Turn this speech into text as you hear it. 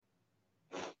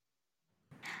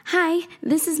Hi,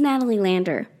 this is Natalie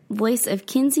Lander, voice of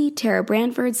Kinsey, Tara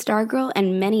Branford, Stargirl,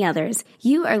 and many others.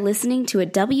 You are listening to a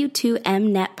W2M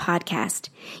Net podcast.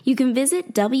 You can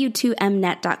visit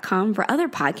W2Mnet.com for other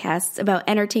podcasts about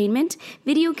entertainment,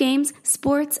 video games,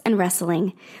 sports, and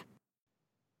wrestling.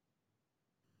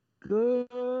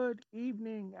 Good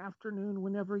evening, afternoon,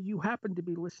 whenever you happen to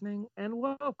be listening, and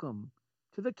welcome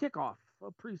to the Kickoff, a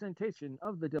presentation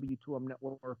of the W2M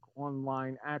Network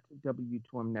online at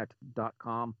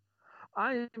W2Mnet.com.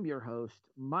 I am your host.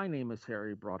 My name is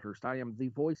Harry Broadhurst. I am the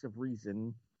voice of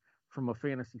reason from a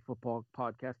fantasy football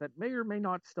podcast that may or may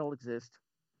not still exist.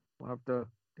 We'll have to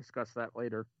discuss that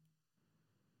later.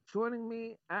 Joining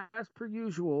me, as per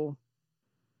usual,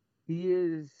 he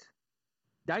is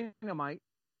Dynamite,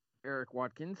 Erik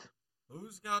Watkins.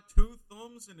 Who's got two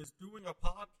thumbs and is doing a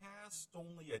podcast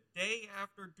only a day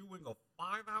after doing a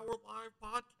 5-hour live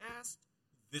podcast?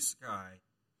 This guy.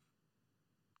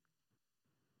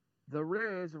 The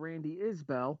Riz, Randy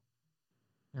Isbelle.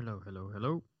 Hello, hello,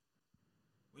 hello.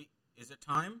 Wait, is it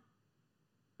time?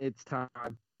 It's time.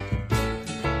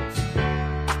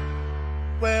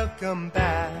 Welcome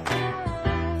back.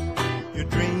 Your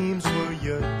dreams were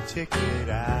your ticket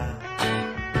out.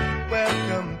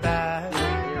 Welcome back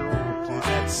to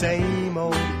that same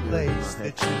old place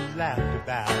that you laughed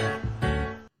about.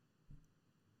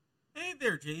 Hey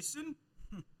there, Jason.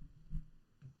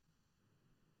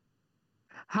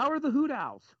 How are the Hoot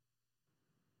Owls?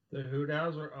 The Hoot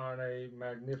Owls are on a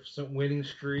magnificent winning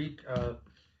streak.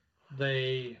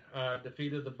 They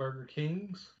defeated the Burger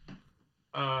Kings.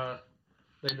 They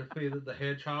defeated the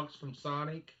Hedgehogs from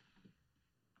Sonic.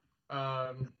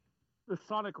 The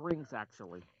Sonic Rings,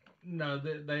 actually. No,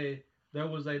 there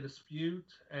was a dispute,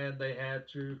 and they had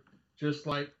to, just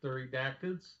like the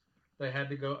Redacteds, they had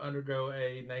to undergo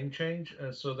a name change,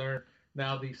 and so they're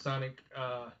now the Sonic,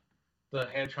 the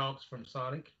Hedgehogs from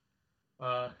Sonic.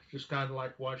 Just kind of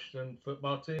like Washington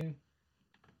football team.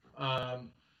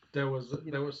 There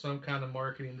was some kind of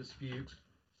marketing dispute.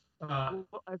 Well,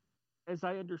 as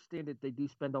I understand it, they do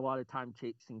spend a lot of time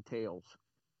chasing tails.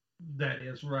 That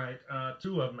is right.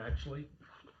 Two of them, actually.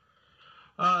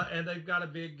 And they've got a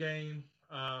big game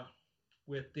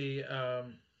with the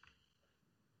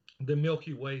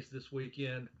Milky Ways this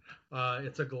weekend.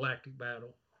 It's a galactic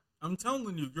battle. I'm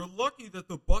telling you, you're lucky that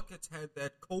the Buckets had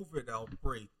that COVID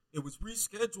outbreak. It was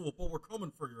rescheduled, but we're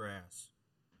coming for your ass.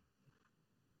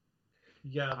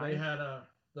 Yeah, they had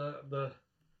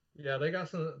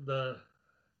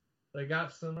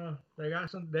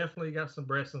definitely got some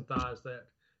breasts and thighs that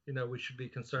we should be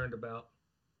concerned about.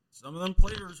 Some of them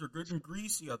players are good and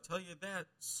greasy, I'll tell you that.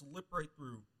 Slip right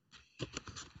through.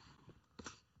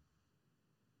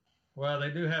 Well, they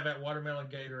do have that watermelon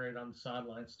Gatorade on the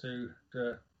sidelines, too,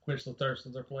 to quench the thirst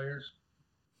of their players.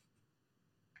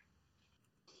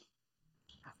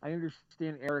 I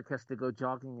understand Erik has to go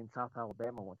jogging in South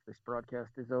Alabama once this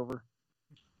broadcast is over.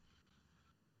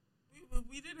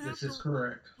 We didn't have this is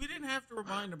correct. We didn't have to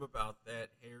remind him about that,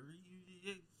 Harry.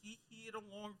 He had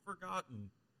long forgotten.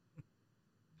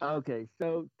 Okay,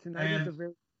 so tonight is a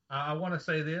very... I want to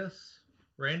say this.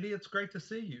 Randy, it's great to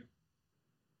see you.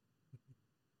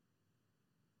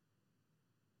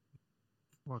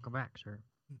 Welcome back, sir.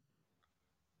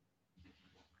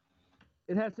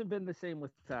 It hasn't been the same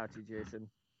without you, Jason.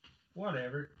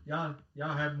 Whatever. Y'all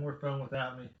have more fun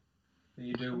without me than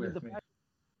you do with me.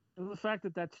 The fact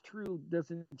that that's true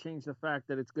doesn't change the fact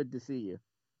that it's good to see you.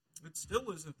 It still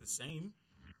isn't the same.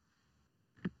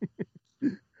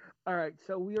 All right,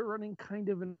 so we are running kind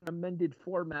of an amended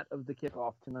format of the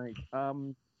kickoff tonight.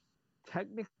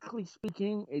 Technically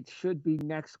speaking, it should be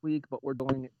next week, but we're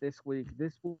doing it this week.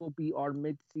 This will be our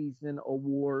mid-season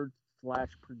awards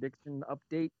 / prediction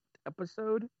update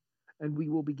episode, and we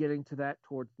will be getting to that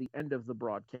towards the end of the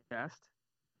broadcast.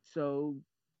 So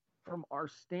from our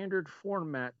standard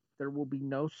format, there will be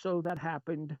no So That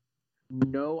Happened,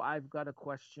 no I've Got a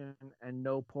Question, and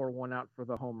no Pour One Out for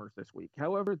the homers this week.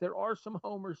 However, there are some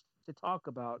homers to talk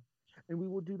about, and we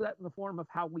will do that in the form of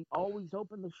how we always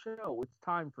open the show. It's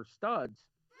time for Studs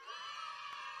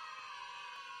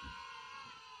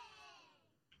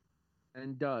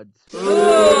and Duds.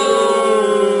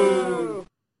 Ooh!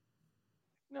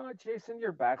 No, Jason,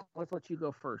 you're back. Let's let you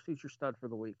go first. Who's your stud for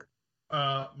the week?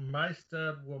 My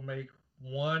stud will make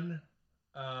one.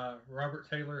 Robert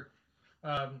Taylor.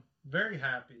 Very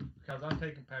happy because I'm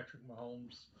taking Patrick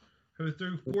Mahomes, who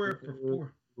threw for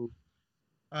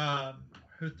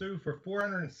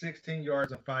 416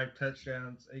 yards and 5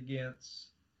 touchdowns against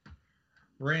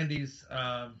Randy's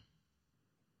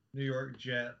New York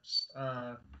Jets.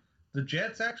 The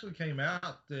Jets actually came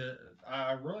out.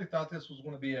 I really thought this was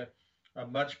going to be a a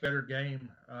much better game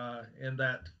in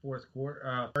that fourth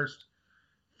quarter.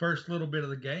 First little bit of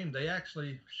the game, they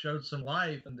actually showed some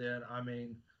life, and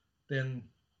then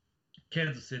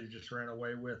Kansas City just ran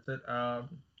away with it.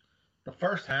 The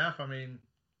first half, I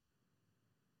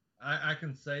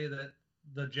can say that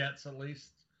the Jets at least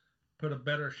put a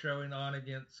better showing on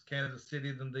against Kansas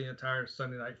City than the entire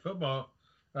Sunday Night Football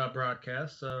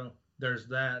broadcast. So there's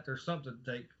that. There's something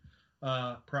to take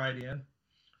pride in.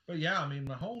 But yeah,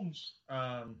 Mahomes,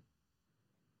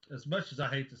 as much as I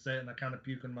hate to say it and I kind of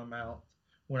puke in my mouth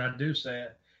when I do say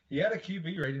it, he had a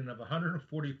QB rating of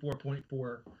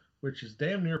 144.4, which is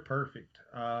damn near perfect.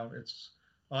 It's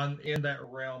in that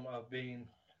realm of being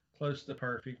close to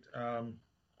perfect.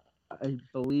 I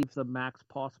believe the max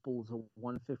possible is a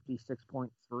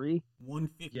 156.3.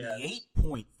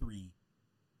 158.3.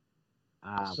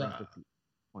 So, 150.3.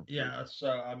 Yeah,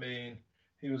 so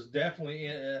he was definitely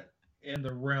in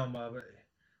the realm of it.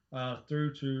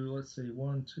 Through to, let's see,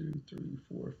 1, 2, 3,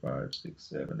 4, 5, 6,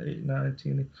 7, 8, 9,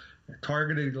 10.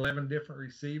 Targeted 11 different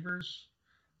receivers.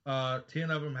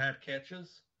 10 of them had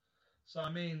catches. So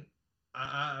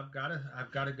I've got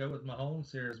to go with Mahomes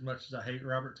here. As much as I hate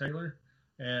Robert Taylor,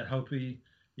 and hope he,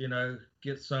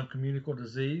 gets some communicable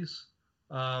disease.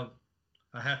 I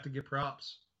have to give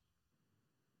props.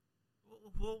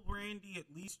 Well, Randy, at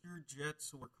least your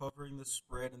Jets were covering the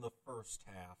spread in the first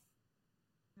half.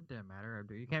 It didn't matter.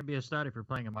 You can't be a stud if you're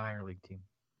playing a minor league team.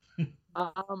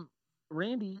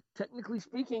 Randy, technically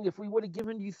speaking, if we would have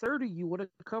given you 30, you would have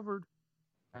covered.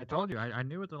 I told you. I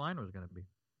knew what the line was going to be.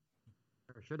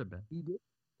 Or should have been.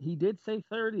 He did say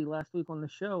 30 last week on the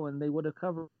show, and they would have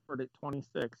covered at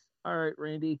 26. All right,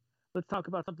 Randy, let's talk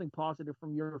about something positive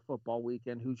from your football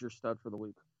weekend. Who's your stud for the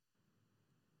week?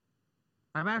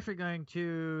 I'm actually going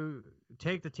to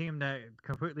take the team that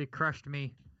completely crushed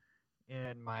me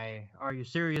in my Are You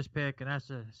Serious pick, and that's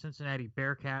the Cincinnati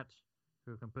Bearcats,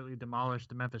 who completely demolished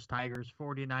the Memphis Tigers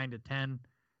 49-10, and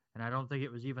I don't think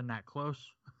it was even that close.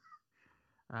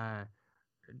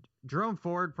 Jerome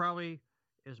Ford probably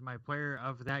is my player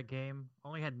of that game.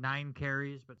 Only had 9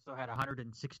 carries, but still had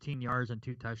 116 yards and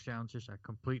 2 touchdowns. Just a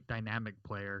complete dynamic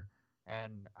player.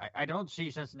 And I don't see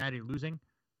Cincinnati losing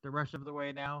the rest of the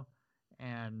way now.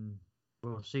 And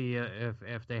we'll see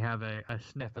if they have a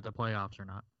sniff at the playoffs or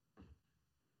not.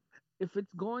 If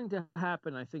it's going to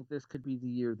happen, I think this could be the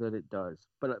year that it does.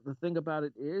 But the thing about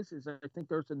it is I think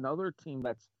there's another team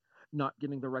that's not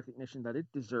getting the recognition that it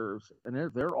deserves, and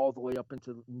they're all the way up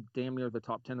into damn near the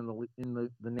top 10 in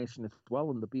the nation as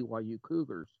well, in the BYU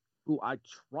Cougars, who I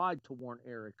tried to warn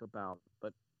Erik about,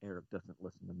 but Erik doesn't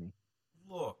listen to me.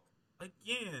 Look,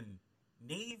 again,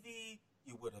 Navy,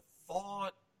 you would have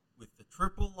thought with the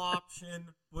triple option,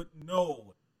 but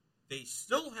no, they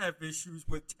still have issues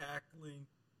with tackling.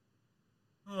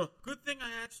 Good thing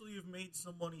I actually have made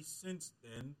some money since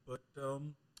then, but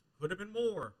could have been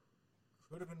more.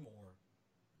 Could have been more.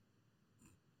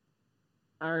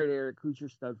 All right, Erik, who's your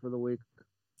stud for the week?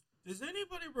 Does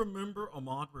anybody remember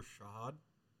Ahmad Rashad?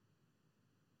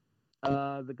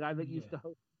 The guy that used to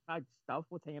host Inside Stuff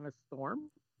with Hannah Storm?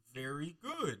 Very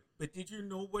good. But did you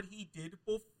know what he did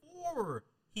before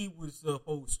he was the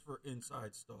host for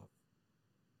Inside Stuff?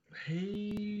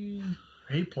 He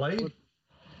played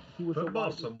he was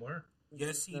football somewhere.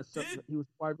 Yes, he did. He was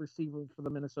wide receiver for the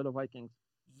Minnesota Vikings.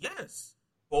 Yes.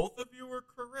 Both of you are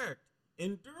correct.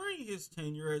 And during his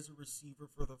tenure as a receiver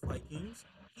for the Vikings,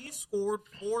 he scored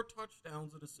 4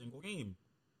 touchdowns in a single game.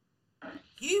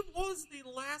 He was the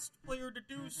last player to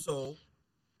do so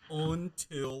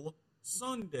until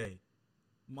Sunday.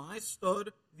 My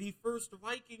stud, the first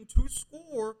Viking to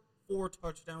score 4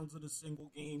 touchdowns in a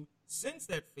single game since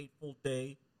that fateful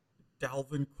day,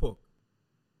 Dalvin Cook.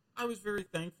 I was very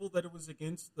thankful that it was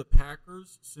against the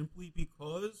Packers simply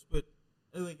because, but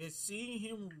seeing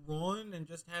him run and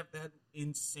just have that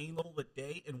insane level of a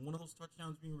day and one of those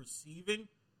touchdowns being receiving,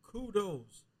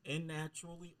 kudos, and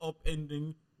naturally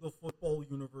upending the football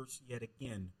universe yet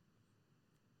again.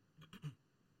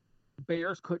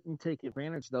 Bears couldn't take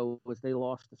advantage, though, as they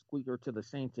lost the squeaker to the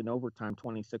Saints in overtime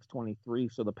 26-23,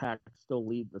 so the Pack still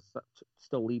lead the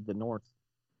North.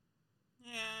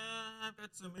 Yeah, I've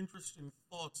got some interesting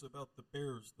thoughts about the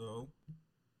Bears, though.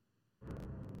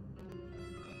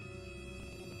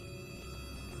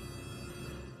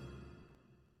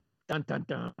 Dun, dun,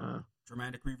 dun.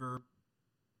 Dramatic reverb.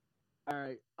 All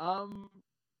right.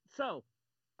 So,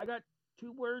 I got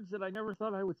 2 words that I never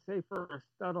thought I would say for a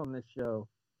stud on this show.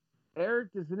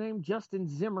 Erik, does the name Justin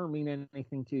Zimmer mean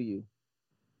anything to you?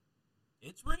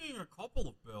 It's ringing a couple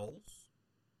of bells.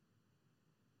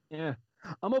 Yeah.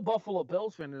 I'm a Buffalo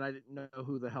Bills fan, and I didn't know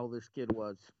who the hell this kid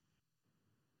was.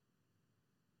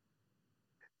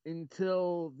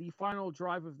 until the final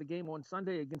drive of the game on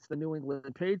Sunday against the New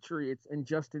England Patriots, and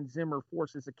Justin Zimmer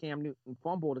forces a Cam Newton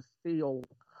fumble to steal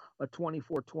a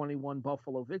 24-21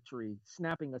 Buffalo victory,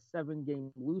 snapping a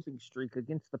 7-game losing streak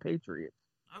against the Patriots.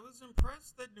 I was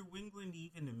impressed that New England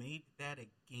even made that a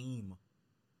game.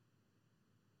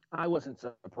 I wasn't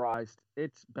surprised.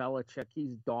 It's Belichick.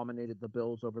 He's dominated the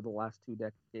Bills over the last 2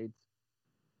 decades.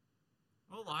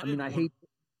 Well, I didn't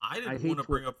want to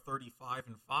bring up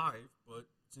 35-5, but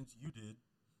since you did,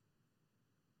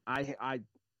 it's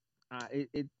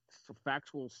a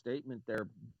factual statement there.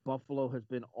 Buffalo has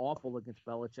been awful against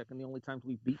Belichick, and the only times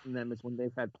we've beaten them is when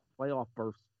they've had playoff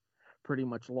berths pretty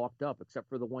much locked up, except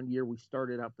for the one year we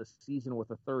started out the season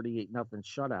with a 38-0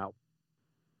 shutout.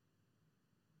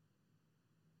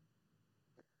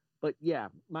 But yeah,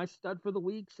 my stud for the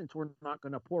week, since we're not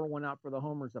going to pour one out for the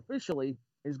homers officially,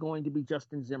 is going to be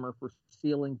Justin Zimmer for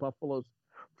sealing Buffalo's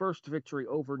first victory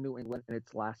over New England in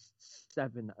its last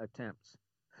 7 attempts.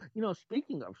 You know,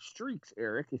 speaking of streaks,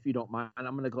 Eric, if you don't mind,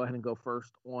 I'm going to go ahead and go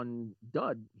first on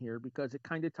dud here because it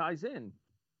kind of ties in.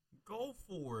 Go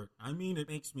for it. I mean, it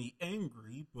makes me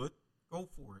angry, but go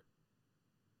for it.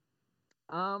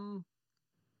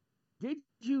 Did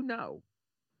you know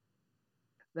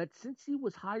that since he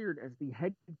was hired as the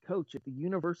head coach at the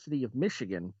University of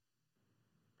Michigan,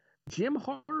 Jim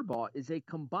Harbaugh is a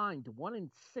combined 1-6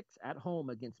 at home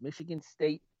against Michigan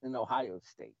State and Ohio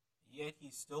State? Yet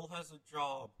he still has a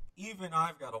job. Even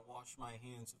I've got to wash my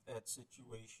hands of that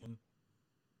situation.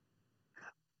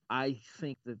 I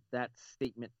think that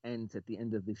statement ends at the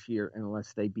end of this year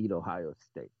unless they beat Ohio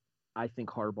State. I think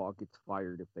Harbaugh gets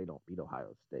fired if they don't beat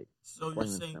Ohio State. So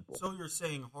you're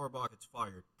saying Harbaugh gets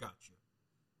fired. Gotcha.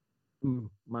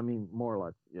 I mean, more or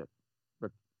less, yeah,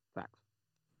 but facts.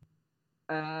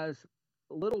 As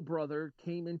little brother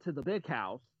came into the big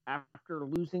house after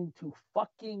losing to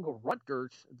fucking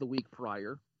Rutgers the week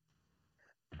prior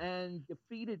and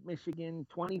defeated Michigan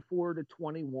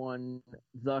 24-21,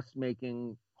 thus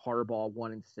making Harbaugh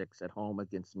 1-6 at home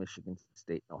against Michigan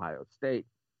State and Ohio State.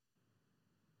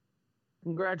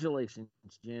 Congratulations,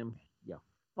 Jim. You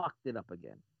fucked it up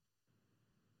again.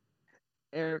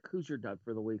 Eric, who's your dud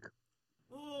for the week?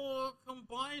 Well,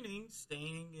 combining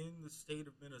staying in the state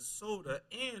of Minnesota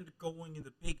and going in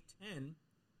the Big Ten,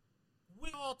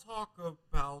 we all talk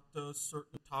about a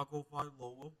certain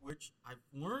Tagovailoa, which I've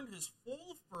learned his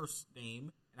full first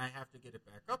name, and I have to get it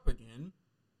back up again.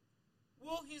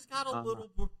 Well, he's got a little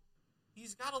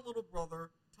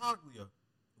brother, Taglia,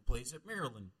 who plays at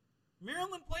Maryland.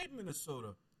 Maryland played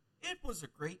Minnesota. It was a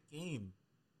great game,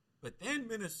 but then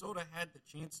Minnesota had the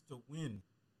chance to win.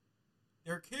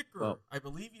 Their kicker, I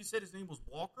believe you said his name was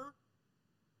Walker?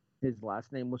 His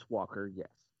last name was Walker,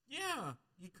 yes. Yeah,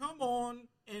 you come on,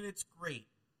 and it's great.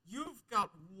 You've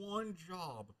got one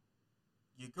job.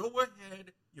 You go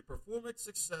ahead, you perform it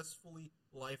successfully,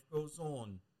 life goes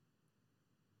on.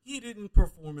 He didn't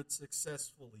perform it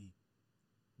successfully.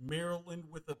 Maryland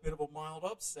with a bit of a mild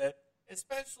upset,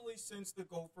 especially since the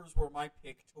Gophers were my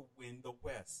pick to win the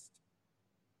West.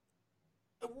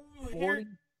 Go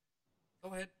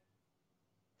ahead.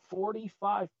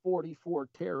 45-44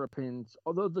 Terrapins.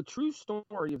 Although the true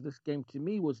story of this game to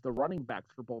me was the running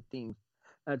backs for both teams,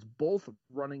 as both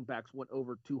running backs went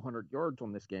over 200 yards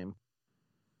on this game.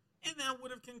 And that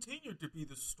would have continued to be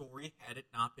the story had it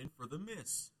not been for the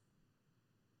miss.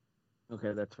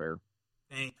 Okay, that's fair.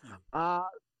 Thank you.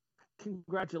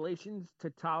 Congratulations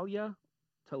to Talia.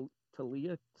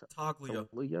 Talia?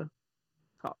 Taglia.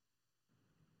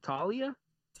 Talia?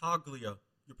 Taglia.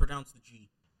 You pronounce the G.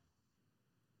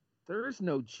 There is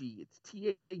no G. It's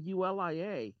Taulia.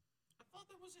 I thought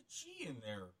there was a G in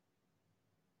there.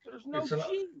 There's no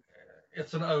G.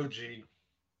 It's an OG.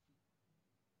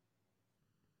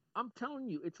 I'm telling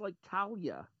you, it's like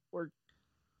Talia or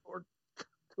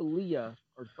Talia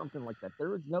or something like that.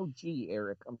 There is no G,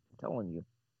 Eric. I'm telling you.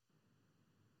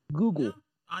 Google. Yeah,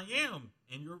 I am,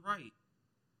 and you're right.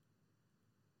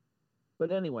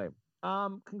 But anyway,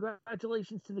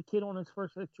 congratulations to the kid on his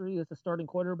first victory as a starting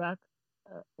quarterback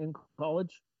in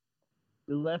college.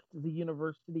 He left the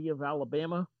University of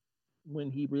Alabama when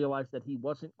he realized that he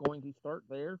wasn't going to start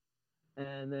there.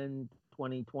 And then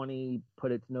 2020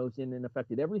 put its nose in and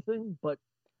affected everything. But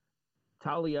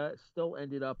Talia still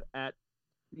ended up at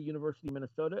the University of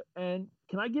Minnesota. And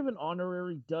can I give an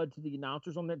honorary dud to the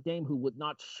announcers on that game who would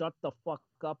not shut the fuck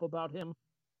up about him?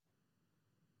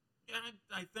 Yeah,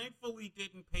 I thankfully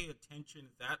didn't pay attention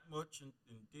that much and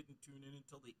didn't tune in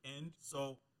until the end,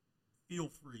 so feel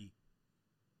free.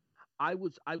 I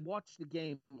watched the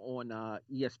game on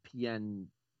ESPN,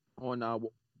 on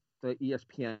the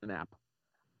ESPN app.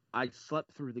 I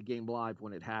slept through the game live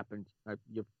when it happened. I've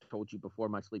told you before,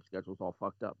 my sleep schedule's all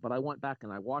fucked up. But I went back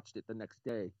and I watched it the next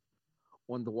day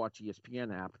on the Watch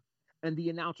ESPN app, and the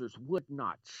announcers would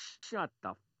not shut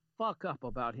the fuck up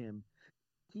about him.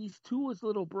 He's Tua's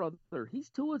little brother. He's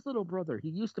Tua's little brother. He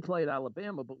used to play at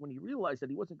Alabama, but when he realized that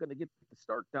he wasn't going to get the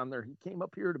start down there, he came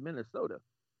up here to Minnesota.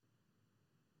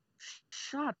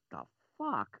 Shut the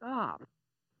fuck up.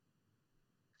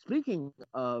 Speaking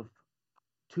of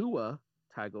Tua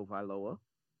Tagovailoa,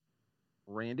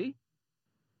 Randy?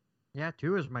 Yeah,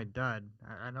 Tua's my dud.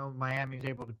 I know Miami's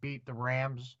able to beat the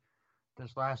Rams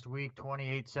this last week,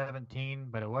 28-17,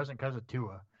 but it wasn't because of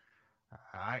Tua.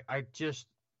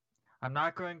 I'm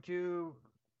not going to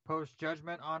post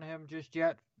judgment on him just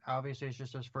yet. Obviously, it's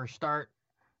just his first start.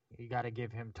 You got to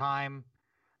give him time.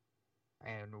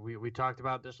 And we talked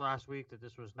about this last week, that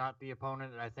this was not the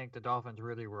opponent that I think the Dolphins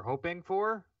really were hoping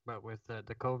for. But with the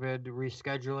COVID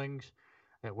reschedulings,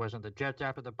 it wasn't the Jets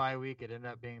after the bye week. It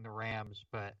ended up being the Rams.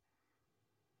 But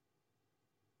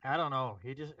I don't know.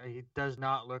 He does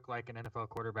not look like an NFL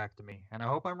quarterback to me. And I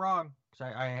hope I'm wrong,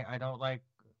 because I don't like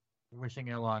wishing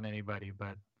ill on anybody.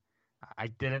 But I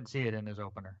didn't see it in his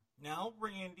opener. Now,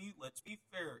 Randy, let's be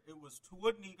fair. It was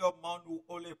Tua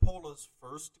Tagovailoa's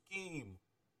first game.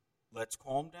 Let's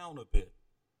calm down a bit.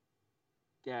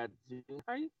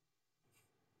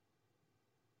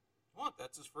 What?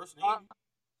 That's his first name?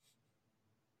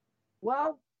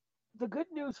 Well, the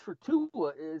good news for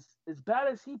Tua is, as bad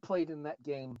as he played in that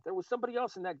game, there was somebody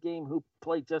else in that game who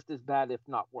played just as bad, if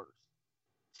not worse.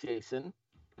 Jason?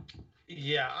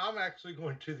 Yeah, I'm actually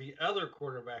going to the other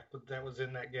quarterback that was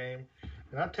in that game,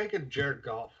 and I'm taking Jared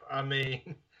Goff. I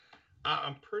mean,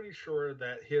 I'm pretty sure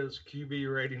that his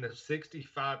QB rating of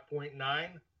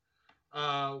 65.9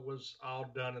 was all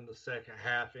done in the second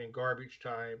half in garbage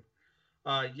time.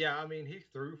 Yeah, I mean, he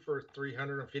threw for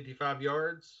 355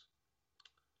 yards,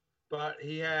 but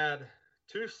he had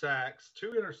 2 sacks,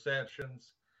 2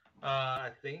 interceptions, I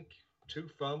think 2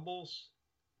 fumbles,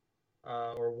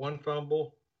 or 1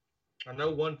 fumble. I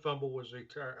know 1 fumble was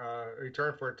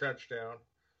returned for a touchdown.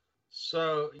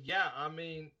 So, yeah, I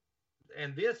mean,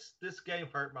 and this game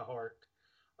hurt my heart,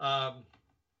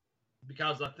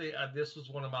 because I think this was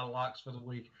one of my locks for the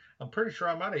week. I'm pretty sure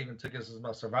I might have even took this as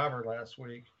my survivor last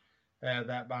week, and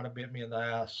that might have bit me in the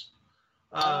ass.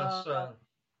 So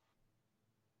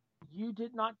you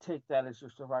did not take that as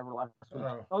your survivor last week.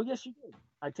 Oh, yes, you did.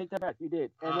 I take that back. You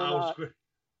did. And then, I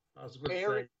was going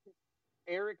to say.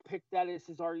 Eric picked that as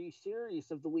his Are You Serious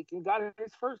of the week and got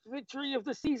his first victory of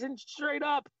the season straight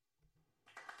up.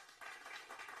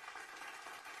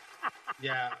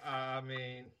 Yeah, I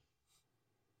mean,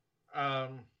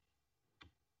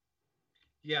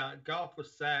 yeah, Goff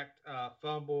was sacked,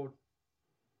 fumbled,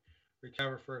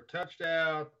 recovered for a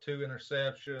touchdown, 2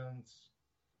 interceptions.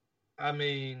 I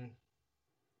mean,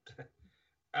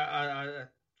 I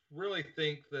really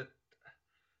think that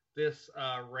this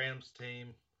Rams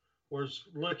team was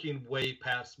looking way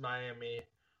past Miami.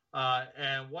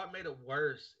 And what made it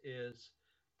worse is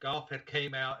Goff had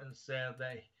came out and said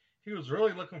that he was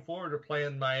really looking forward to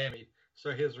playing Miami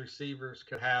so his receivers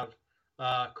could have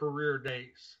career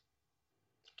days.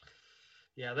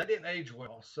 Yeah, that didn't age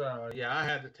well. So, yeah, I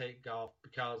had to take Goff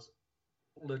because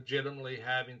legitimately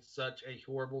having such a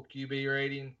horrible QB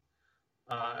rating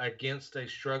against a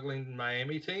struggling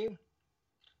Miami team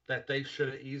that they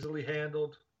should have easily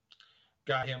handled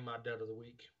got him my dud of the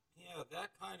week. Yeah, that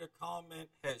kind of comment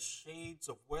has shades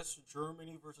of West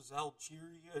Germany versus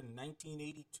Algeria in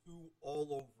 1982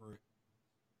 all over it.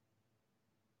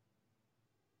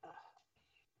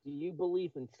 Do you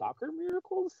believe in soccer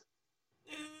miracles?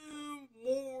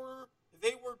 More.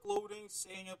 They were gloating,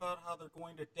 saying about how they're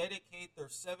going to dedicate their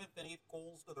 7th and 8th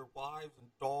goals to their wives and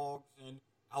dogs, and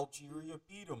Algeria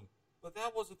beat them. But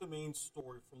that wasn't the main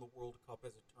story from the World Cup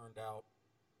as it turned out.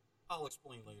 I'll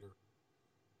explain later.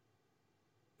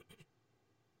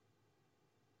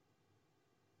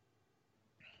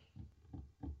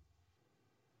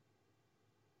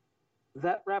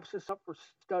 That wraps us up for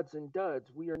Studs and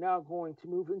Duds. We are now going to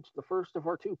move into the first of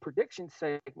our 2 prediction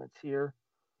segments here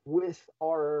with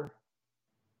our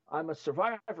I'm a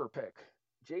Survivor pick.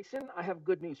 Jason, I have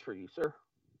good news for you, sir.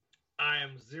 I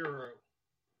am 0.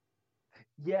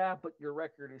 Yeah, but your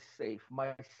record is safe.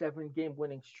 My 7-game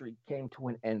winning streak came to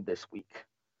an end this week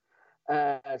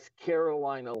as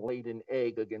Carolina laid an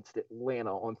egg against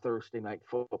Atlanta on Thursday Night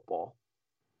Football.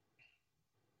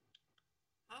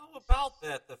 How about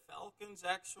that? The Falcons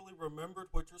actually remembered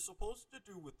what you're supposed to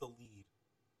do with the lead.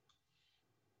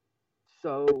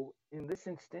 So, in this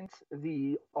instance,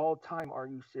 the all-time Are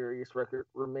You Serious record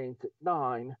remains at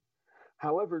 9.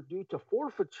 However, due to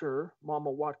forfeiture, Mama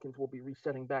Watkins will be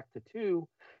resetting back to 2.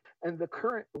 And the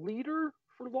current leader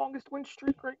for longest win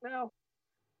streak right now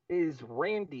is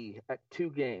Randy at 2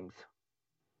 games.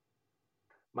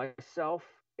 Myself,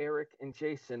 Erik, and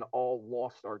Jason all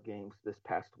lost our games this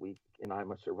past week, and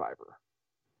I'm a survivor.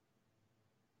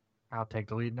 I'll take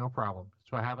the lead, no problem.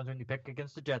 That's what happens when you pick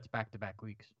against the Jets back-to-back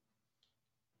weeks.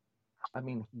 I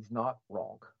mean, he's not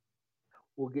wrong.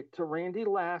 We'll get to Randy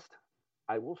last.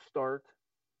 I will start.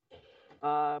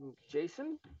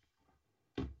 Jason?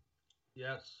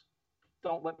 Yes.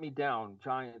 Don't let me down.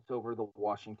 Giants over the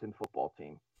Washington football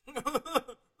team.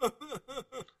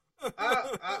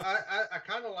 I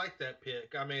kind of like that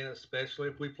pick. I mean, especially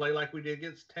if we play like we did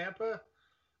against Tampa.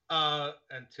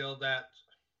 Until that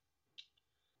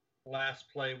last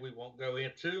play we won't go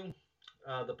into,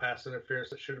 the pass interference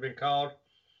that should have been called.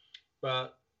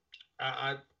 But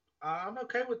I'm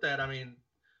okay with that. I mean,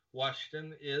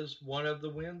 Washington is one of the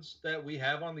wins that we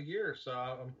have on the year.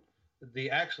 So the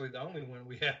only win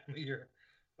we have on the year.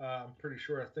 I'm pretty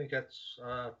sure. I think that's.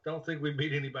 Don't think we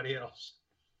beat anybody else.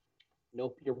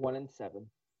 Nope, you're 1-7.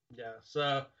 Yeah.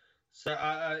 So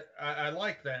I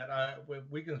like that.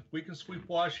 We can sweep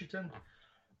Washington.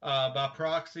 By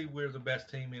proxy, we're the best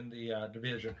team in the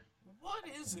division. What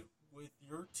is it with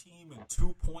your team and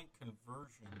 2-point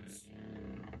conversions?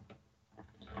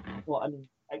 Well, I mean,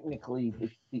 technically, the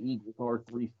Eagles are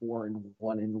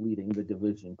 3-4-1 and leading the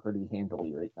division pretty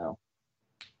handily right now.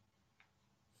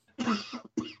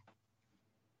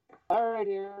 All right,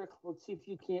 Erik, let's see if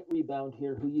you can't rebound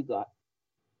here. Who you got?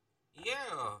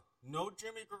 Yeah, no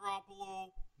Jimmy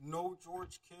Garoppolo, no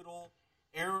George Kittle.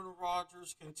 Aaron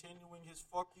Rodgers continuing his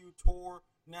fuck you tour,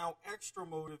 now extra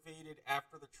motivated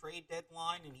after the trade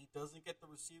deadline, and he doesn't get the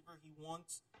receiver he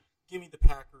wants. Give me the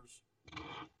Packers.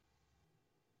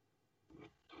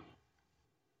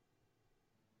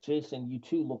 Jason, you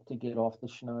too look to get off the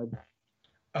schneid.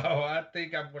 Oh, I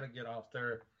think I'm going to get off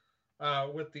there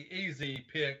with the easy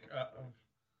pick.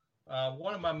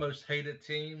 One of my most hated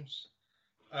teams,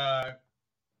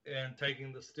 and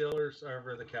taking the Steelers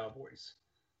over the Cowboys.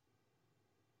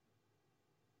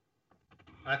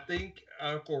 I think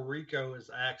Uncle Rico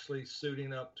is actually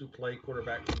suiting up to play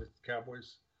quarterback for the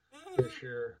Cowboys this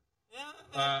year.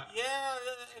 I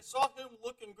saw him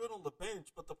looking good on the bench,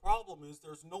 but the problem is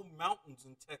there's no mountains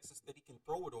in Texas that he can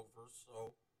throw it over.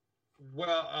 So,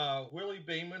 well, Willie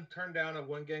Beeman turned down a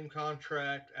one-game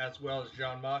contract, as well as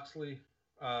John Moxley.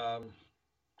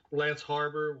 Lance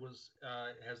Harbor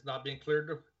has not been cleared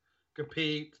to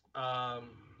compete.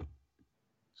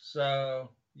 So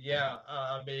yeah,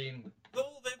 I mean. No,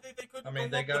 they couldn't. I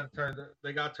mean, they got turned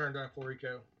down for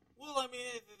Rico. Well, I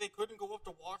mean, they couldn't go up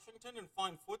to Washington and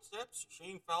find footsteps.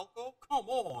 Shane Falco, come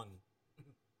on,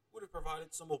 would have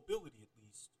provided some mobility at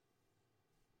least.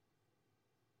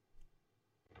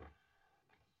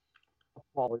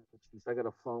 Apologies, I got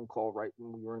a phone call right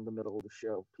when we were in the middle of the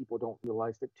show. People don't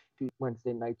realize that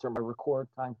Wednesday nights are my record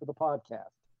time for the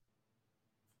podcast.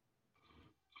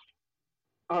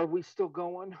 Are we still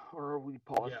going, or are we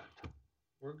paused? Yeah.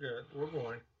 We're good. We're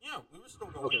going. Yeah, we were still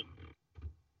going. Okay.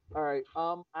 All right.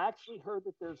 I actually heard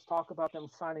that there's talk about them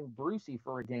signing Brucey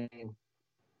for a game.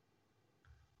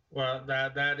 Well,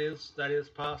 that is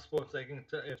possible if they can.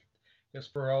 If his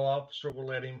parole officer will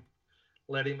let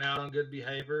him out on good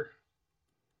behavior.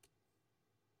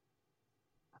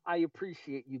 I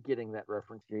appreciate you getting that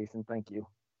reference, Jason. Thank you.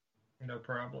 No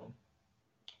problem.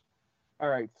 All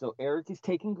right. So Erik is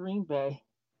taking Green Bay.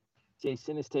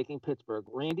 Jason is taking Pittsburgh.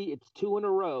 Randy, it's 2 in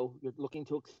a row. You're looking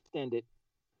to extend it.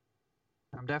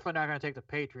 I'm definitely not going to take the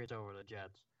Patriots over the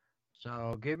Jets.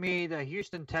 So give me the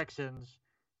Houston Texans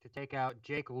to take out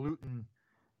Jake Luton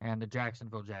and the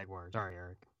Jacksonville Jaguars. Sorry,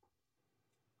 Erik.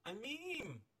 I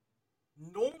mean,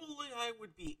 normally I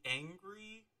would be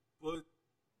angry, but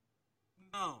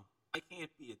no, I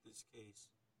can't be at this case.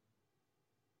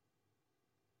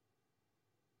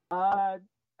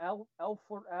 L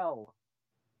for L.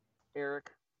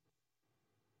 Erik.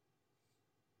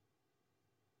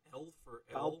 L for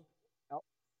L?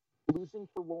 Losing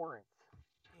for Lawrence.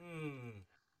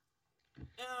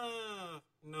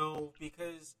 No,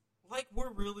 because,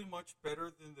 we're really much better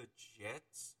than the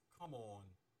Jets? Come on.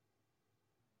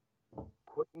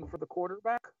 Quitting for the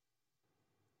quarterback?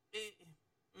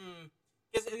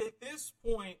 Because at this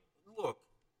point, look,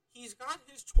 he's got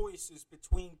his choices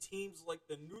between teams like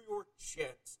the New York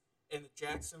Jets and the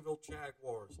Jacksonville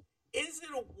Jaguars. Is it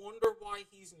a wonder why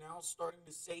he's now starting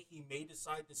to say he may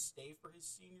decide to stay for his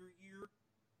senior year?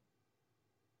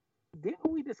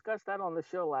 didn't we discuss that on the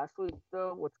show last week,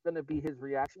 though? What's going to be his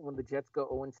reaction when the Jets go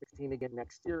 0-16 again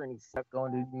next year and he's set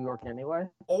going to New York anyway?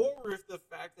 Or if the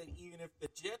fact that even if the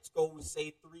Jets go,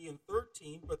 say,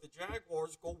 3-13, but the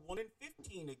Jaguars go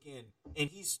 1-15 again, and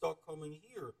he's stuck coming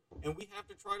here, and we have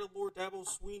to try to lure Dabo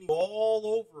Sweeney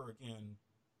all over again.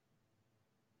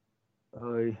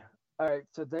 All right,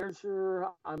 so there's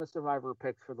your I'm a Survivor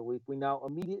picks for the week. We now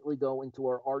immediately go into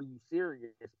our Are You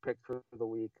Serious picks for the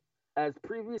week. As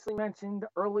previously mentioned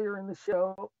earlier in the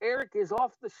show, Erik is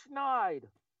off the schneid.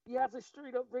 He has a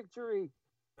straight-up victory.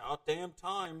 About damn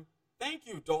time. Thank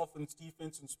you, Dolphins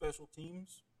defense and special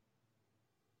teams.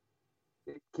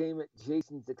 It came at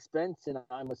Jason's expense, and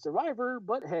I'm a survivor,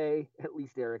 but hey, at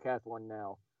least Erik has one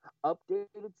now.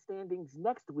 Updated standings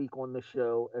next week on the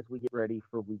show as we get ready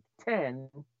for week 10.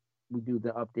 We do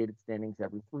the updated standings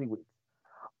every 3 weeks.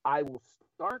 I will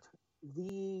start.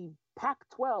 The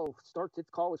Pac-12 starts its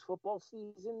college football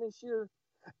season this year,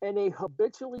 and a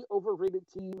habitually overrated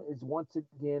team is once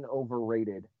again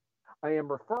overrated. I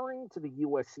am referring to the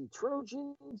USC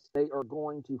Trojans. They are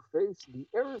going to face the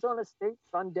Arizona State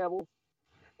Sun Devils,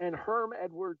 and Herm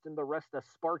Edwards and the rest of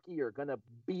Sparky are going to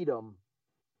beat them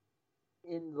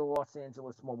in the Los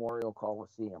Angeles Memorial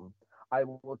Coliseum. I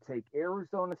will take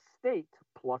Arizona State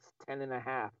plus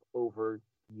 10.5 over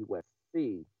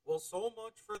USC. Well, so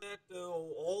much for that,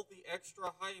 all the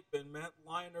extra hype and Matt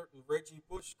Leinart and Reggie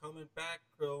Bush coming back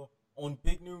on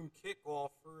Big Noon Kickoff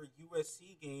for a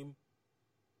USC game.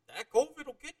 That COVID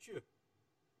will get you.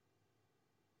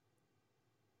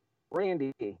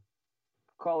 Randy,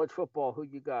 college football, who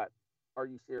you got? Are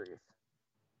you serious?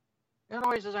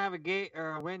 Illinois doesn't have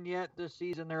a win yet this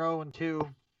season. They're 0-2,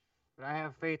 but I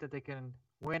have faith that they can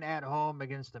win at home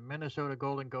against the Minnesota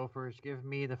Golden Gophers. Give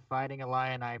me the Fighting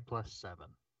Illini plus 7.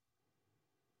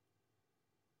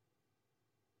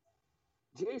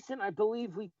 Jason, I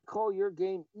believe we call your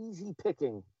game easy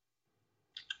picking.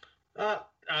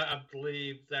 I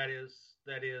believe that is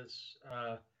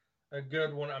a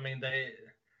good one. I mean,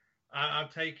 I'm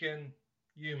taking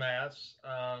UMass,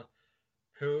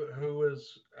 who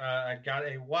is got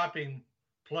a whopping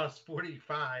plus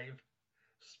 45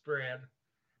 spread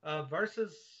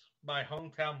versus my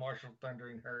hometown Marshall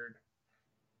Thundering Herd.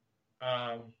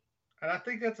 And I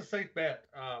think that's a safe bet.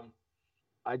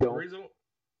 I don't.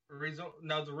 The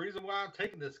reason why I'm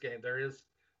taking this game, there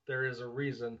is a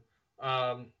reason.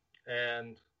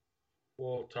 And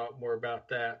we'll talk more about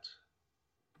that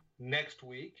next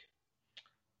week.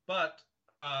 But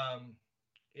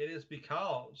it is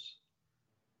because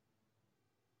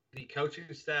the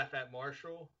coaching staff at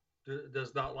Marshall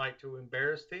does not like to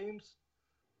embarrass teams,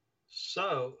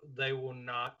 so they will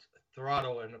not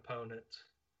throttle an opponent.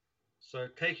 So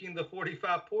taking the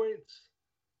 45 points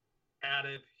out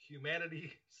of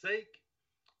humanity's sake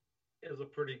is a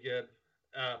pretty good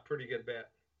bet.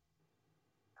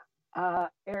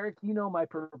 Erik, you know my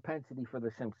propensity for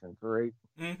The Simpsons, right?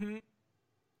 Mm-hmm.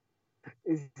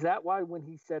 Is that why when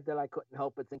he said that I couldn't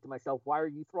help but think to myself, why are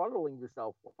you throttling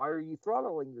yourself? Why are you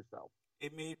throttling yourself?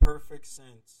 It made perfect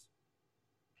sense.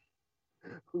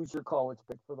 Who's your college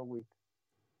pick for the week?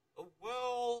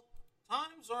 Well,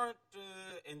 times aren't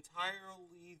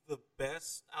entirely the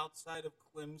best outside of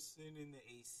Clemson in the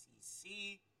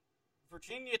ACC.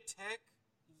 Virginia Tech,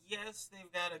 yes,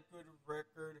 they've got a good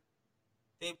record,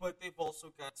 but they've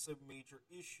also got some major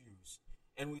issues.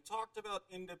 And we talked about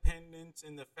independence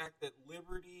and the fact that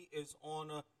Liberty is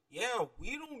on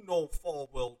we don't know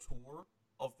Falwell tour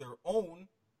of their own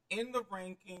in the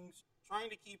rankings, trying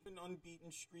to keep an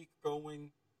unbeaten streak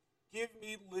going. Give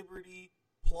me Liberty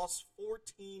plus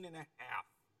 14.5.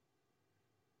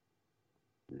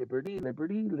 Liberty.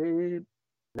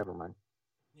 Never mind.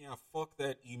 Yeah, fuck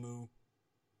that emu.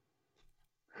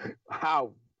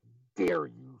 How dare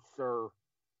you, sir?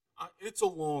 It's a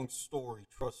long story,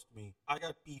 trust me. I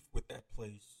got beef with that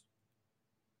place.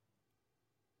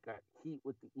 Got heat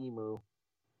with the emu.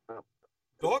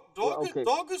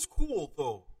 Dog is cool,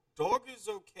 though. Dog is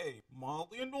okay.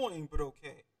 Mildly annoying, but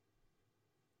okay.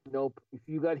 Nope. If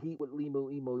you got heat with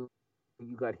emu,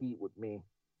 you got heat with me.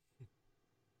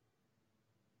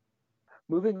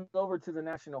 Moving over to the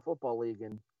National Football League,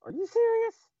 and are you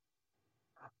serious?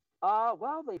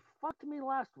 Well, they fucked me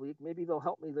last week. Maybe they'll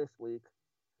help me this week.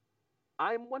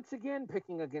 I'm once again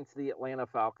picking against the Atlanta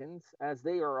Falcons, as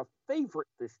they are a favorite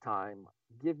this time.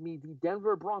 Give me the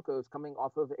Denver Broncos coming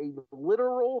off of a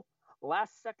literal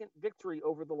last-second victory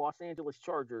over the Los Angeles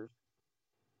Chargers.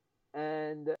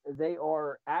 And they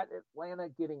are at Atlanta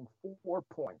getting 4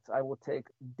 points. I will take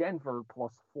Denver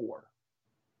plus 4.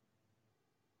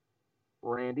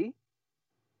 Randy?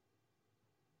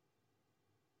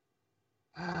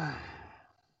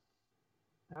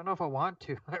 I don't know if I want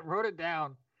to. I wrote it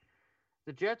down.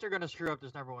 The Jets are going to screw up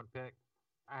this number one pick.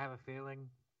 I have a feeling.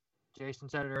 Jason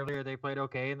said it earlier. They played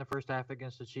okay in the first half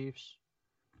against the Chiefs.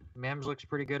 Mims looks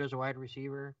pretty good as a wide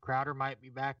receiver. Crowder might be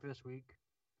back this week.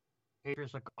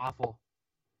 Patriots look awful.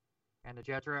 And the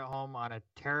Jets are at home on a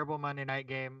terrible Monday night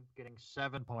game, getting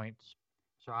 7 points.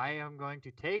 So I am going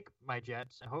to take my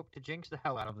Jets and hope to jinx the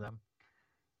hell out of them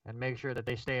and make sure that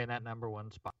they stay in that number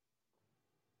one spot.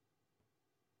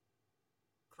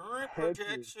 Current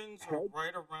projections are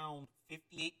right around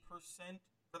 58%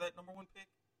 for that number one pick.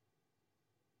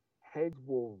 Heads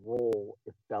will roll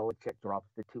if Belichick drops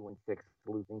to 2-6,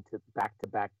 losing to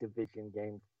back-to-back division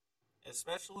games.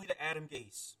 Especially to Adam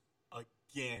Gase.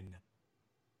 Again.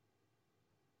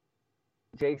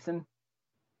 Jason?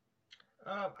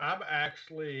 I'm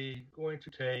actually going to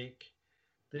take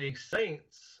the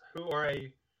Saints, who are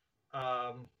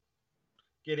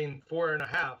getting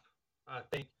 4.5. I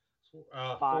think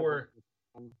 4.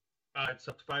 It's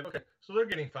up to 5. Okay, so they're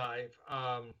getting 5.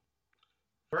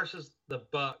 Versus the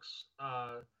Bucks.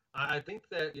 I think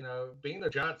that, being the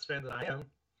Giants fan that I am,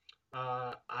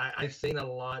 I've seen a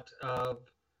lot of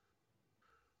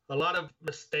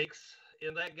mistakes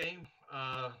in that game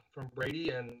from Brady,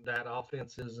 and that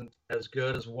offense isn't as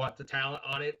good as what the talent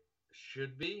on it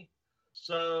should be.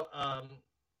 So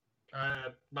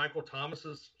Michael Thomas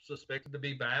is suspected to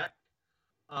be back.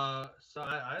 So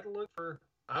I look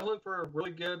for a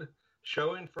really good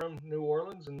showing from New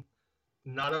Orleans, and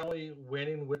not only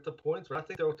winning with the points, but I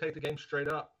think they'll take the game straight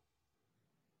up.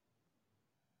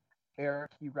 Erik,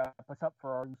 you wrap us up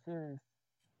for Are You Serious?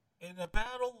 In a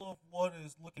battle of what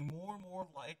is looking more and more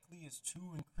likely as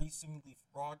two increasingly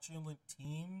fraudulent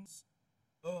teams,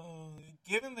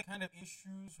 given the kind of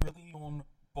issues really on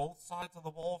both sides of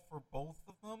the ball for both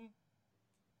of them,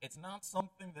 it's not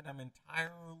something that I'm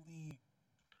entirely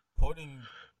putting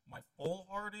my full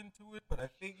heart into it, but I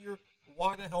figure,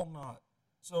 why the hell not?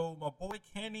 So, my boy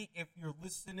Kenny, if you're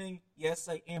listening, yes,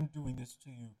 I am doing this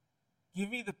to you. Give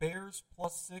me the Bears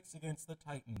 +6 against the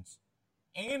Titans.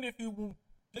 And if you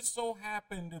just so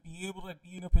happen to be able to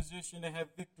be in a position to have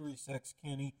victory sex,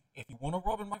 Kenny, if you want to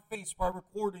rub in my face by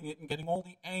recording it and getting all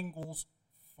the angles,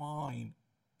 fine.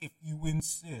 If you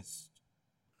insist.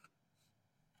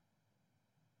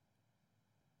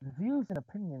 The views and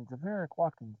opinions of Erik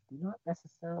Watkins do not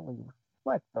necessarily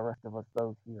reflect the rest of us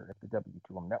those here at the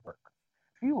W2M Network.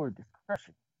 Viewer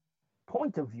discretion,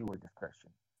 point of viewer discretion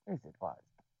is advised.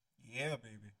 Yeah,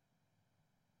 baby.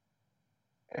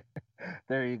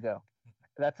 There you go.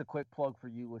 That's a quick plug for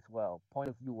you as well. Point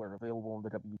of viewer available on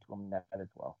the W2M Net as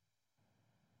well.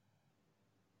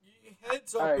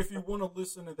 Heads up, if you want to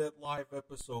listen to that live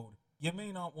episode. You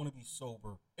may not want to be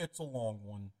sober. It's a long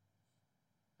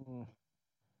one.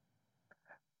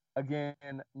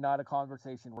 Again, not a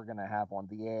conversation we're going to have on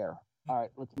the air. All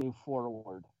right, let's move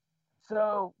forward.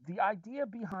 So the idea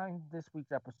behind this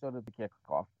week's episode of the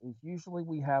Kickoff is usually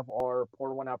we have our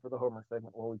Pour One Out for the Homer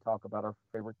segment where we talk about our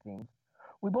favorite teams.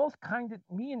 We both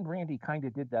me and Randy kind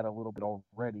of did that a little bit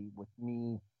already, with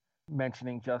me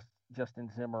mentioning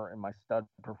Justin Zimmer and my stud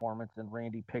performance, and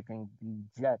Randy picking the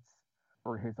Jets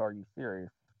for his Are You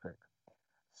Serious pick.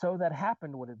 So that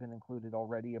happened would have been included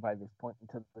already by this point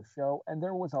into the show, and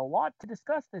there was a lot to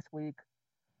discuss this week,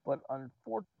 but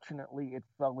unfortunately it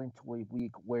fell into a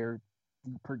week where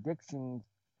the predictions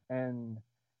and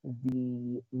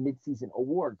the midseason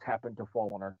awards happened to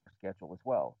fall on our schedule as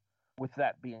well. With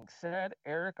that being said,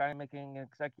 Erik, I'm making an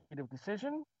executive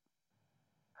decision.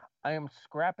 I am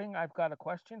scrapping. I've got a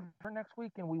question for next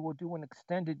week, and we will do an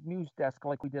extended news desk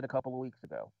like we did a couple of weeks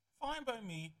ago. Fine by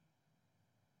me.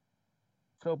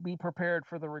 So be prepared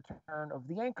for the return of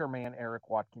the anchorman, Erik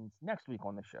Watkins, next week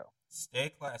on the show. Stay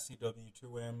classy,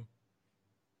 W2M.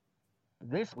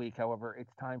 This week, however,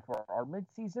 it's time for our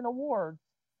midseason awards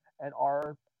and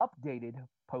our updated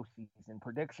postseason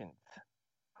predictions.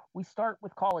 We start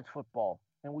with college football,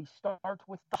 and we start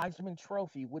with the Heisman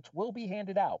Trophy, which will be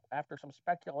handed out after some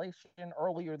speculation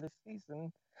earlier this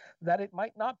season that it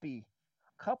might not be.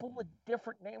 A couple of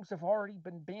different names have already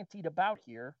been bantied about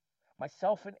here.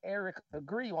 Myself and Erik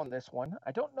agree on this one.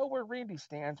 I don't know where Randy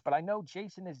stands, but I know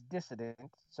Jason is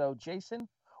dissident. So, Jason,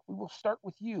 we will start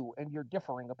with you and your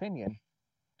differing opinion.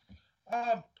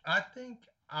 I think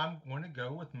I'm going to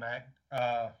go with Mac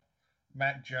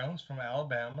Jones from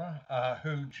Alabama,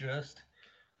 who just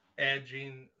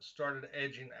started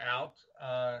edging out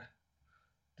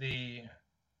the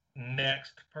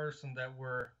next person that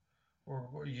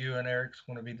you and Erik's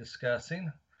going to be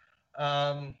discussing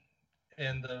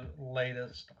in the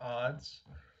latest odds.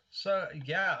 So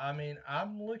yeah, I mean,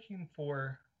 I'm looking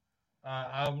for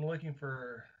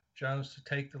Jones to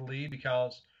take the lead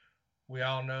because we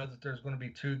all know that there's going to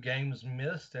be 2 games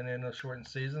missed, and in a shortened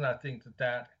season, I think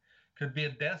that could be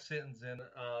a death sentence in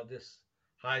this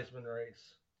Heisman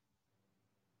race.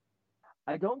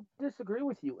 I don't disagree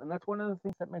with you, and that's one of the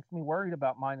things that makes me worried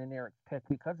about mine and Eric's pick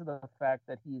because of the fact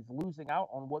that he's losing out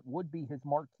on what would be his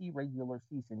marquee regular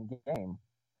season game,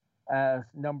 as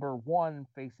number 1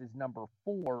 faces number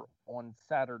 4 on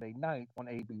Saturday night on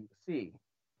ABC.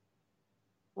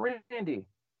 Randy,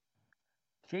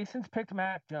 Jason's picked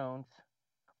Mac Jones.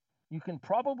 You can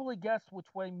probably guess which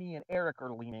way me and Eric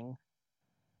are leaning.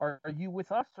 Are you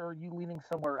with us, or are you leaning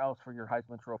somewhere else for your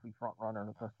Heisman Trophy front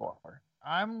runner thus far?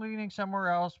 I'm leaning somewhere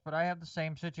else, but I have the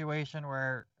same situation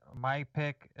where my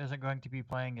pick isn't going to be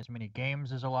playing as many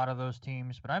games as a lot of those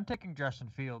teams, but I'm taking Justin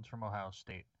Fields from Ohio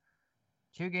State.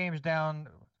 2 games down,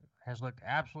 has looked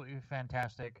absolutely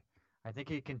fantastic. I think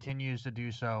he continues to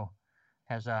do so.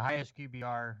 Has the highest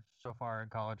QBR so far in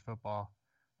college football.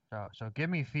 So give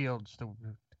me Fields to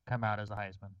come out as the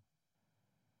Heisman.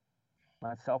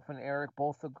 Myself and Eric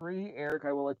both agree. Eric,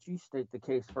 I will let you state the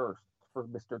case first for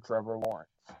Mr. Trevor Lawrence.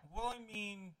 Well, I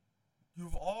mean,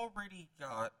 you've already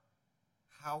got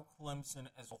how Clemson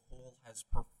as a whole has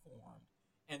performed,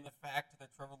 and the fact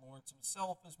that Trevor Lawrence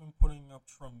himself has been putting up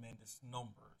tremendous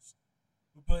numbers.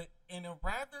 But in a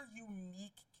rather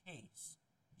unique case,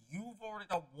 you've already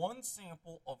got one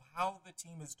sample of how the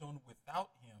team has done without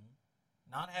him,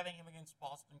 not having him against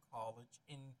Boston College,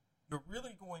 and you're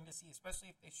really going to see, especially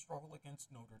if they struggle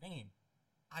against Notre Dame.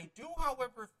 I do,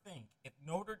 however, think if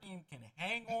Notre Dame can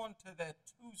hang on to that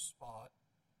 2 spot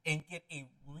and get a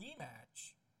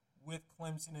rematch with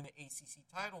Clemson in the ACC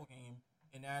title game,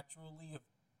 and actually if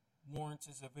Lawrence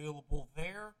is available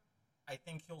there, I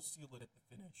think he'll seal it at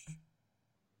the finish.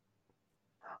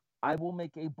 I will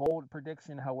make a bold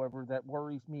prediction, however, that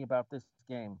worries me about this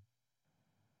game.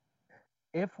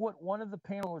 If what one of the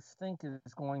panelists think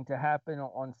is going to happen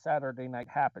on Saturday night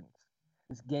happens,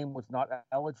 this game was not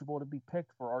eligible to be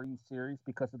picked for RU Series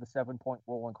because of the 7-point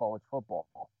rule in college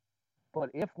football. But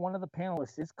if one of the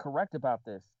panelists is correct about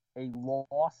this, a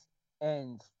loss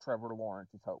ends Trevor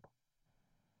Lawrence's hope.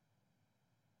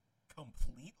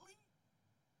 Completely?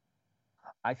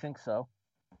 I think so.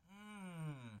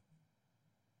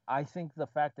 I think the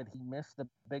fact that he missed the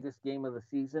biggest game of the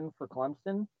season for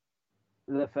Clemson,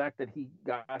 the fact that he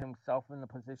got himself in the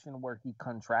position where he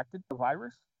contracted the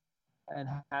virus and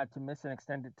had to miss an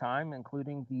extended time,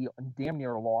 including the damn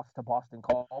near loss to Boston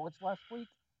College last week,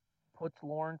 puts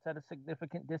Lawrence at a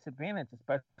significant disadvantage,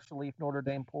 especially if Notre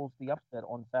Dame pulls the upset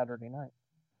on Saturday night.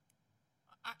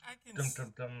 I can Dum,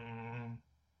 dum, dum.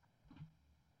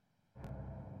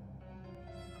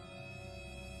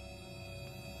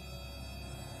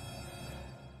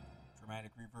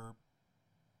 dramatic reverb.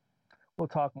 We'll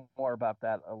talk more about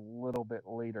that a little bit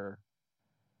later.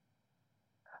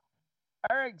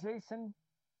 All right, Jason,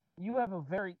 you have a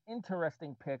very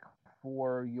interesting pick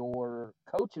for your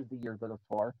coach of the year thus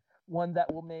far, one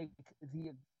that will make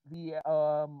the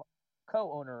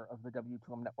co-owner of the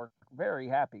W2M Network very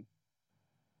happy.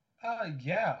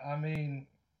 Yeah, I mean,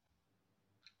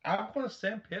 I'm going to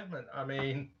Sam Pittman. I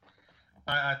mean,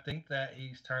 I think that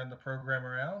he's turned the program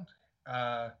around.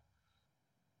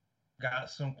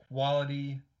 Got some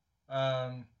quality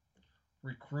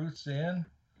recruits in.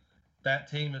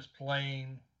 That team is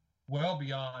playing well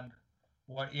beyond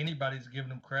what anybody's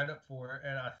given him credit for,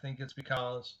 and I think it's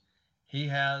because he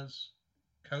has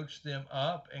coached them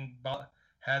up and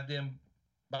had them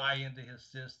buy into his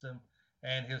system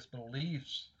and his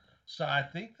beliefs. So I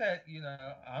think that,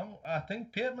 I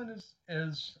think Pittman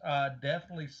is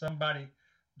definitely somebody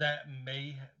that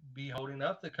may be holding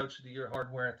up the Coach of the Year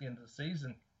hardware at the end of the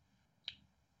season.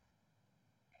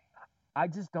 I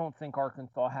just don't think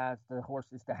Arkansas has the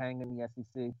horses to hang in the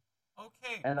SEC.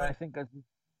 Okay. And I think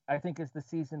as the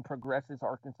season progresses,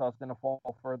 Arkansas is going to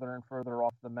fall further and further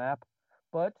off the map.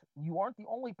 But you aren't the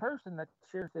only person that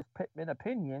shares this Pittman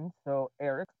opinion. So,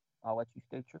 Eric, I'll let you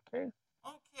state your case.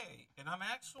 Okay, and I'm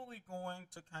actually going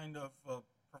to kind of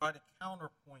provide a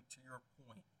counterpoint to your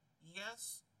point.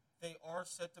 Yes, they are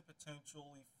set to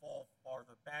potentially fall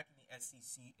farther back in the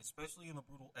SEC, especially in the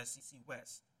brutal SEC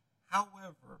West.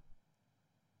 However,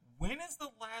 when is the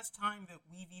last time that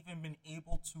we've even been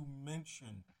able to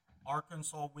mention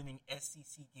Arkansas winning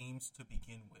SEC games to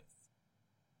begin with?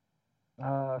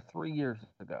 3 years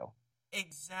ago.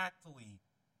 Exactly.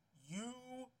 You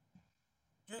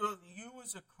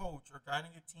as a coach are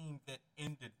guiding a team that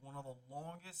ended one of the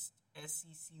longest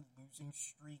SEC losing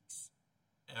streaks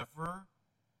ever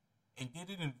and did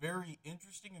it in very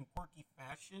interesting and quirky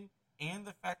fashion, and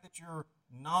the fact that you're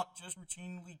not just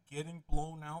routinely getting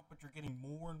blown out, but you're getting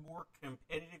more and more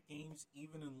competitive games games,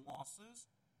 even in losses.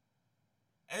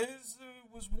 As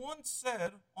it was once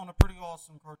said on a pretty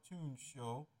awesome cartoon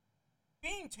show,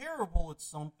 being terrible at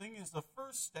something is the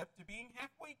first step to being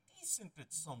halfway decent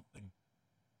at something.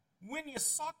 When you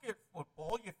suck at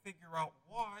football, you figure out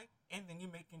why, and then you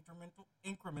make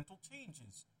incremental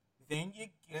changes. Then you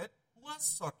get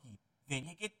less sucky. Then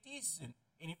you get decent.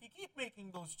 And if you keep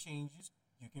making those changes,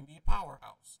 you can be a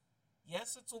powerhouse.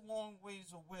 Yes, it's a long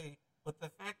ways away, but the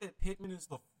fact that Pittman is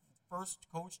the first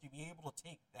coach to be able to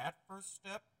take that first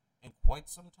step in quite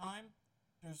some time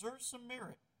deserves some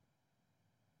merit.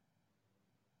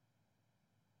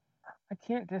 I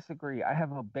can't disagree. I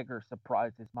have a bigger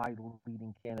surprise as my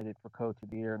leading candidate for Coach of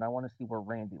the Year, and I want to see where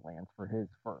Randy lands for his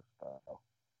first.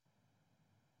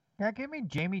 Yeah, give me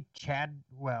Jamie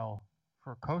Chadwell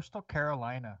for Coastal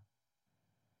Carolina.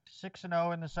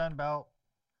 6-0 in the Sun Belt.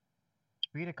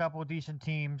 Beat a couple of decent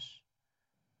teams.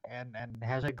 And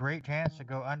has a great chance to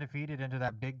go undefeated into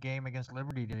that big game against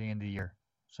Liberty to the end of the year.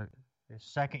 So his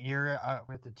second year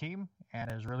with the team and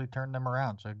has really turned them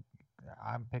around. So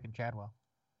I'm picking Chadwell.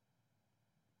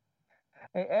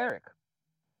 Hey, Erik.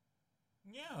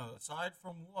 Yeah, aside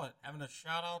from what? Having a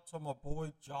shout out to my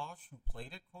boy Josh who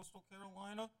played at Coastal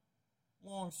Carolina?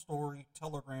 Long story,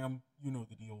 telegram, you know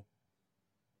the deal.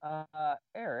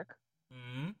 Erik.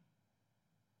 Hmm?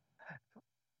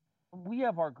 We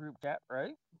have our group chat,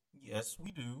 right? Yes,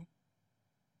 we do.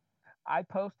 I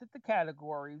posted the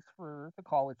categories for the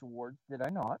college awards, did I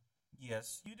not?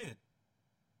 Yes, you did.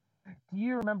 Do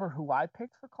you remember who I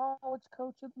picked for college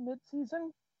coach of the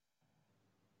midseason?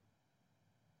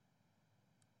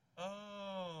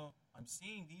 I'm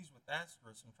seeing these with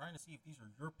asterisks. I'm trying to see if these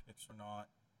are your picks or not.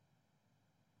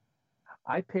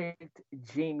 I picked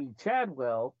Jamie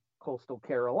Chadwell, Coastal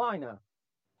Carolina.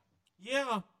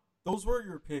 Yeah, those were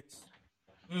your picks.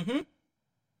 Mm-hmm.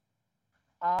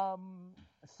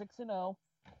 6-0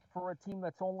 for a team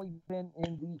that's only been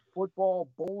in the football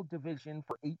bowl division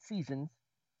for 8 seasons.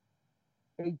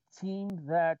 A team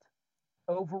that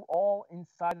overall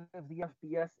inside of the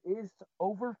FBS is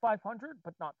over 500,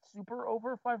 but not super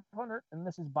over 500. And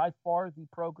this is by far the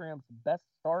program's best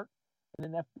start in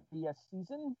an FBS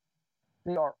season.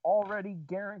 They are already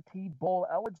guaranteed bowl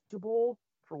eligible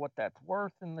for what that's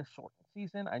worth in the shortened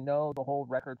season. I know the whole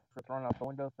records for thrown out the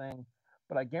window thing,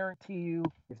 but I guarantee you,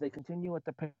 if they continue at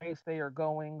the pace they are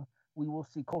going, we will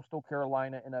see Coastal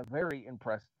Carolina in a very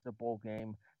impressive bowl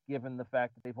game, given the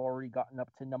fact that they've already gotten up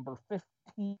to number 15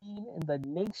 in the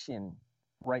nation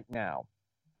right now.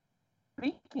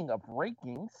 Speaking of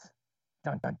rankings,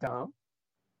 dun dun dun,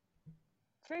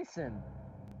 Jason.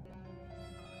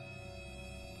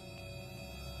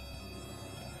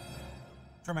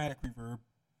 Dramatic reverb.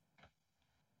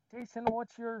 Jason,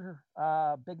 what's your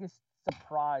biggest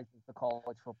surprise of the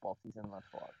college football season thus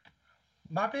far?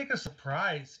 My biggest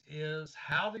surprise is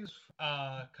how these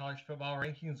college football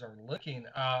rankings are looking.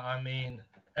 I mean,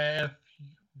 if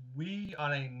we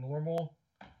on a normal,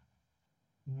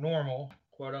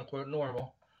 quote unquote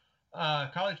normal,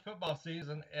 college football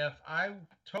season, if I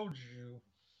told you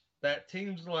that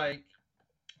teams like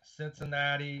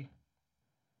Cincinnati,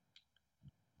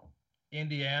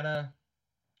 Indiana,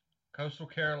 Coastal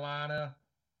Carolina,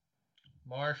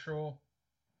 Marshall,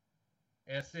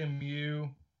 SMU,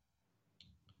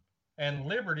 and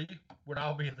Liberty would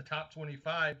all be at the top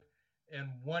 25 in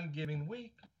one given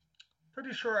week,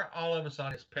 pretty sure all of us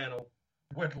on this panel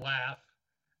would laugh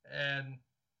and,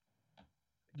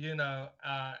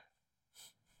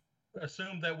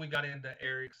 assume that we got into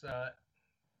Erik's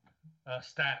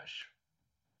stash.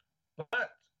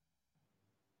 But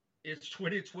it's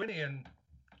 2020 and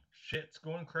shit's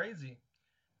going crazy.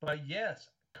 But yes,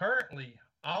 currently,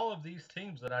 all of these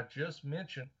teams that I just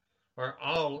mentioned are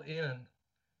all in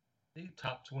the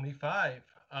top 25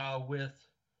 with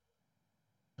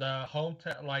the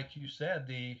hometown, like you said,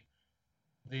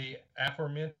 the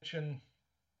aforementioned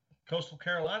Coastal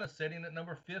Carolina sitting at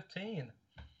number 15.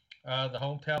 The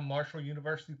hometown Marshall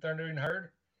University Thundering Herd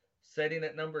sitting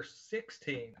at number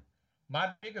 16.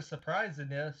 My biggest surprise in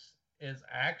this is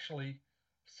actually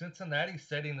Cincinnati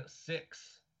sitting at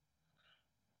 6.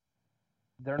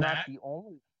 They're not the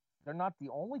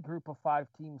only group of 5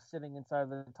 teams sitting inside of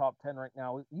the top 10 right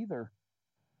now either.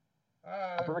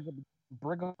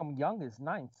 Brigham Young is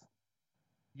 9th.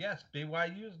 Yes,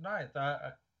 BYU is 9th.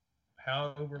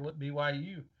 How overlook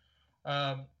BYU?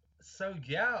 So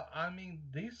yeah, I mean,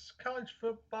 these college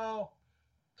football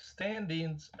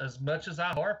standings, as much as I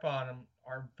harp on them,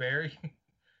 are very,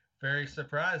 very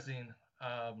surprising.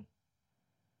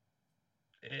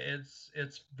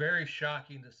 It's very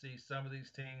shocking to see some of these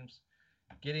teams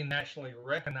getting nationally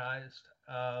recognized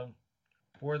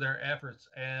for their efforts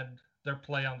and their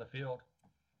play on the field.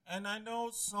 And I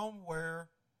know somewhere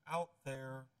out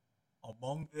there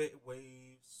among the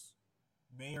waves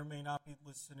may or may not be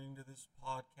listening to this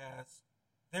podcast,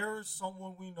 there is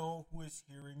someone we know who is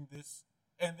hearing this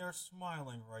and they're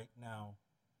smiling right now.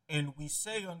 And we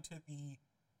say unto the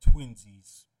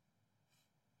twinsies,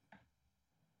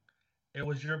 it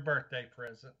was your birthday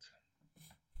present.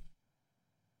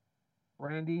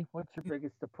 Randy, what's your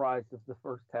biggest surprise of the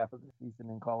first half of the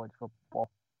season in college football?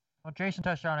 Well, Jason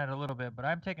touched on it a little bit, but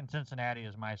I'm taking Cincinnati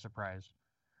as my surprise.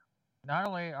 Not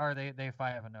only are they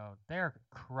 5-0, they are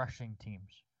crushing teams.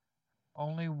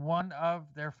 Only one of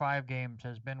their 5 games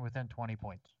has been within 20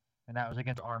 points, and that was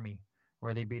against Army,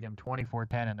 where they beat them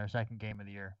 24-10 in their second game of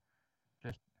the year.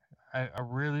 Just a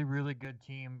really, really good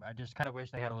team. I just kind of wish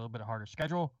they had a little bit harder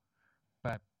schedule,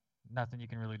 but nothing you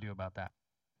can really do about that.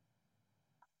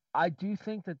 I do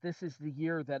think that this is the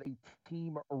year that a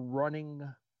team running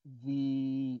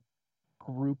the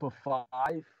group of 5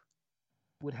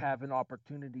 would have an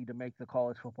opportunity to make the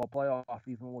college football playoff,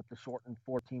 even with the shortened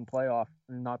 14 playoff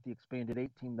and not the expanded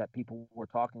 8 that people were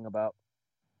talking about.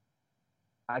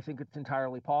 I think it's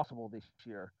entirely possible this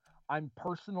year. I'm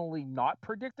personally not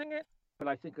predicting it, but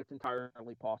I think it's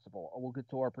entirely possible. We'll get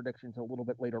to our predictions a little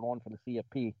bit later on for the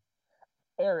CFP.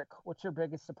 Erik, what's your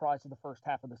biggest surprise of the first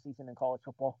half of the season in college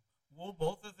football? Well,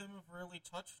 both of them have really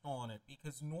touched on it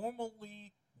because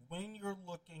normally when you're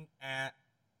looking at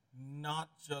not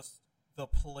just the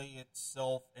play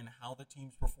itself and how the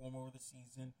teams perform over the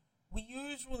season, we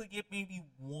usually get maybe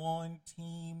one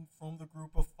team from the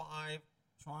group of 5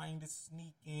 trying to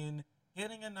sneak in,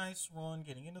 getting a nice run,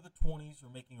 getting into the 20s, or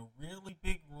making a really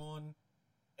big run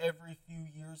every few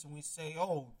years, and we say,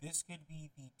 oh, this could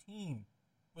be the team.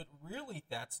 But really,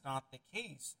 that's not the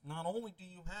case. Not only do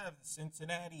you have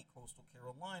Cincinnati, Coastal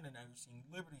Carolina, now you're seeing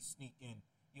Liberty sneak in.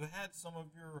 You had some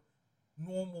of your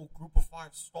normal group of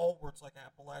 5 stalwarts like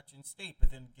Appalachian State,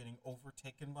 but then getting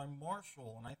overtaken by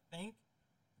Marshall. And I think,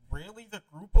 really, the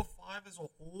group of 5 as a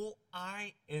whole,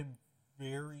 I am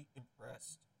very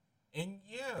impressed. And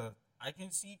yeah, I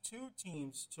can see 2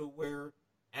 teams to where,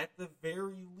 at the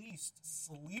very least,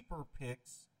 sleeper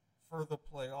picks for the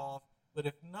playoff. But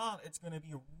if not, it's going to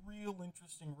be a real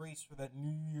interesting race for that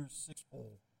New Year's Six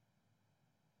Bowl.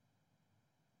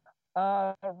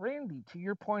 Randy, to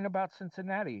your point about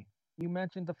Cincinnati, you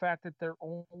mentioned the fact that their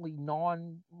only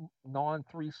non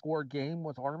 3-score game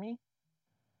was Army.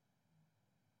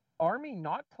 Army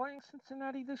not playing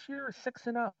Cincinnati this year is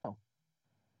 6-0.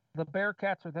 The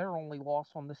Bearcats are their only loss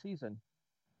on the season,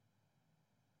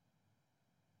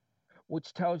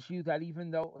 which tells you that even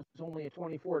though it was only a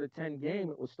 24-10 game,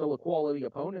 it was still a quality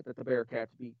opponent that the Bearcats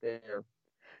beat there.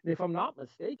 And if I'm not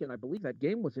mistaken, I believe that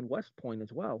game was in West Point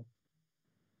as well.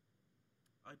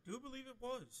 I do believe it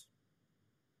was.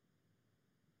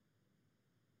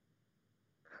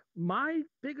 My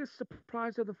biggest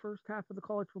surprise of the first half of the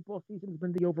college football season has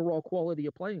been the overall quality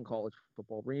of play in college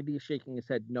football. Randy is shaking his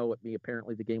head no at me.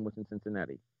 Apparently the game was in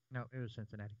Cincinnati. No, it was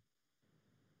Cincinnati.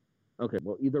 Okay,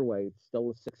 well, either way, it's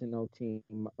still a 6-0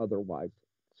 team otherwise.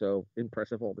 So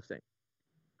impressive all the same.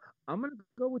 I'm going to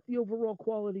go with the overall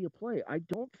quality of play. I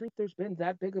don't think there's been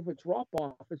that big of a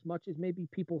drop-off as much as maybe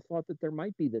people thought that there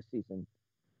might be this season.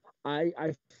 I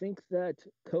think that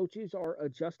coaches are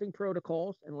adjusting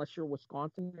protocols unless you're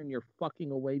Wisconsin and you're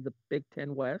fucking away the Big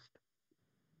Ten West.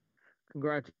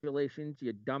 Congratulations,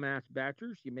 you dumbass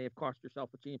Badgers. You may have cost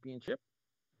yourself a championship.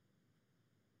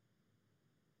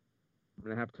 I'm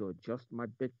going to have to adjust my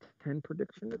Big Ten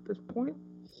prediction at this point.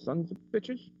 Sons of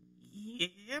bitches.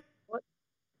 Yep.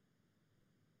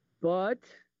 But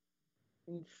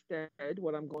instead,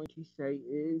 what I'm going to say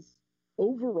is,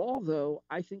 overall, though,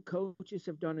 I think coaches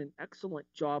have done an excellent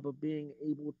job of being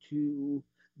able to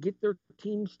get their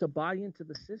teams to buy into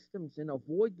the systems and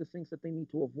avoid the things that they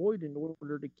need to avoid in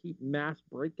order to keep mass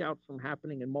breakouts from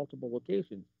happening in multiple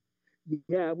locations.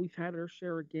 Yeah, we've had our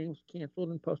share of games canceled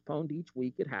and postponed each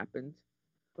week. It happens.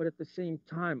 But at the same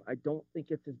time, I don't think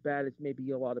it's as bad as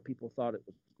maybe a lot of people thought it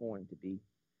was going to be.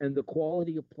 And the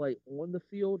quality of play on the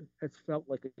field has felt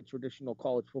like a traditional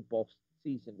college football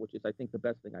season, which is, I think, the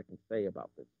best thing I can say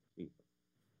about this season.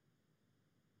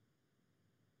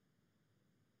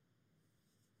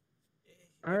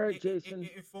 All right, Jason.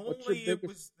 If only it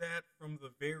was that from the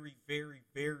very, very,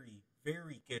 very,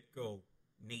 very get-go,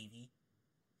 Navy.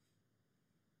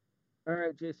 All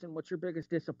right, Jason, what's your biggest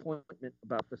disappointment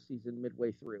about the season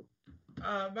midway through?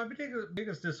 My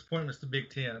biggest disappointment is the Big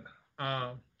Ten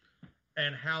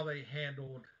and how they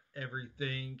handled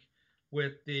everything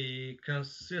with the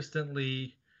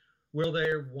consistently will they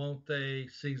or won't they,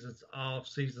 seasons off,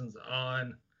 seasons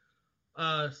on.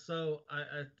 So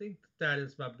I think that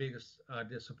is my biggest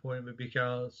disappointment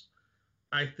because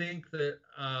I think that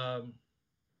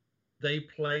they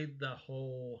played the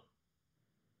whole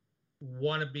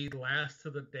want to be last to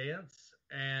the dance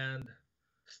and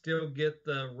still get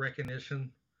the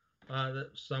recognition that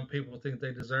some people think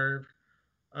they deserve.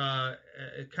 Uh,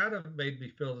 it kind of made me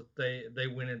feel that they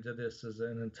went into this as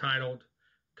an entitled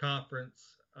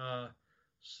conference.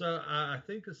 So I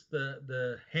think it's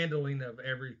the handling of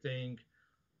everything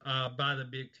by the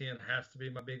Big Ten has to be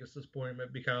my biggest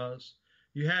disappointment because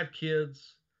you had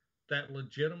kids that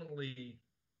legitimately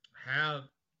have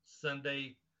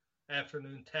Sunday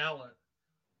afternoon talent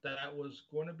that was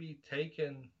going to be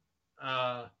taken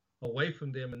uh, away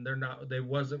from them, and they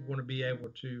wasn't going to be able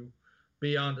to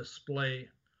be on display.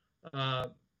 Uh,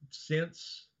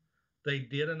 since they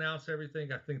did announce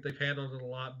everything, I think they've handled it a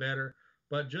lot better.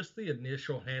 But just the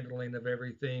initial handling of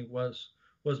everything was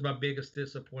my biggest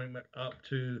disappointment up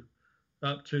to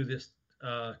this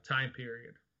time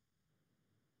period.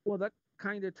 Well, that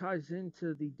kind of ties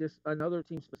into another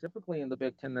team specifically in the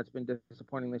Big Ten that's been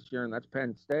disappointing this year, and that's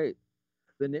Penn State.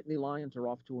 The Nittany Lions are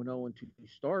off to an 0-2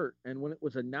 start, and when it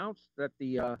was announced that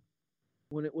the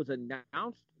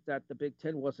Big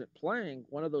Ten wasn't playing,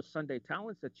 one of those Sunday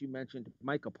talents that you mentioned,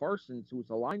 Micah Parsons, who was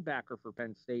a linebacker for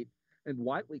Penn State and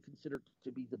widely considered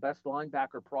to be the best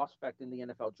linebacker prospect in the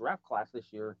NFL draft class this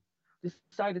year,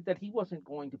 decided that he wasn't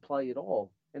going to play at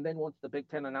all. And then once the Big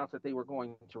Ten announced that they were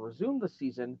going to resume the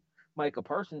season, Micah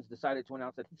Parsons decided to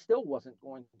announce that he still wasn't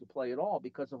going to play at all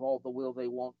because of all the will they,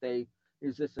 won't they.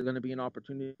 Is this going to be an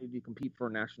opportunity to compete for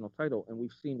a national title? And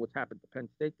we've seen what's happened to Penn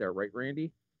State there, right,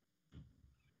 Randy?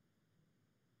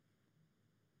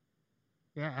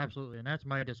 Yeah, absolutely, and that's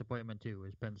my disappointment too.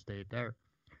 Is Penn State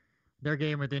their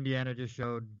game with Indiana just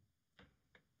showed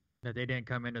that they didn't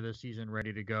come into the season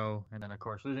ready to go, and then of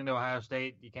course losing to Ohio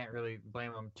State, you can't really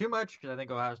blame them too much because I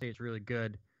think Ohio State's really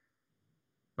good.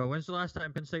 But when's the last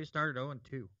time Penn State started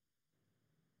 0-2?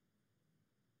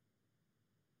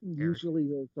 Usually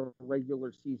there's a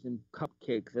regular season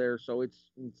cupcake there, so it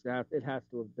has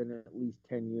to have been at least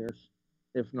 10 years,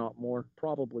 if not more,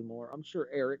 probably more. I'm sure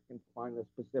Eric can find the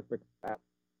specific stat.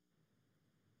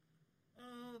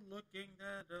 Looking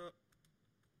that up.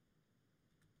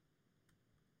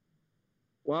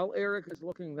 While Eric is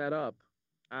looking that up,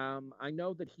 I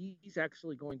know that he's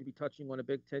actually going to be touching on a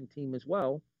Big Ten team as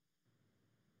well.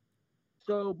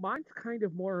 So mine's kind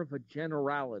of more of a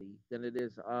generality than it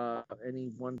is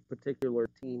any one particular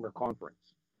team or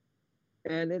conference.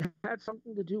 And it had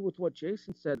something to do with what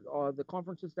Jason said, the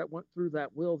conferences that went through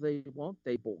that will they, won't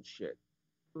they bullshit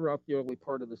throughout the early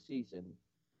part of the season.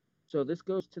 So this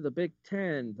goes to the Big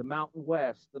Ten, the Mountain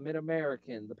West, the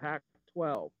Mid-American, the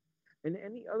Pac-12, and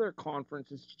any other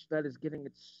conferences that is getting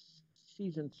its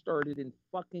season started in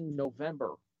fucking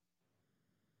November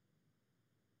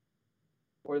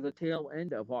or the tail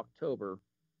end of October,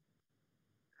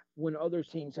 when other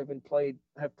teams have played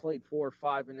 4 or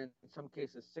 5 and in some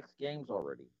cases 6 games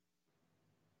already.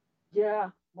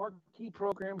 Yeah, marquee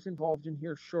programs involved in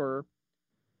here, sure.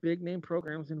 Big name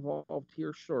programs involved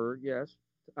here, sure, yes.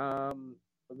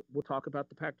 We'll talk about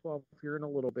the Pac-12 here in a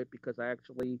little bit because I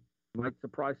actually might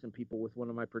surprise some people with one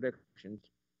of my predictions.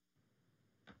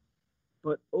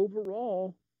 But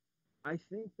overall, I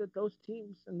think that those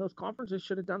teams and those conferences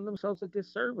should have done themselves a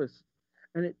disservice.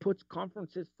 And it puts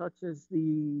conferences such as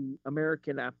the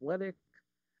American Athletic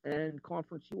and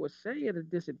Conference USA at a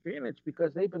disadvantage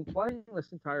because they've been playing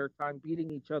this entire time, beating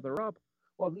each other up,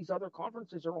 while these other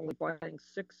conferences are only playing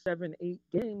 6, 7, 8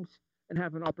 games and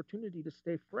have an opportunity to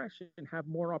stay fresh and have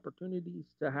more opportunities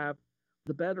to have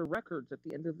the better records at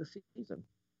the end of the season.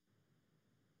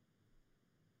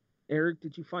 Eric,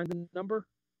 did you find the number?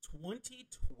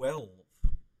 2012.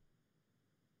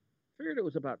 Figured it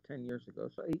was about 10 years ago,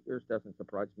 so 8 years doesn't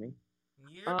surprise me.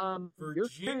 Yeah, you're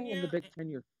staying in the Big Ten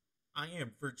year. I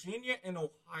am. Virginia and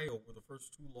Ohio were the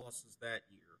first 2 losses that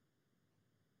year.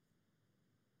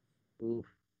 Oof,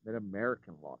 that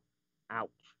American loss. Ouch.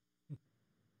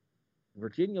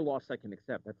 Virginia loss I can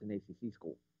accept. That's an ACC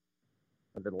school.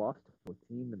 But they lost to a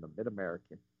team in the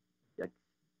Mid-American.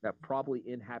 That probably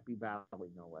in Happy Valley,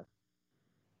 no less.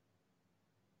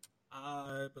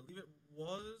 I believe it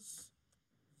was.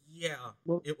 Yeah,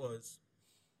 it was.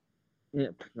 Yeah,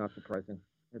 not surprising.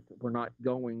 We're not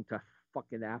going to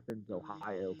fucking Athens,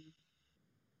 Ohio.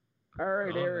 All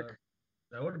right, Eric.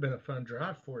 That would have been a fun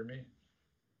drive for me.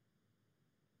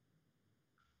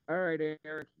 All right,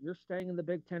 Eric, you're staying in the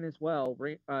Big Ten as well.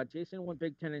 Jason went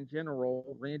Big Ten in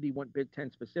general. Randy went Big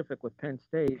Ten specific with Penn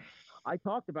State. I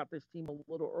talked about this team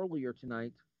a little earlier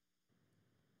tonight.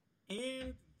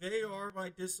 And they are my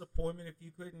disappointment. If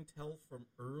you couldn't tell from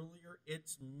earlier,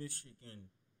 it's Michigan.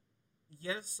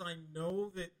 Yes, I know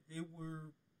that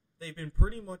they've been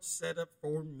pretty much set up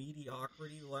for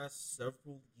mediocrity the last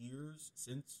several years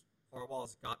since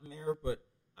Harbaugh's gotten there, but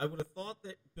I would have thought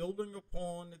that building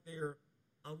upon their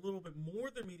a little bit more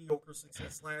than mediocre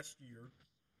success last year,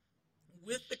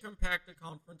 with the compacted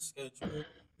conference schedule,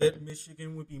 that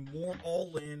Michigan would be more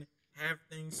all in, have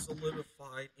things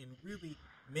solidified, and really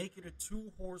make it a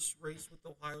 2-horse race with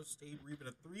Ohio State, or even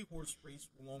a 3-horse race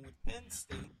along with Penn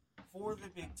State for the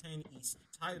Big Ten East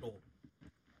title.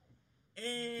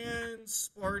 And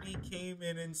Sparty came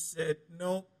in and said,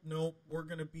 nope, we're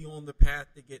going to be on the path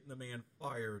to getting the man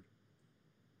fired.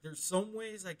 There's some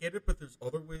ways I get it, but there's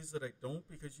other ways that I don't,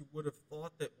 because you would have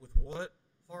thought that with what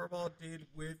Harbaugh did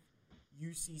with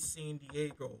UC San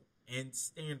Diego and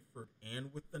Stanford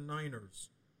and with the Niners,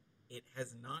 it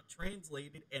has not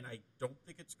translated, and I don't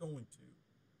think it's going to.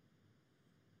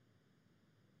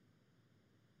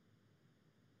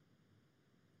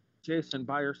 Jason,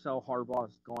 buy or sell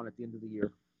Harbaugh's gone at the end of the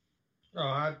year?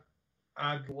 Oh,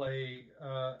 I'd lay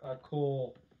a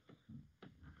cool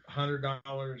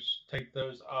 $100. Take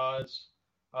those odds.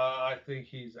 I think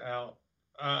he's out.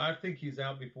 I think he's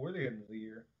out before the end of the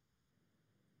year.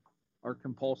 Our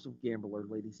compulsive gambler,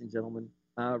 ladies and gentlemen.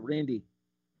 Randy,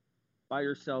 buy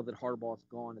or sell that Harbaugh's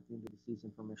gone at the end of the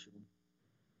season for Michigan?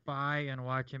 Buy and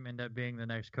watch him end up being the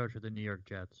next coach of the New York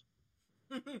Jets.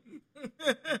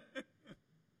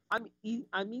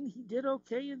 I mean, he did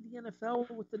okay in the NFL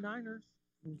with the Niners.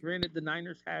 Granted, the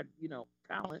Niners had,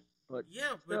 talent, but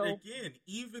yeah, but again,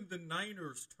 even the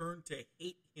Niners turned to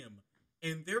hate him,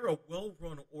 and they're a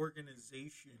well-run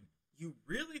organization. You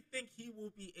really think he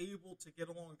will be able to get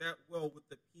along that well with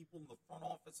the people in the front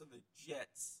office of the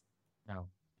Jets? No.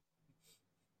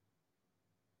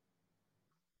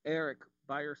 Erik,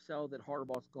 buy or sell that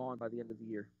Harbaugh's gone by the end of the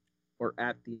year, or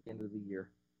at the end of the year?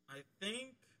 I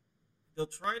think they'll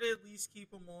try to at least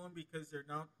keep him on because they're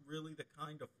not really the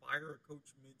kind of fire a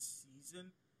coach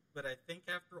mid-season. But I think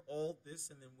after all this,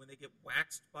 and then when they get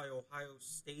waxed by Ohio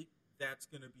State, that's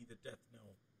going to be the death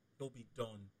knell. He'll be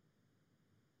done.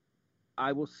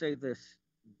 I will say this.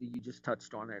 You just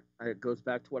touched on it. It goes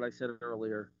back to what I said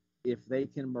earlier. If they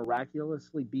can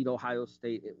miraculously beat Ohio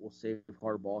State, it will save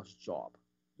Harbaugh's job.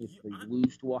 If they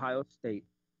lose to Ohio State,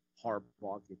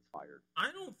 Harbaugh gets fired.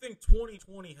 I don't think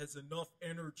 2020 has enough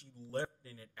energy left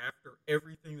in it after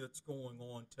everything that's going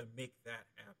on to make that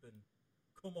happen.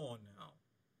 Come on now.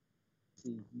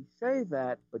 See, you say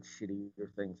that, but shittier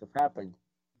things have happened.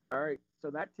 All right, so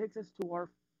that takes us to our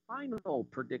final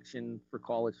prediction for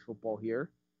college football here.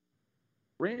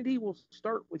 Randy, we'll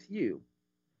start with you.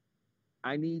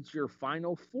 I need your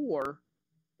Final Four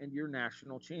and your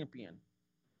national champion.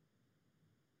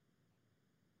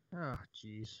 Oh,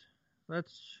 jeez.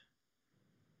 Let's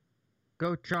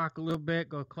go chalk a little bit.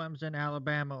 Go Clemson,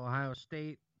 Alabama, Ohio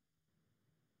State.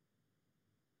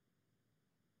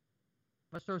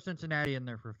 Let's throw Cincinnati in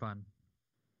there for fun.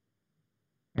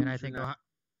 And I think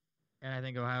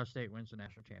Ohio State wins the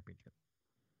national championship.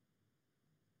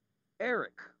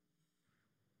 Erik.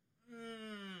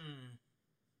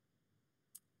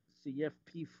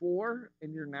 CFP4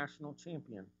 and your national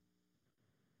champion.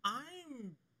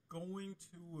 I'm going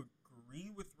to agree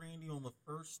with Randy on the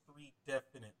first three,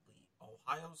 definitely.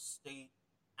 Ohio State,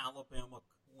 Alabama,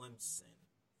 Clemson.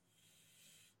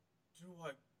 Do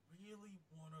I really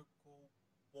want to go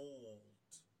bold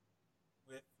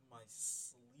with my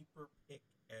sleeper pick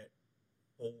at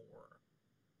 4?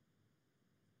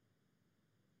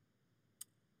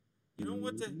 You know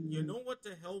what?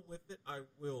 To hell with it. I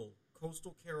will.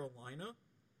 Coastal Carolina,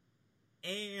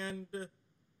 and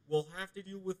we'll have to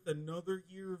deal with another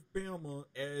year of Bama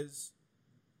as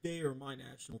they are my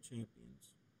national champions.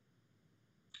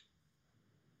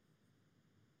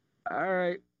 All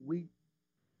right, we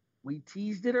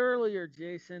teased it earlier,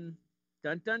 Jason.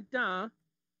 Dun dun dun.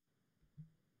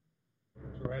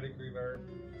 Dramatic reverb.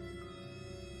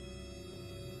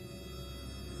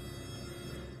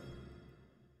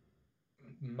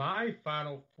 My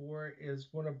Final Four is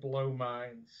going to blow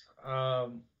minds.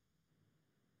 My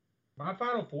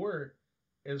Final Four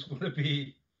is going to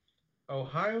be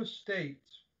Ohio State,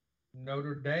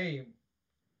 Notre Dame,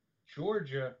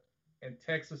 Georgia, and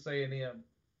Texas A&M,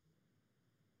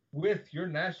 with your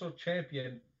national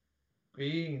champion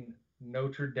being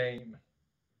Notre Dame.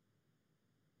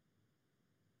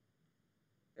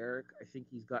 Erik, I think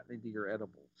he's gotten into your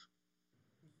edibles.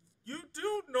 You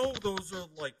do know those are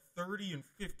like 30 and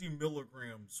 50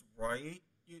 milligrams, right?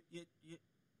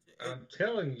 I'm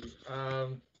telling you,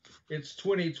 it's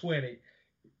 2020.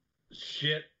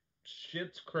 Shit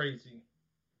shit's crazy.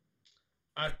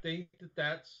 I think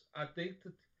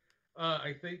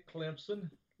Clemson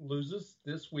loses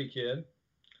this weekend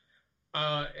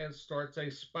and starts a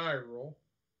spiral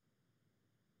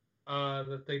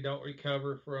that they don't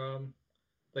recover from.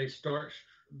 They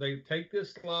take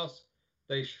this loss,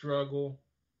 they struggle.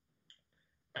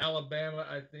 Alabama,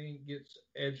 I think, gets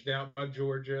edged out by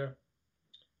Georgia.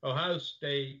 Ohio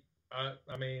State,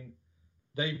 I mean,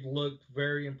 they've looked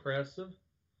very impressive.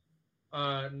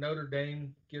 Notre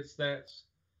Dame gets that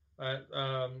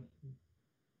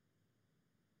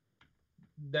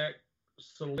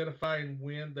solidifying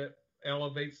win that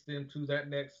elevates them to that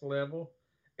next level.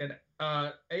 And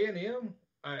A&M,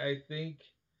 I think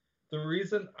the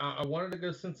reason I wanted to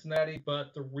go Cincinnati,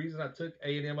 but the reason I took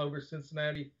A&M over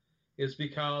Cincinnati is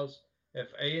because if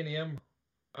A&M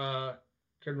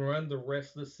can run the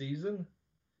rest of the season,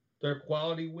 their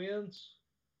quality wins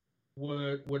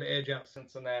would edge out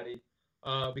Cincinnati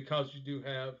because you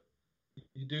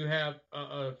do have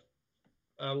a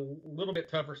little bit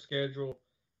tougher schedule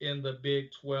in the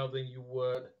Big 12 than you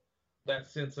would that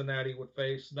Cincinnati would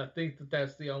face, and I think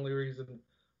that's the only reason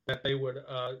that they would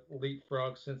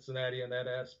leapfrog Cincinnati in that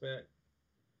aspect.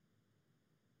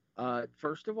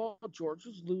 First of all,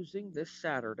 Georgia's losing this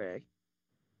Saturday.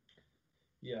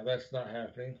 Yeah, that's not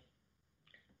happening.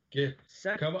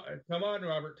 Come on,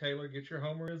 Robert Taylor, get your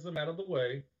homerism out of the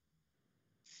way.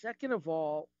 Second of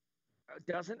all,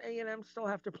 doesn't A&M still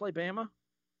have to play Bama?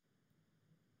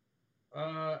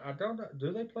 I don't know.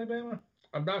 Do they play Bama?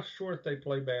 I'm not sure if they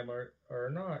play Bama or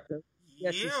not. The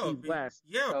SEC West.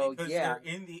 Because they're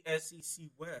in the SEC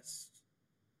West.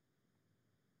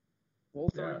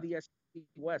 Both are in the SEC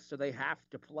West, so they have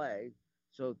to play.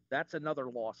 So that's another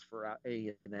loss for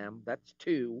A&M. That's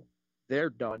 2. They're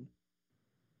done.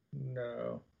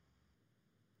 No.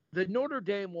 The Notre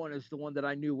Dame one is the one that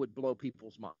I knew would blow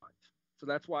people's minds. So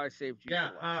that's why I saved you. Yeah,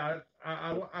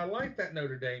 I like that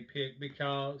Notre Dame pick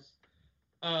because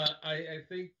I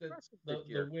think that the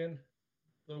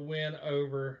win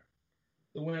over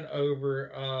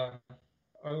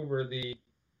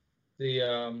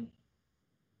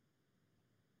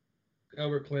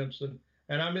Clemson,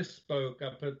 and I misspoke.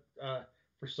 I put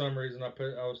for some reason I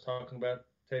was talking about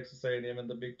Texas A&M in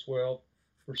the Big 12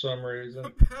 for some reason.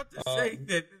 I'm about to say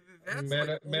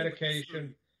that's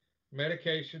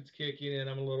medication's kicking in.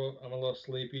 I'm a little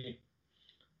sleepy.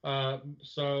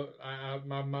 So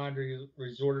my mind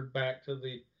resorted back to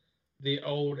the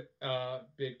old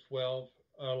Big 12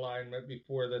 alignment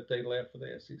before that they left for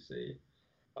the SEC.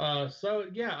 So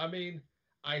yeah, I mean,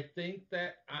 I think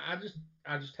that I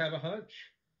just have a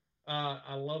hunch.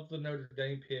 I love the Notre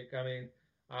Dame pick. I mean,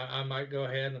 I might go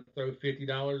ahead and throw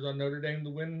 $50 on Notre Dame to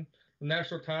win the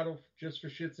national title just for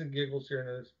shits and giggles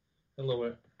here in a little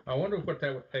bit. I wonder what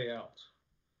that would pay out.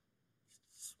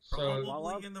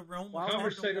 Probably in the realm of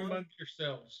conversate amongst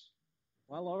yourselves.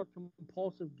 While our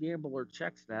compulsive gambler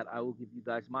checks that, I will give you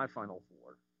guys my final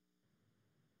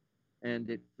 4. And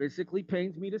it physically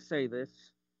pains me to say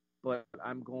this, but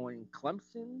I'm going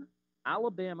Clemson,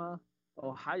 Alabama,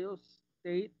 Ohio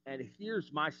State, and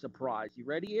here's my surprise. You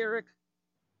ready, Eric?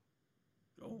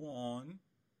 Go on.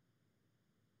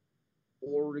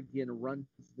 Oregon runs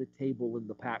the table in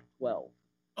the Pac-12.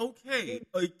 Okay,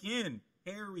 again,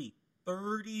 Harry,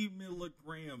 30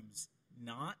 milligrams,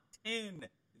 not 10.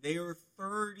 They are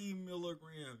 30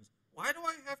 milligrams. Why do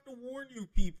I have to warn you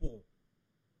people?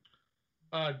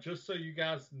 Just so you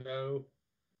guys know,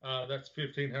 that's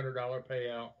 $1,500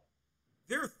 payout.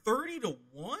 They're 30-1?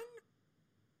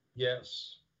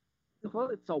 Yes. Well,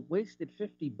 it's a wasted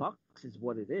 $50 is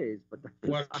what it is. But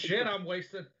well, shit, I'm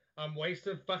wasting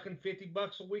fucking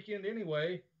 $50 a weekend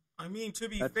anyway. I mean, to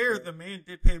be fair, the man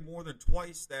did pay more than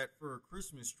twice that for a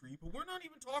Christmas tree, but we're not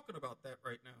even talking about that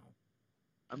right now.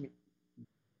 I mean,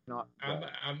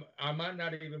 I might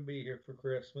not even be here for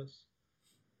Christmas.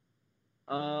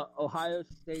 Ohio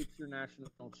State's your national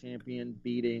champion,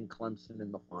 beating Clemson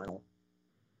in the final.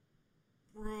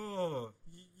 Bro,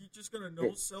 you just gonna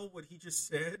no-sell what he just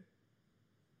said?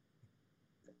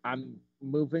 I'm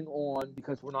moving on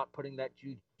because we're not putting that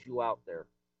juju out there.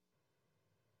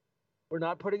 We're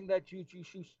not putting that Juju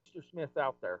Schuster-Smith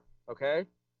out there, okay?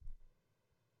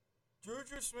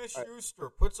 Juju Smith-Schuster,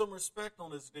 put some respect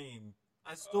on his name.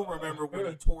 I still remember when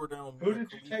he tore down Who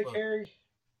did you take, Harry?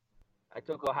 I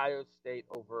took Ohio State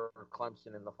over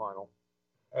Clemson in the final.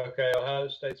 Okay, Ohio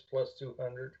State's plus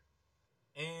 200.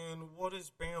 And what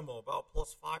is Bama, about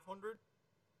plus 500?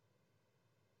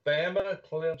 Bama,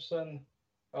 Clemson,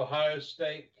 Ohio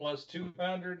State plus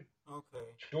 200.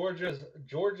 Okay.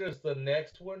 Georgia's the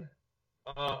next one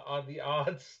on the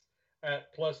odds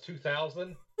at plus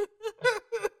 2,000.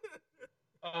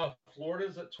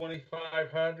 Florida's at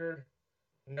 2,500.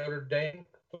 Notre Dame,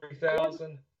 Florida,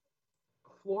 3,000.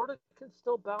 Florida can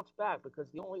still bounce back because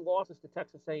the only loss is to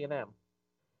Texas A&M,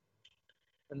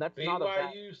 and that's not a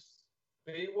bad.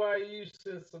 BYU,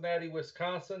 Cincinnati,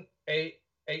 Wisconsin,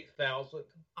 8,000.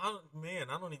 I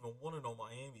don't even want to know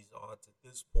Miami's odds at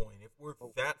this point. If we're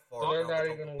that far, So they're out not of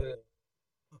even the going to bowl. live.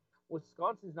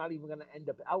 Wisconsin's not even going to end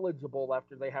up eligible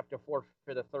after they have to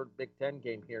forfeit a third Big Ten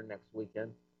game here next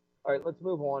weekend. All right, let's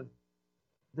move on.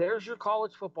 There's your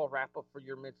college football wrap-up for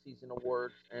your midseason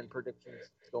awards and predictions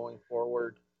going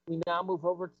forward. We now move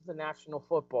over to the National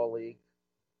Football League,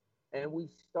 and we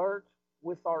start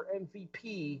with our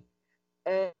MVP,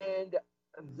 and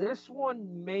this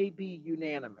one may be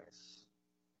unanimous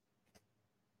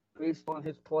based on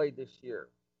his play this year.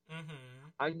 Mm-hmm.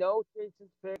 I know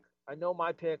Jason's pick, I know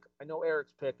my pick, I know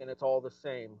Eric's pick, and it's all the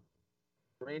same.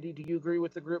 Randy, do you agree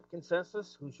with the group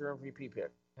consensus? Who's your MVP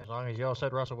pick? As long as you all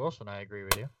said Russell Wilson, I agree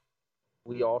with you.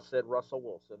 We all said Russell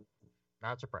Wilson.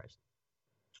 Not surprised.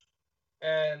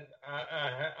 And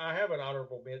I have an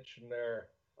honorable mention there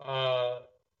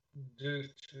due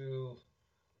to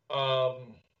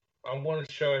I want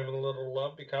to show him a little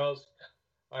love because,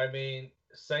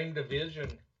 same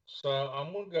division. So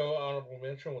I'm going to go honorable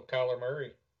mention with Kyler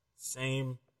Murray.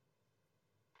 Same.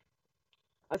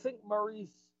 I think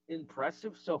Murray's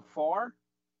impressive so far,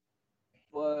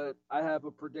 but I have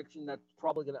a prediction that's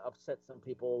probably going to upset some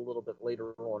people a little bit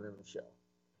later on in the show.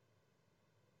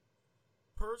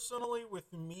 Personally,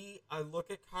 with me, I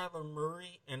look at Kyler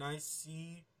Murray and I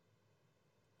see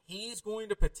he's going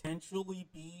to potentially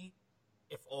be,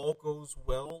 if all goes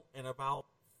well, in about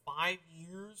 5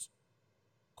 years,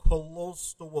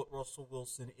 close to what Russell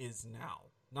Wilson is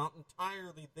now. Not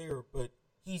entirely there, but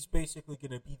he's basically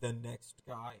going to be the next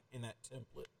guy in that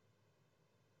template.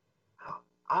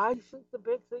 I think the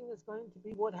big thing is going to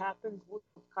be what happens with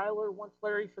Kyler once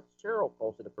Larry Fitzgerald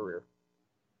calls it a career.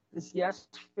 Because yes,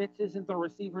 Fitz isn't the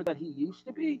receiver that he used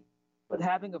to be, but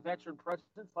having a veteran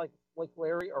presence like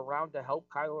Larry around to help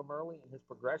Kyler Murray in his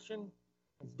progression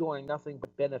is doing nothing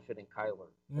but benefiting Kyler.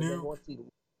 And then once he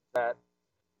leaves that,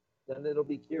 then it'll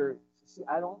be curious. See,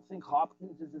 I don't think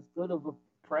Hopkins is as good of a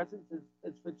presence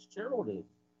as Fitzgerald is.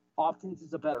 Hopkins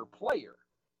is a better player.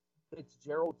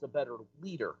 Fitzgerald's a better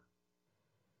leader.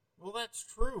 Well, that's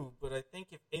true, but I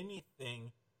think if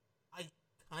anything, I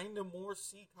kind of more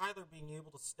see Kyler being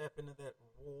able to step into that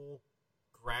role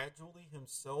gradually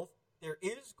himself. There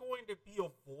is going to be a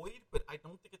void, but I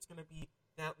don't think it's going to be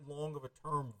that long of a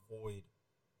term void.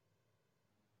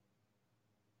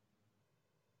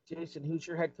 Jason, who's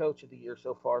your head coach of the year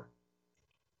so far?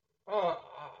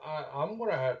 I'm going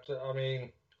to have to,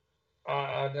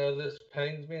 I know this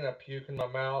pains me and I puke in my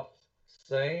mouth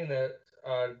saying that,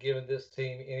 giving this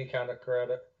team any kind of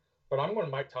credit. But I'm going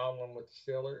to Mike Tomlin with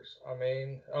the Steelers.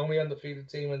 Only undefeated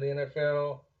team in the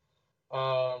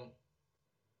NFL.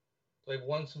 They've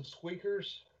won some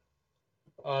squeakers.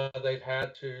 They've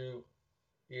had to,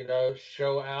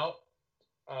 show out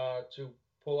to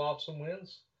pull off some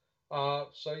wins.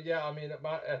 At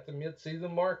the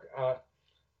mid-season mark,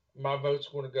 my vote's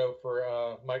going to go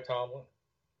for Mike Tomlin.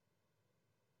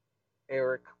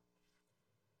 Erik.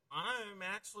 I'm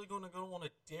actually going to go on a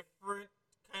different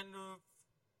kind of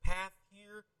path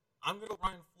here. I'm going to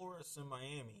Brian Flores in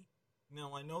Miami.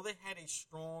 Now, I know they had a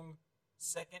strong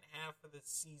second half of the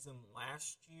season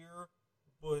last year,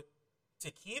 but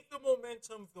to keep the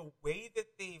momentum the way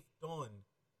that they've done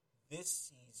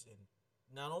this season,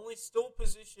 not only still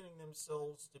positioning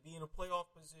themselves to be in a playoff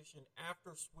position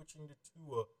after switching to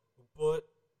Tua, but,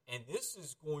 and this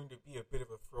is going to be a bit of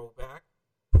a throwback,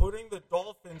 putting the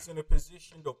Dolphins in a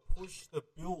position to push the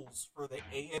Bills for the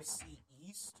AFC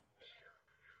East.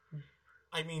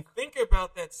 Think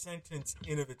about that sentence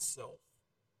in of itself.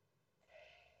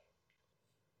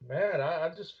 Man, I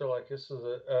just feel like this is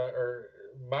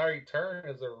my return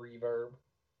is a reverb.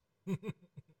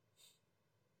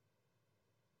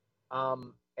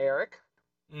 Erik.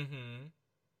 Mm-hmm.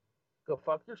 Go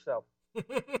fuck yourself.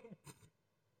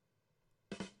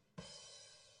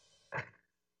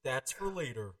 That's for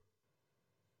later.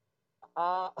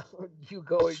 You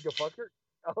going to fuck your...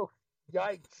 Oh,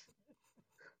 yikes.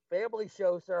 Family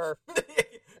show, sir.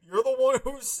 You're the one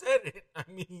who said it.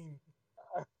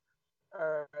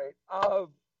 All right.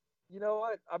 You know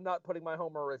what? I'm not putting my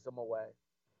homerism away.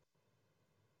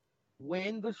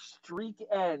 When the streak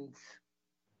ends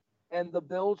and the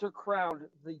Bills are crowned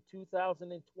the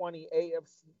 2020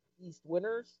 AFC East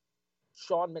winners,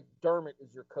 Sean McDermott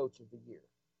is your coach of the year.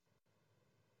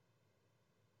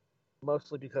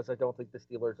 Mostly because I don't think the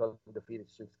Steelers' undefeated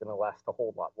streak is going to last a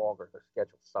whole lot longer. Their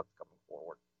schedule sucks coming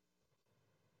forward.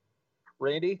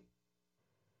 Randy?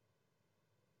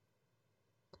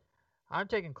 I'm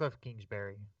taking Cliff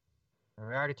Kingsbury. We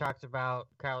already talked about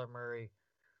Kyler Murray.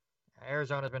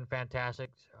 Arizona's been fantastic.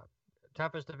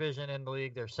 Toughest division in the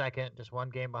league. They're second, just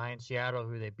one game behind Seattle,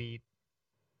 who they beat.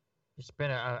 It's been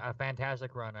a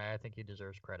fantastic run. I think he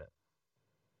deserves credit.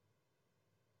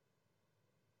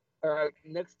 All right,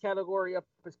 next category up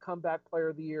is Comeback Player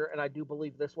of the Year, and I do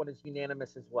believe this one is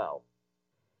unanimous as well.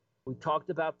 We talked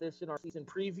about this in our season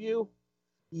preview.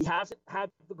 He hasn't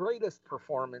had the greatest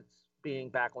performance being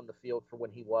back on the field for when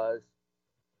he was,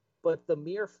 but the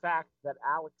mere fact that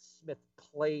Alex Smith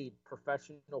played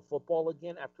professional football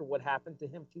again after what happened to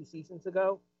him 2 seasons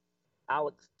ago,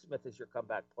 Alex Smith is your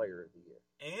Comeback Player of the Year.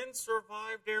 And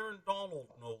survived Aaron Donald,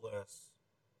 no less.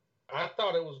 I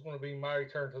thought it was going to be my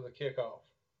return to the kickoff.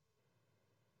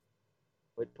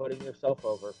 Quit putting yourself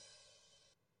over.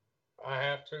 I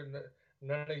have to.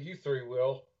 None of you three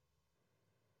will.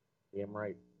 Damn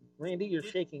right. Randy, you're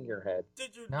shaking your head.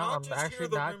 Did you No, not I'm just actually hear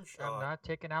the not. rim shot? I'm not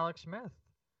taking Alex Smith.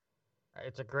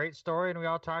 It's a great story, and we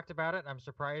all talked about it. And I'm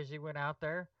surprised he went out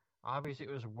there. Obviously,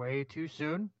 it was way too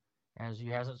soon, as he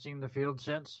hasn't seen the field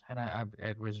since, and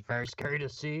it was very scary to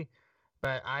see.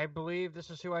 But I believe this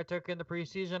is who I took in the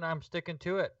preseason. I'm sticking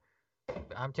to it.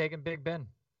 I'm taking Big Ben.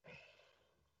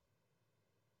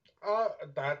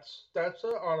 That's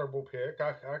an honorable pick.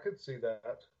 I could see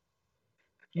that.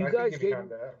 You I guys could get gave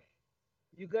behind that.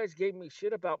 You guys gave me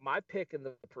shit about my pick in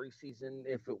the preseason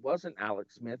if it wasn't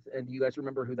Alex Smith, and do you guys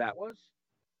remember who that was?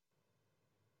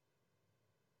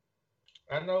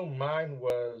 I know mine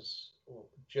was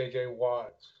J.J.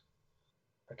 Watt.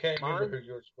 I can't remember who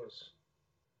yours was.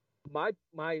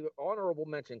 My honorable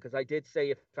mention, because I did say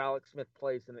if Alex Smith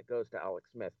plays, then it goes to Alex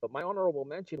Smith. But my honorable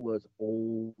mention was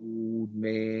Old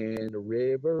Man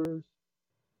Rivers.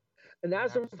 And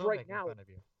as of right now,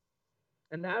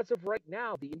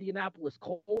 the Indianapolis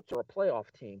Colts are a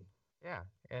playoff team. Yeah,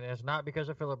 and it's not because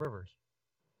of Phillip Rivers.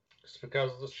 It's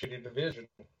because of the shitty division.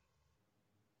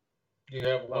 You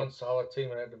have one solid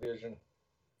team in that division.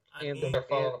 And they're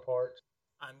falling apart.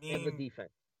 And the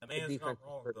defense. The man's defense not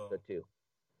wrong, is pretty though. good, too.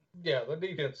 Yeah, the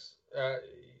defense.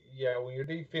 When your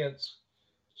defense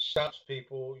stops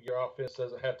people, your offense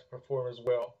doesn't have to perform as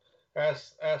well.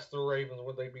 Ask the Ravens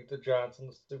when they beat the Giants in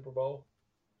the Super Bowl.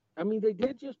 I mean, they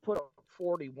did just put up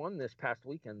 41 this past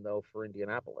weekend, though, for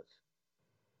Indianapolis.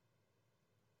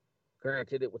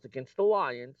 Granted, it was against the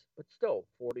Lions, but still,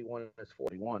 41 is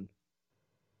 41.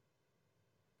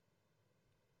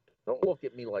 Don't look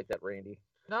at me like that, Randy.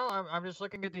 No, I'm just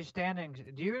looking at these standings.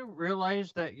 Do you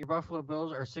realize that your Buffalo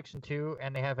Bills are 6-2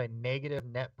 and they have a negative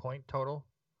net point total?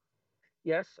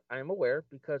 Yes, I am aware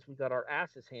because we got our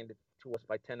asses handed to us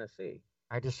by Tennessee.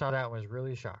 I just saw that and was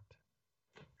really shocked.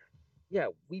 Yeah,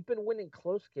 we've been winning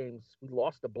close games. We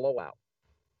lost a blowout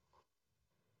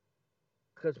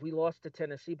because we lost to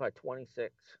Tennessee by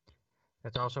 26.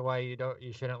 That's also why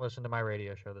you shouldn't listen to my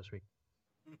radio show this week.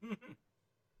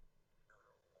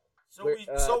 So we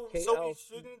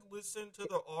shouldn't listen to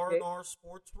the R&R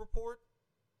Sports Report?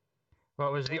 Well,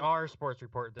 it was the R Sports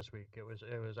Report this week.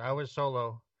 I was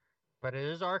solo, but it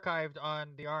is archived on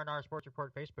the R&R Sports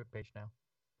Report Facebook page now.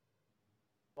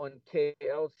 On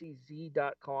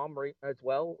klcz.com as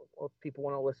well, if people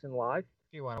want to listen live.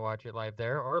 If you want to watch it live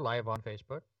there or live on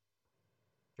Facebook,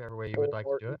 whichever way you would like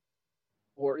to do it.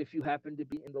 Or if you happen to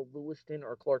be in the Lewiston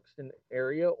or Clarkston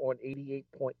area on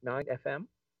 88.9 FM.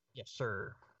 Yes,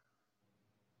 sir.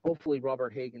 Hopefully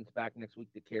Robert Hagen's back next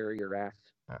week to carry your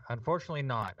ass. Unfortunately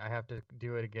not. I have to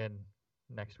do it again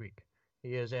next week.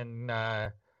 He is in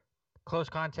close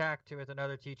contact with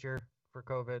another teacher for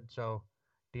COVID, so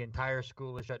the entire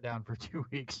school is shut down for 2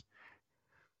 weeks.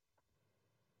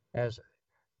 As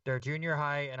their junior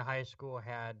high and high school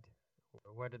had,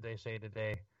 what did they say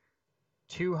today?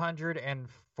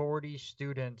 240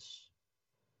 students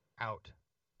out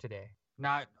today.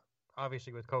 Not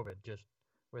obviously with COVID, just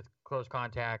with close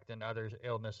contact and other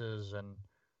illnesses and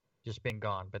just being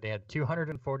gone. But they had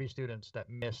 240 students that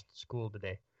missed school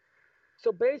today.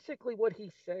 So basically what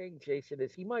he's saying, Jason,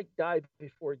 is he might die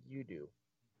before you do.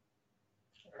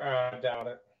 I doubt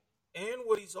it. And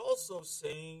what he's also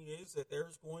saying is that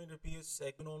there's going to be a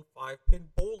segment on 5-pin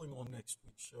bowling on next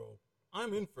week's show.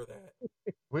 I'm in for that.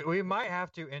 We might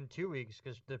have to in 2 weeks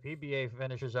because the PBA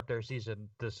finishes up their season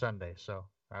this Sunday. So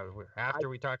after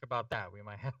we talk about that, we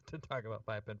might have to talk about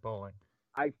 5-pin bowling.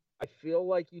 I feel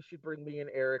like you should bring me and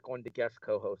Erik on to guest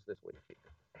co-host this week.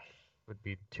 Would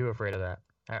be too afraid of that.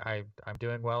 I'm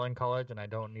doing well in college, and I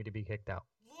don't need to be kicked out.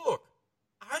 Look,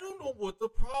 I don't know what the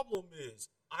problem is.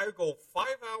 I go 5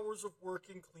 hours of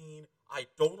working clean. I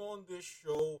don't on this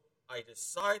show. I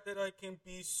decide that I can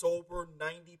be sober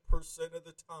 90% of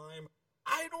the time.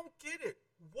 I don't get it.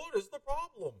 What is the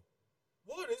problem?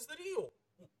 What is the deal?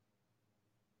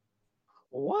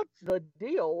 What's the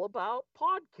deal about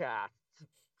podcasts?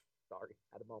 Sorry,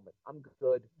 had a moment. I'm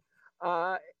good.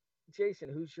 Jason,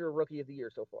 who's your rookie of the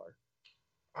year so far?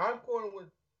 I'm going with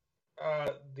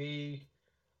the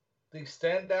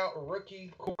standout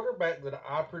rookie quarterback that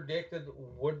I predicted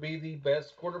would be the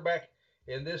best quarterback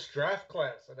in this draft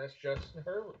class, and that's Justin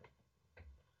Herbert.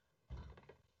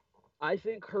 I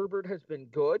think Herbert has been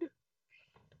good,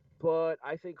 but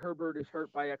I think Herbert is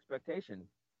hurt by expectation.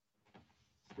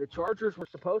 The Chargers were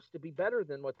supposed to be better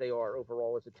than what they are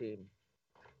overall as a team.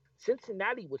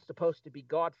 Cincinnati was supposed to be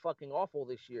god fucking awful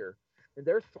this year, and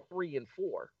they're 3-4.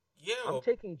 Yeah. I'm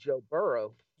taking Joe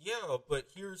Burrow. Yeah, but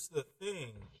here's the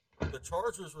thing. The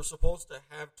Chargers were supposed to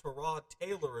have Tyrod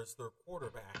Taylor as their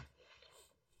quarterback.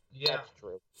 Yeah. That's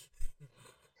true.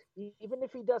 Even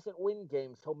if he doesn't win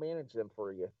games, he'll manage them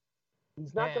for you.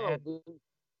 He's not going to lose.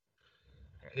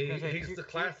 He's the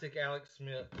classic Alex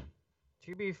Smith.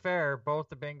 To be fair, both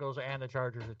the Bengals and the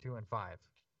Chargers are 2-5.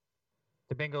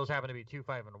 The Bengals happen to be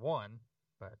 2-5-1,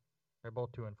 but they're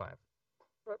both 2-5.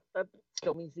 But that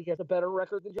still means he has a better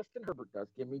record than Justin Herbert does.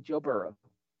 Give me Joe Burrow.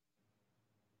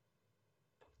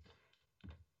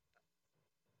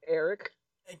 Erik?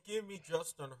 And give me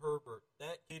Justin Herbert.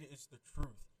 That kid is the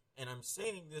truth. And I'm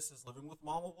saying this as living with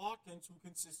Mama Watkins, who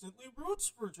consistently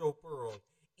roots for Joe Burrow,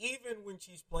 even when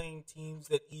she's playing teams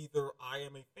that either I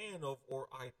am a fan of or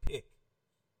I pick.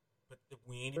 But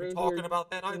we ain't even talking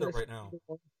about that either right now.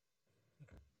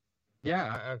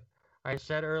 Yeah, I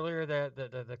said earlier that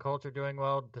the Colts are doing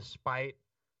well despite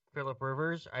Phillip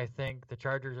Rivers. I think the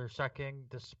Chargers are sucking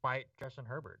despite Justin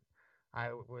Herbert.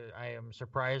 I am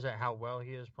surprised at how well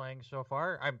he is playing so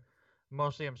far. I'm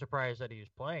surprised that he's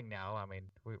playing now. I mean,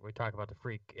 we talk about the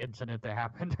freak incident that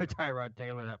happened to Tyrod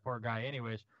Taylor, that poor guy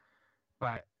anyways.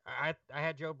 But I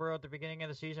had Joe Burrow at the beginning of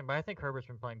the season, but I think Herbert's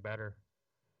been playing better.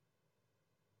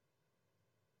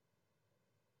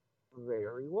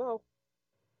 Very well.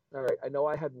 All right. I know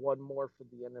I had one more for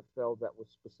the NFL that was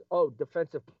specific. Oh,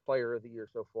 defensive player of the year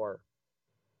so far.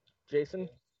 Jason?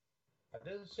 I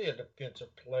didn't see a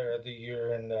defensive player of the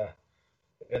year in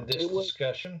this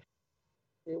discussion.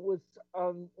 It was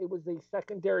a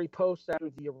secondary post after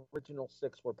the original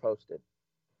 6 were posted.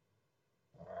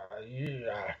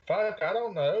 Fuck, I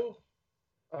don't know.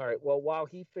 All right. Well, while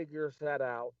he figures that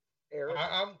out, Erik?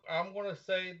 I'm going to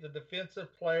say the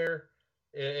defensive player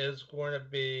is going to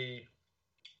be.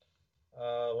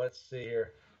 Let's see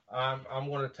here. I'm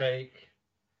going to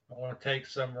take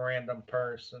some random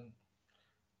person.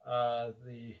 I'm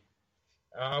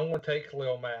going to take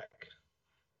Khalil Mack.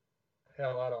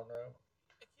 Hell, I don't know.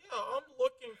 Yeah, I'm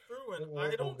looking through and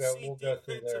I don't see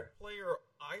defensive player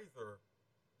either.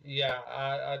 Yeah,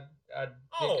 I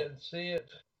didn't see it.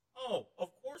 Oh, of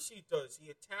course he does. He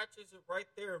attaches it right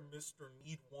there, Mr.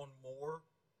 Need One More.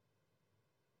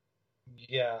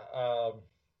 Yeah.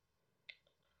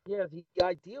 Yeah, the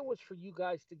idea was for you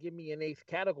guys to give me an 8th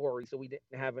category so we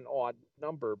didn't have an odd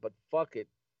number, but fuck it.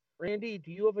 Randy,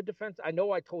 do you have a defense? I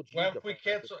know I told you. Well, if we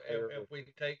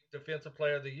take defensive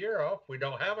player of the year off, we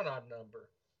don't have an odd number.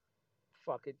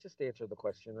 Fuck it. Just answer the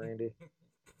question, Randy.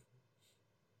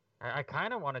 I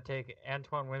kind of want to take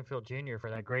Antoine Winfield Jr. for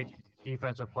that great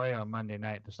defensive play on Monday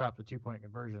night to stop the 2-point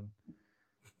conversion.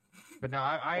 But no,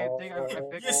 I think I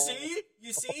picked.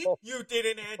 You see, you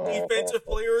didn't add defensive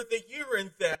player of the year,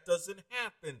 and that doesn't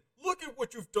happen. Look at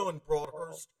what you've done,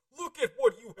 Broadhurst. Look at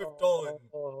what you have done.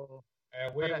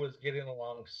 And we was getting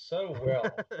along so well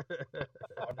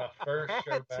on my first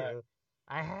show back.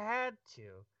 I had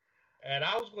to. And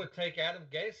I was going to take Adam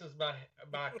Gase as my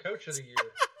coach of the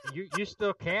year. You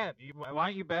still can't. Why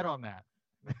don't you bet on that?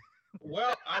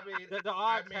 Well, I mean, the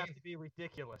odds have to be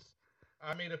ridiculous.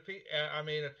 I mean,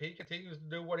 if he continues to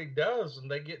do what he does, and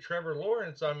they get Trevor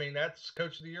Lawrence, I mean, that's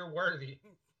Coach of the Year worthy.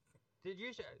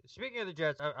 Speaking of the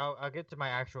Jets, I'll get to my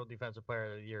actual defensive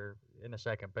player of the year in a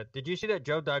second. But did you see that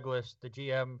Joe Douglas, the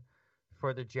GM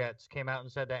for the Jets, came out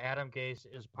and said that Adam Gase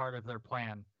is part of their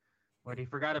plan? What he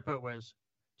forgot to put was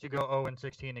to go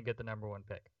 0-16 and get the number 1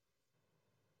 pick.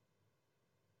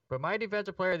 But my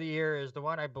defensive player of the year is the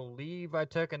one I believe I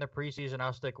took in the preseason.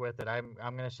 I'll stick with it. I'm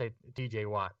going to say DJ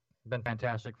Watt. Been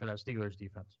fantastic for that Steelers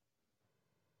defense.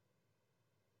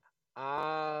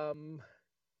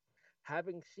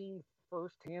 Having seen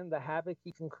firsthand the havoc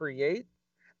he can create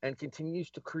and continues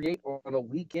to create on a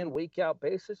week in, week out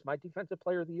basis, my defensive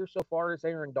player of the year so far is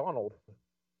Aaron Donald.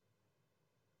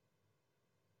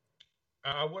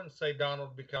 I wouldn't say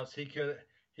Donald because he could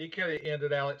have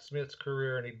ended Alex Smith's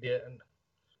career and he didn't.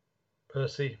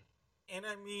 Pussy. And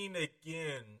I mean,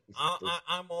 again,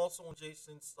 I'm also on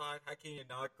Jason's side. How can you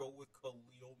not go with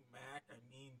Khalil Mack? I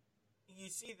mean, you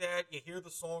see that, you hear the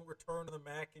song Return to the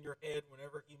Mac in your head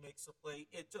whenever he makes a play.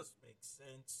 It just makes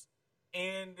sense.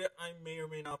 And I may or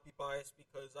may not be biased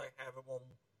because I have him on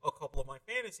a couple of my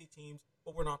fantasy teams,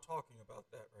 but we're not talking about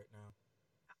that right now.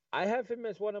 I have him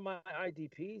as one of my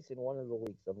IDPs in one of the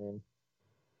leagues I'm in.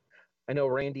 I know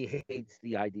Randy hates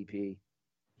the IDP.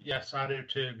 Yes, I do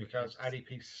too, because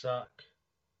IDPs suck.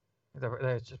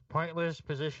 It's just pointless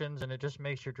positions, and it just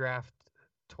makes your draft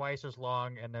twice as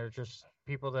long, and they're just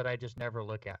people that I just never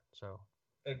look at. So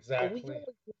Exactly.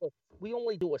 We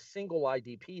only do a single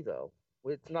IDP, though.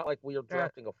 It's not like we are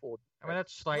drafting a full. I mean,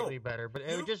 that's slightly better, but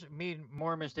it would just mean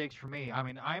more mistakes for me. I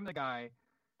mean, I'm the guy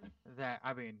that,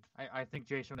 I think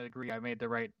Jason would agree I made the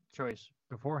right choice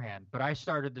beforehand, but I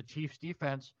started the Chiefs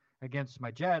defense against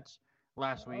my Jets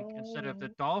last week instead of the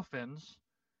Dolphins,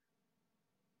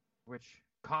 which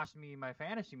cost me my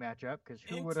fantasy matchup, because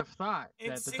who would have thought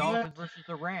that the Dolphins versus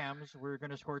the Rams were going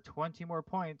to score 20 more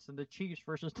points than the Chiefs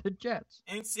versus the Jets?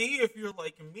 And see, if you're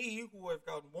like me, who have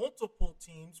got multiple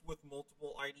teams with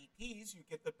multiple IDPs, you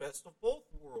get the best of both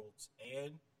worlds,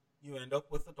 and you end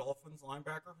up with a Dolphins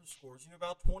linebacker who scores you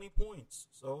about 20 points.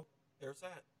 So there's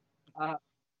that.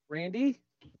 Randy,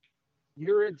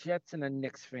 you're a Jets and a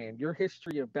Knicks fan. Your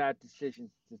history of bad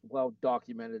decisions is well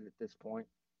documented at this point.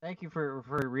 Thank you for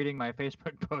reading my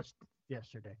Facebook post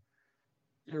yesterday.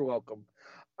 You're welcome.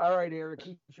 All right, Eric,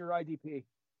 who's your IDP?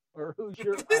 Or who's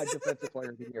your defensive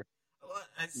player of the year? Well,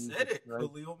 I said it, right?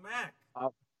 Khalil Mack.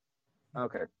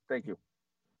 Okay, thank you.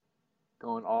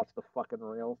 Going off the fucking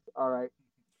rails. All right.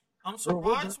 I'm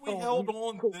surprised we held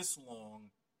on this long.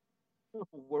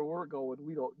 Where we're going,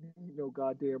 we don't need no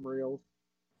goddamn rails.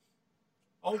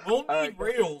 Oh, we'll need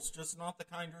rails, just not the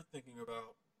kind you're thinking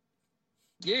about.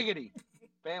 Giggity.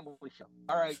 Family show.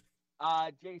 All right.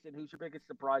 Jason, who's your biggest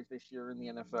surprise this year in the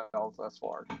NFL thus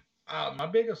far? My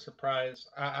biggest surprise,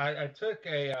 I took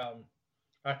a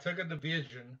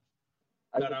division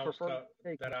that I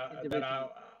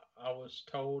was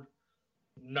told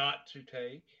not to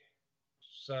take.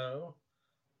 So,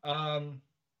 and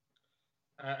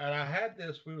I had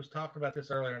this. We was talking about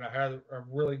this earlier, and I had a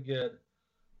really good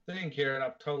thing here, and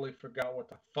I've totally forgot what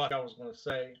the fuck I was going to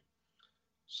say.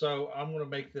 So I'm going to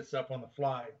make this up on the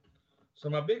fly. So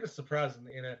my biggest surprise in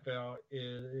the NFL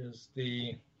is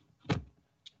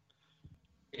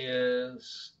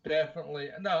definitely,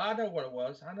 no, I know what it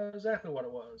was. I know exactly what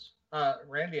it was.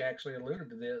 Randy actually alluded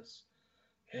to this.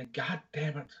 And God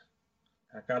damn it.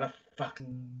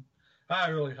 I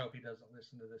really hope he doesn't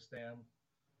listen to this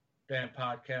damn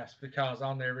podcast, because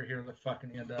I'll never hear the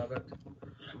fucking end of it.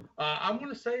 I'm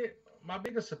going to say my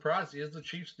biggest surprise is the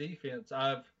Chiefs defense.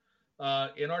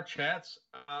 In our chats,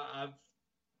 I've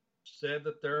said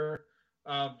that they're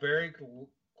very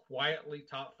quietly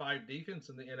top 5 defense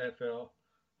in the NFL,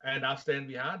 and I stand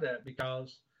behind that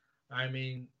because, I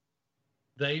mean,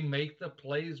 they make the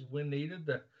plays when needed.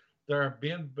 They're a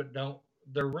bend but don't.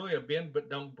 They're really a bend but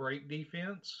don't break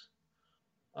defense.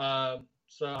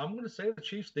 So I'm going to say the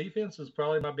Chiefs defense is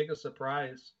probably my biggest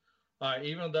surprise,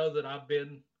 even though that I've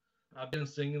been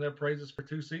singing their praises for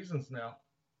 2 seasons now.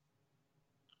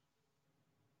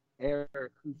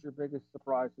 Eric, who's your biggest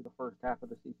surprise for the first half of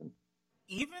the season?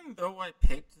 Even though I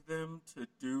picked them to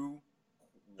do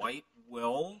quite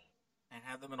well and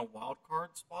have them in a wild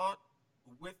card spot,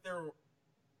 with their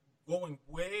going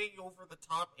way over the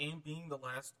top and being the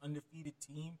last undefeated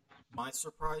team, my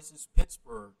surprise is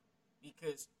Pittsburgh,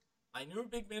 because I knew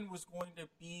Big Ben was going to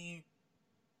be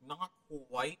not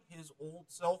quite his old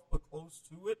self, but close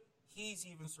to it. He's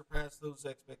even surpassed those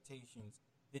expectations.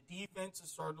 The defense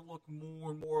is starting to look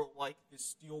more and more like the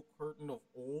steel curtain of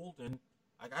old, and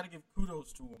I got to give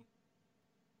kudos to him.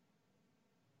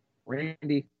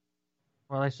 Randy.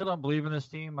 Well, I still don't believe in this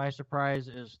team. My surprise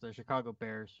is the Chicago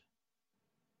Bears,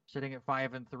 sitting at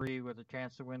 5-3 with a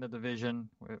chance to win the division,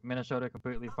 with Minnesota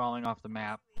completely falling off the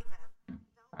map.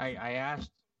 I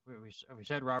asked, we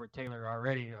said Robert Taylor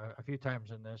already a few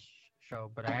times in this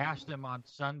show, but I asked him on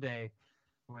Sunday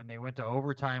when they went to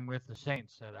overtime with the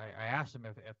Saints, that I asked him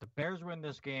if the Bears win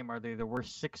this game, are they the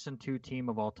worst 6-2 team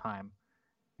of all time?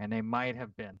 And they might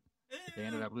have been. They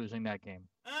ended up losing that game.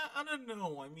 I don't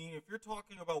know. I mean, if you're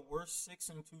talking about worst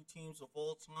 6-2 teams of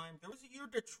all time, there was a year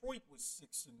Detroit was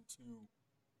 6-2.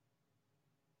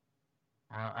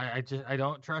 I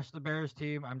don't trust the Bears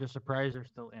team. I'm just surprised they're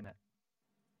still in it.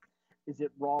 Is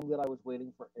it wrong that I was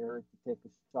waiting for Eric to take a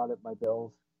shot at my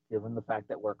Bills, given the fact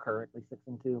that we're currently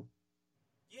 6-2?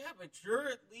 Yeah, but you're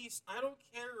at least, I don't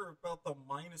care about the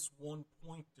 -1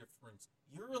 point difference.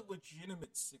 You're a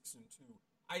legitimate 6-2.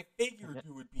 I figured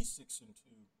you would be 6-2.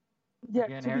 Yeah,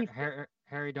 Again,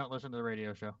 Harry, don't listen to the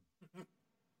radio show.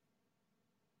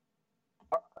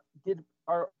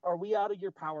 Are we out of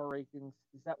your power rankings?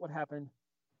 Is that what happened?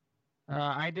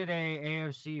 I did a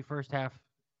AFC first half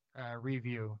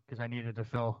review because I needed to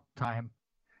fill time,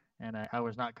 and I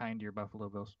was not kind to your Buffalo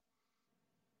Bills.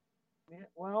 Yeah,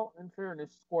 well, in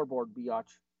fairness, scoreboard biatch.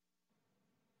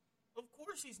 Of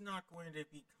course he's not going to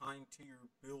be kind to your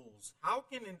Bills. How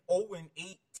can an 0-8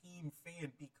 team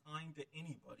fan be kind to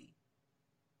anybody?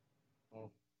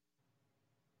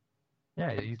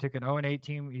 Yeah, you took an 0-8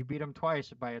 team, you beat them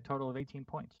twice by a total of 18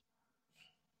 points.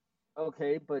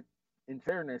 Okay, but in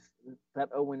fairness,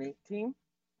 that 0-8 team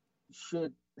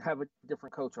should have a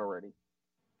different coach already.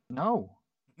 No.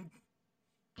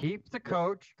 Keep the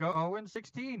coach, go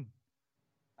 0-16.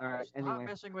 All right, Stop anyway.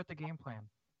 messing with the game plan.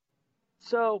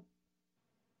 So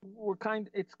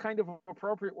it's kind of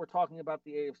appropriate we're talking about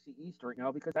the AFC East right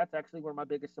now because that's actually where my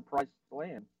biggest surprise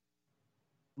lands.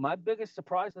 My biggest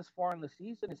surprise thus far in the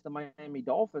season is the Miami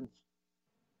Dolphins.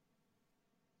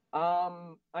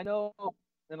 I know,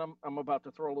 and I'm about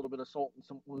to throw a little bit of salt in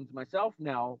some wounds myself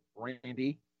now,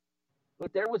 Randy.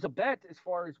 But there was a bet as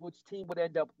far as which team would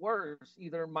end up worse,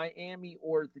 either Miami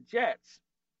or the Jets.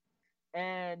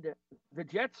 And the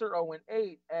Jets are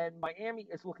 0-8, and Miami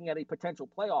is looking at a potential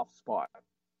playoff spot.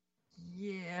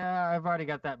 Yeah, I've already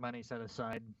got that money set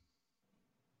aside.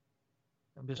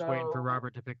 I'm just waiting for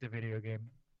Robert to pick the video game.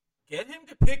 Get him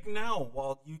to pick now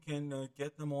while you can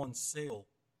get them on sale.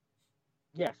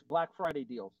 Yes, Black Friday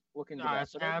deals. Look into No, that.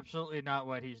 that's absolutely not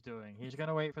what he's doing. He's going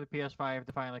to wait for the PS5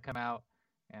 to finally come out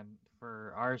and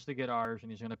for ours to get ours,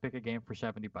 and he's going to pick a game for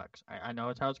 $70. I know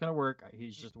it's how it's going to work.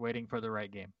 He's just waiting for the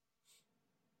right game.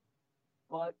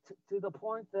 But to the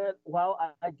point that, while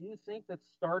I do think that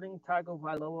starting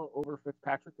Tagovailoa over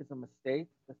Fitzpatrick is a mistake,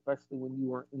 especially when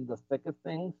you are in the thick of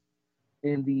things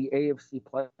in the AFC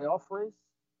playoff race,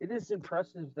 it is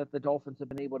impressive that the Dolphins have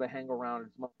been able to hang around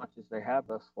as much as they have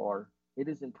thus far. It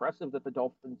is impressive that the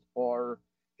Dolphins are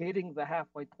hitting the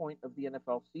halfway point of the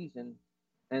NFL season,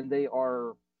 and they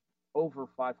are over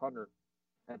 500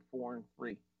 at 4-3.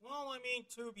 Well, I mean,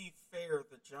 to be fair,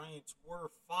 the Giants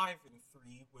were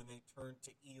 5-3 when they turned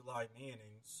to Eli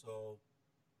Manning, so.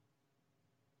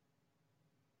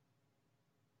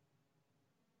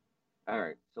 All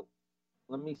right, so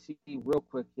let me see real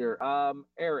quick here.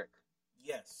 Erik.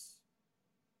 Yes.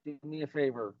 Do me a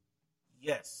favor.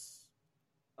 Yes.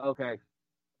 Okay.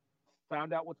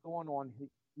 Found out what's going on.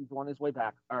 He's on his way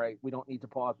back. All right, we don't need to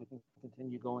pause. We can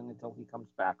continue going until he comes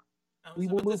back. We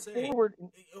will move forward.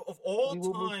 Of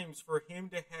all times for him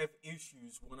to have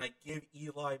issues when I give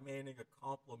Eli Manning a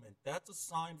compliment, that's a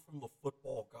sign from the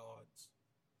football gods.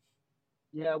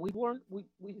 Yeah, we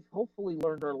hopefully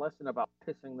learned our lesson about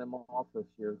pissing them off this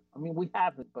year. I mean, we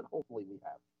haven't, but hopefully we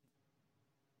have.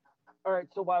 All right,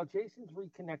 so while Jason's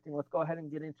reconnecting, let's go ahead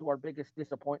and get into our biggest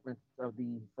disappointments of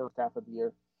the first half of the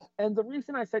year. And the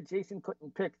reason I said Jason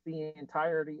couldn't pick the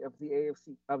entirety of the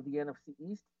NFC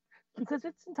East, because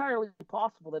it's entirely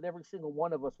possible that every single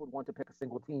one of us would want to pick a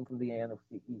single team from the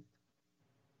NFC East.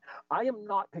 I am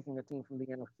not picking a team from the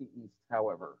NFC East,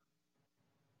 however.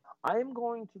 I am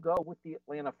going to go with the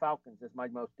Atlanta Falcons as my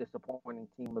most disappointing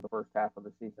team of the first half of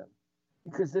the season,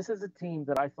 because this is a team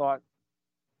that I thought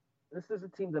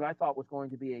was going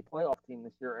to be a playoff team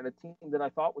this year, and a team that I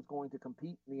thought was going to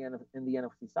compete in the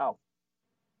NFC South.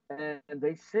 And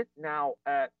they sit now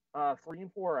at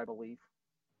 3-4, I believe.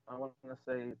 I want to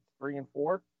say it's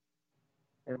 3-4.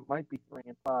 It might be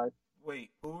 3-5.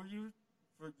 Wait, who are you?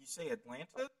 You say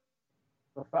Atlanta?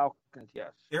 The Falcons,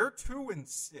 yes. They're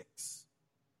 2-6.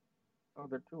 Oh,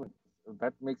 they're 2-6.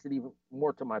 That makes it even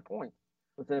more to my point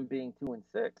with them being 2-6.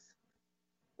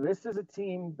 This is a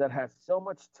team that has so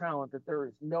much talent that there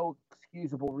is no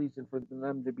excusable reason for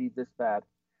them to be this bad.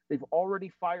 They've already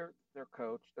fired their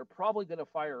coach. They're probably going to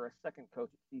fire a second coach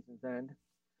at season's end.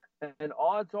 And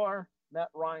odds are Matt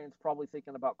Ryan's probably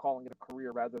thinking about calling it a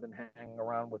career rather than hanging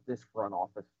around with this front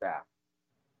office staff.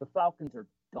 The Falcons are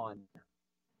done.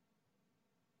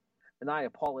 And I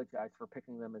apologize for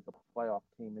picking them as a playoff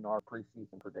team in our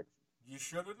preseason predictions. You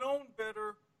should have known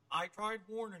better. I tried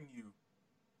warning you.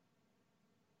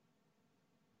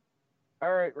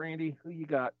 All right, Randy, who you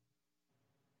got?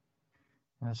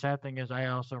 And the sad thing is I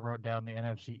also wrote down the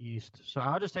NFC East. So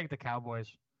I'll just take the Cowboys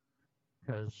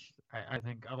because I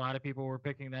think a lot of people were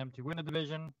picking them to win the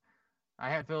division. I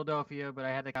had Philadelphia, but I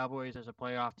had the Cowboys as a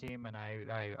playoff team, and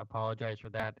I apologize for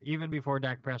that. Even before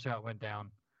Dak Prescott went down,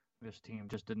 this team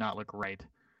just did not look right.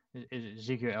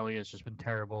 Ezekiel Elliott's just been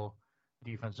terrible.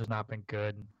 Defense has not been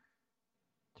good.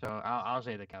 So I'll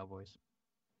say the Cowboys.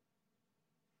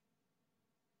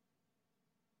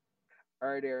 All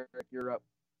right, Eric, you're up.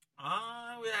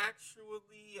 I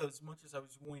actually, as much as I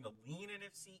was going to lean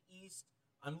NFC East,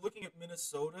 I'm looking at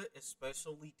Minnesota,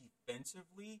 especially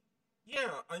defensively.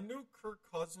 Yeah, I knew Kirk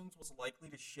Cousins was likely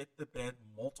to shit the bed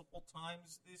multiple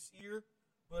times this year,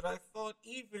 but I thought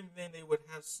even then they would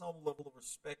have some level of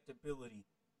respectability.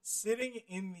 Sitting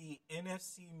in the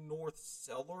NFC North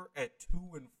cellar at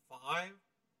 2-5,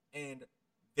 and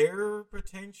they're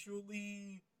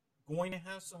potentially going to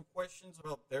have some questions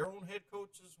about their own head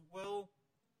coach as well.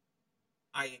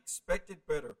 I expected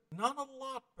better. Not a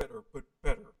lot better, but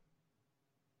better.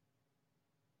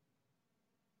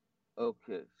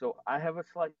 Okay, so I have a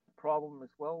slight problem as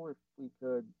well. If we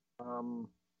could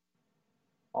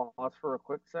pause for a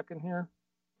quick second here.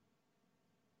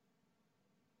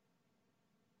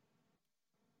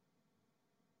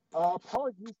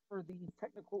 Apologies for the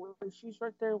technical issues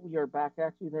right there. We are back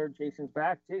at you there. Jason's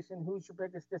back. Jason, who's your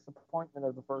biggest disappointment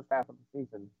of the first half of the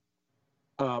season?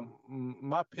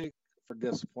 My pick for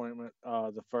disappointment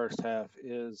the first half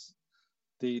is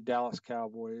the Dallas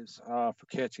Cowboys for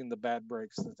catching the bad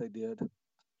breaks that they did.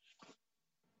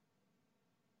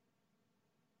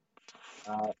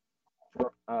 One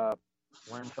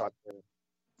shot there.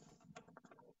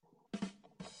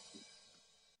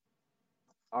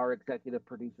 Our executive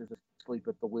producer's asleep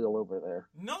at the wheel over there.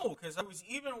 No, because I was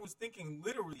thinking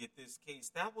literally at this case,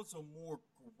 that was a more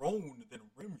groan than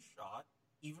rim shot,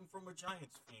 even from a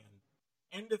Giants fan.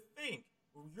 And to think,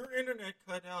 your internet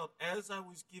cut out as I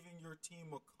was giving your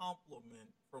team a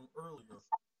compliment from earlier.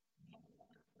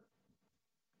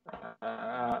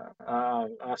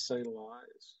 I say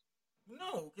lies.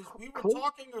 No, because we were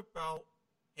talking about,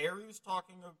 Harry was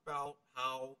talking about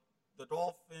how the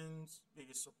Dolphins'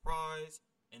 biggest surprise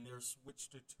and their switch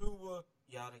to Tua,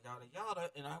 yada, yada, yada.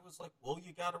 And I was like, well,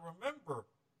 you got to remember,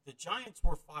 the Giants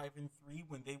were 5-3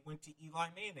 when they went to Eli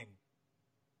Manning.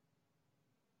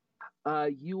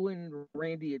 You and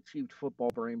Randy achieved football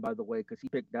brain, by the way, because he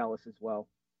picked Dallas as well.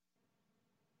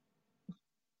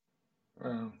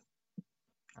 I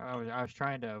was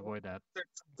trying to avoid that.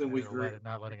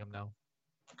 Not letting him know.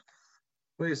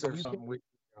 Please, there's something we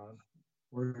on.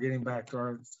 We're getting back to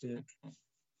our stick.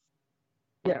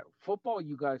 Yeah, football,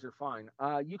 you guys are fine.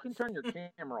 You can turn your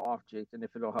camera off, Jason,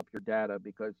 if it'll help your data,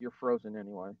 because you're frozen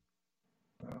anyway.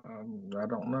 I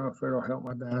don't know if it'll help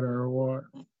my data or what.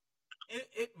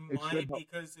 It might,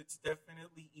 because it's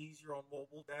definitely easier on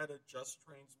mobile data just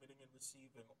transmitting and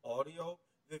receiving audio.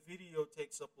 The video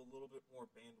takes up a little bit more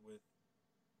bandwidth.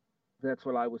 That's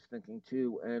what I was thinking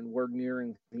too, and we're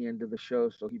nearing the end of the show,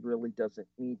 so he really doesn't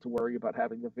need to worry about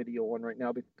having the video on right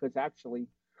now, because actually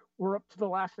we're up to the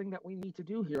last thing that we need to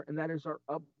do here, and that is our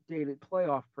updated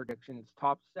playoff predictions.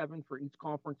 Top 7 for each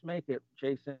conference make it.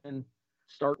 Jason,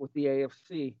 start with the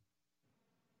AFC.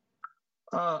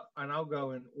 And I'll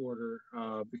go in order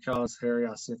because, Harry,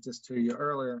 I sent this to you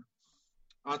earlier.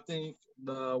 I think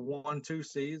the 1-2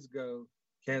 seeds go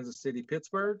Kansas City,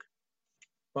 Pittsburgh,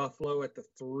 Buffalo at the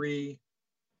 3,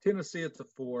 Tennessee at the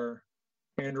 4,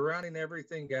 and rounding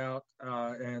everything out.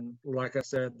 And like I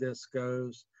said, this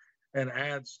goes and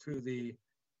adds to the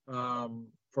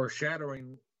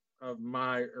foreshadowing of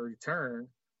my return.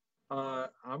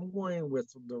 I'm going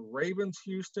with the Ravens,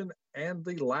 Houston, and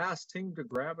the last team to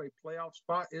grab a playoff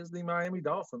spot is the Miami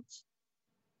Dolphins.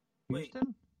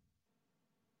 Houston?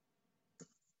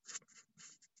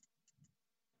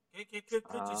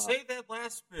 Could you say that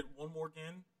last bit one more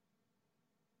again?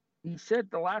 He said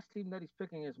the last team that he's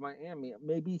picking is Miami.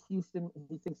 Maybe Houston.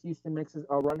 He thinks Houston makes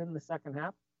a run in the second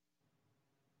half.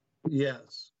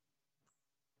 Yes.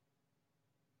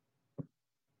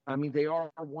 I mean, they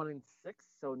are 1-6,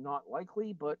 so not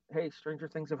likely. But hey, stranger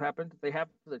things have happened. They have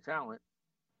the talent.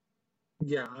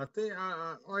 Yeah, I think,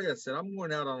 like I said, I'm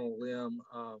going out on a limb.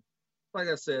 Like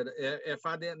I said, if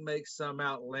I didn't make some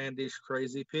outlandish,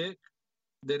 crazy pick,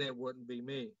 then it wouldn't be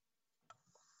me.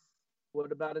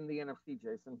 What about in the NFC,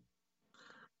 Jason?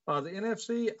 The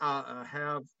NFC, I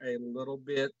have a little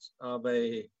bit of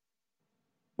a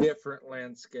different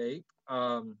landscape.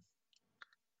 I'm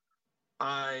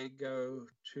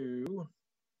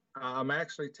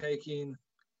actually taking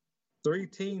 3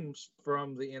 teams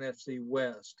from the NFC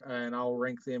West, and I'll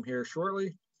rank them here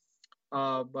shortly.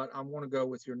 But I'm going to go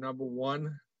with your number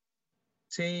 1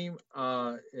 team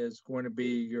is going to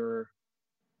be your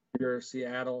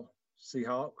Seattle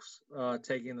Seahawks,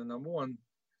 taking the number 1.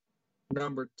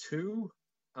 Number 2,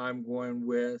 I'm going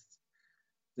with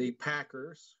the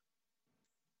Packers,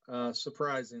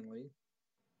 surprisingly,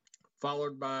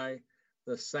 followed by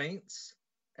the Saints,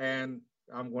 and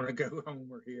I'm going to go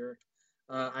Homer here.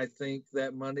 I think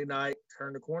that Monday night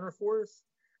turned a corner for us,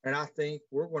 and I think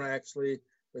we're going to actually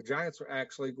The Giants are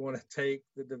actually going to take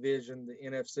the division, the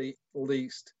NFC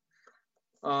least,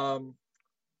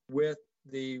 with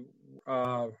the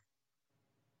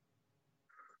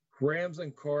Rams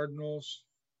and Cardinals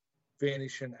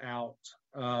finishing out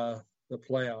the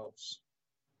playoffs.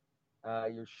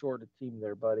 You're short a team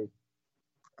there, buddy.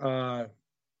 Yeah,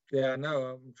 I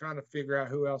know. I'm trying to figure out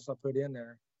who else I put in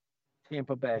there.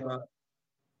 Tampa Bay.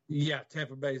 Yeah,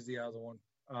 Tampa Bay is the other one.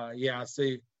 Yeah, I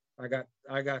see. I got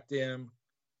them.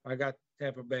 I got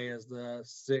Tampa Bay as the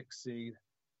 6th seed.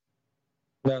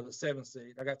 No, the 7th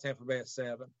seed. I got Tampa Bay at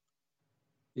 7.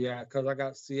 Yeah, because I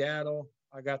got Seattle.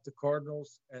 I got the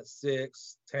Cardinals at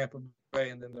 6, Tampa Bay,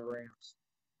 and then the Rams.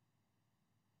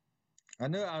 I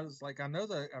know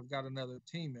that I've got another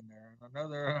team in there. I know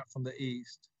they're from the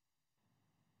East.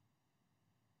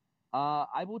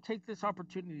 I will take this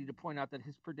opportunity to point out that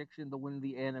his prediction to win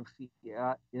the NFC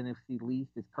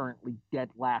least is currently dead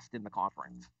last in the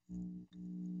conference.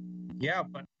 Yeah,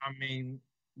 but I mean,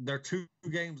 they're 2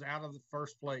 games out of the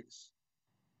first place.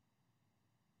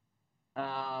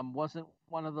 Wasn't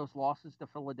one of those losses to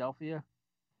Philadelphia?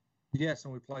 Yes,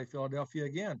 and we play Philadelphia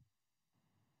again.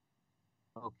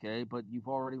 Okay, but you've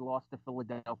already lost to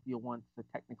Philadelphia once, so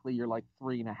technically you're like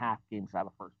 3.5 games out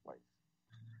of first place.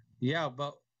 Yeah,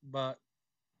 but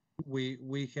we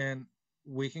can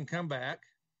come back.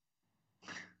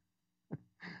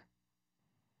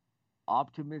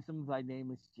 Optimism, thy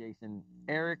name is Jason.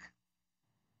 Erik,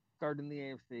 starting the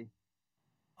AFC.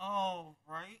 All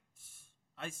right.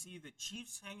 I see the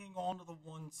Chiefs hanging on to the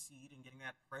 1 seed and getting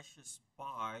that precious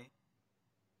bye.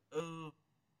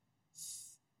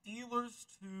 Steelers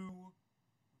 2,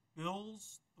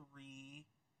 Bills 3.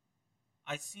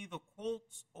 I see the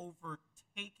Colts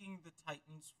overtaking the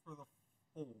Titans for the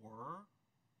 4.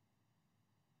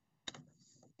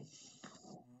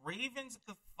 Ravens at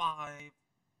the 5.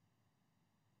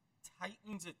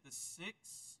 Titans at the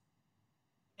 6.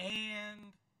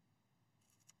 And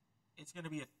it's going to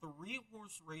be a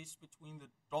 3-horse race between the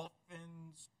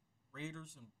Dolphins,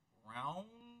 Raiders, and Browns.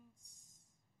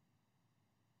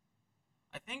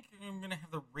 I think I'm going to have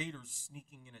the Raiders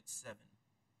sneaking in at 7.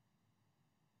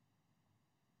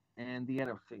 And the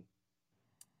NFC.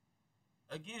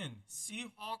 Again,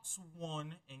 Seahawks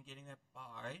 1 and getting that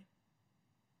bye.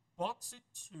 Bucks at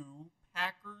 2.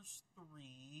 Packers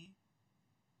 3.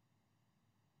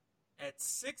 At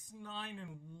 6, 9,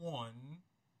 and 1.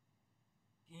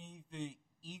 Give me the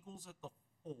Eagles at the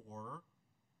 4.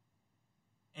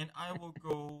 And I will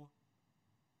go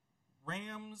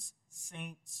Rams,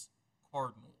 Saints,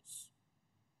 Cardinals.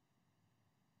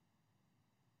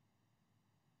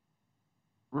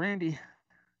 Randy,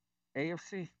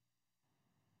 AFC.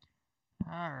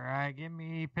 All right, give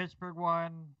me Pittsburgh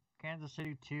 1, Kansas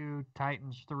City 2,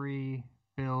 Titans 3,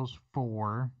 Bills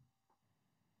 4.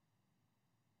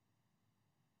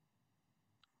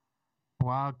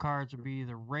 Wild cards would be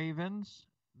the Ravens,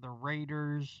 the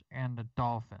Raiders, and the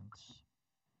Dolphins.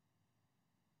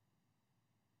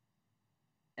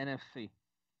 NFC.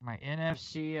 My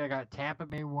NFC, I got Tampa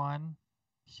Bay 1,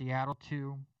 Seattle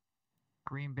 2,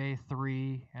 Green Bay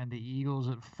 3, and the Eagles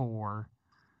at 4.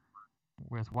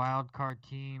 With wild card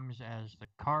teams as the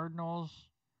Cardinals,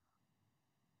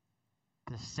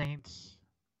 the Saints,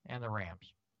 and the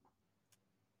Rams.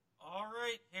 All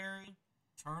right, Harry.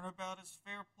 Turnabout is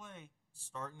fair play.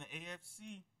 Starting the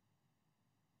AFC.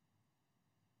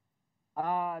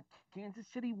 Kansas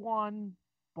City 1,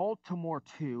 Baltimore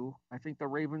 2. I think the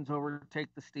Ravens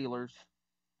overtake the Steelers.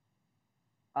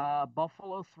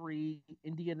 Buffalo 3,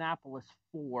 Indianapolis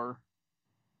 4.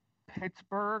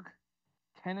 Pittsburgh,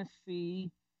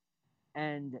 Tennessee,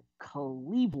 and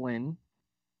Cleveland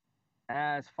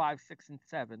as 5, 6, and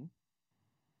 7.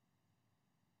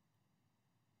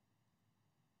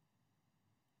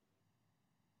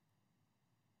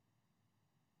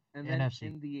 And then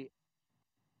NFC.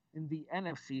 in the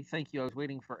NFC, thank you. I was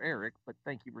waiting for Erik, but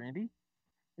thank you, Randy.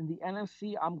 In the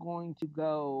NFC, I'm going to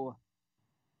go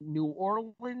New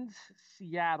Orleans,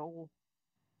 Seattle,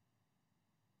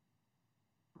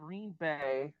 Green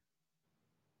Bay,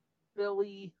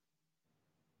 Philly,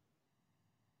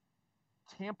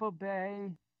 Tampa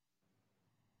Bay,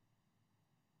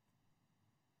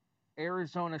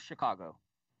 Arizona, Chicago.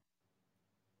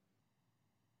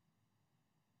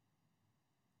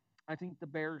 I think the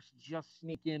Bears just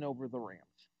sneak in over the Rams.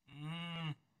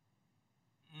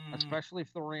 Especially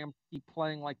if the Rams keep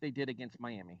playing like they did against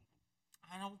Miami.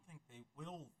 I don't think they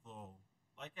will, though.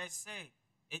 Like I say,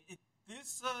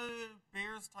 this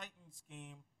Bears-Titans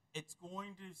game, it's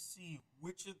going to see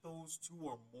which of those two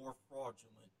are more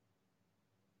fraudulent.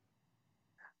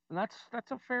 And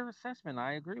that's a fair assessment.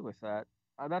 I agree with that.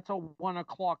 That's a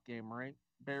 1:00 game, right?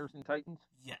 Bears and Titans?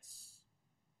 Yes.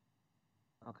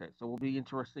 Okay, so it'll be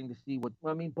interesting to see what.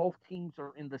 I mean, both teams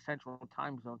are in the Central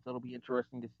Time Zone, so it'll be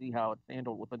interesting to see how it's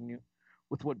handled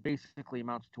with what basically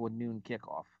amounts to a noon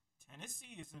kickoff.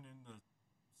 Tennessee isn't in the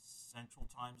Central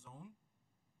Time Zone.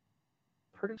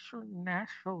 Pretty sure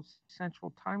Nashville's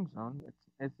Central Time Zone.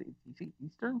 It's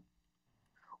Eastern.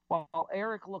 While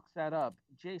Erik looks that up,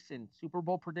 Jason, Super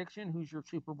Bowl prediction. Who's your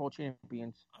Super Bowl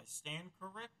champions? I stand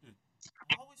corrected.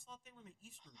 I always thought they were in the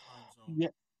Eastern Time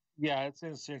Zone. Yeah, it's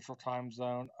in Central Time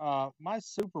Zone. My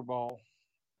Super Bowl,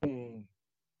 I'm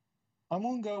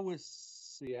going to go with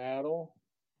Seattle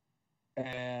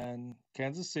and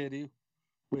Kansas City,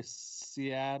 with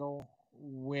Seattle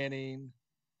winning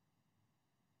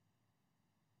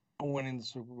the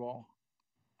Super Bowl.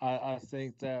 I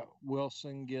think that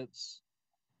Wilson gets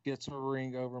a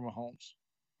ring over Mahomes.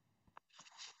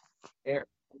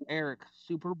 Erik,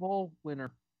 Super Bowl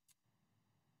winner.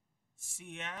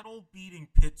 Seattle beating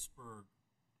Pittsburgh.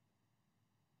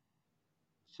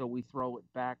 So we throw it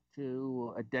back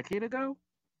to a decade ago?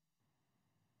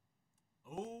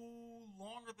 Oh,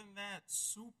 longer than that.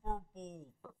 Super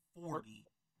Bowl 40.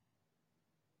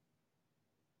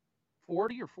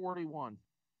 40 or 41?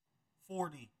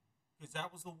 40. Because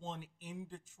that was the one in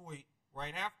Detroit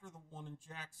right after the one in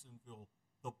Jacksonville.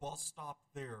 The bus stopped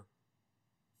there.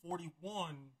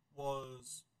 41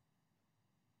 was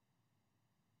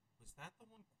that the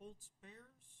one Colts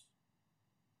Bears?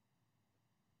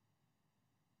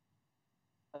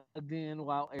 Again,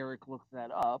 while Erik looks that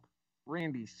up,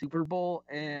 Randy, Super Bowl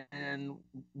and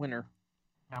winner.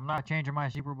 I'm not changing my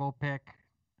Super Bowl pick.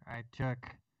 I took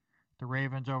the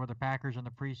Ravens over the Packers in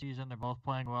the preseason. They're both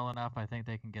playing well enough. I think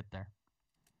they can get there.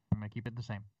 I'm going to keep it the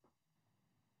same.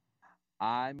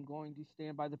 I'm going to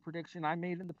stand by the prediction I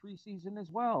made in the preseason as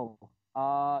well.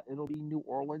 It'll be New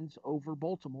Orleans over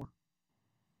Baltimore.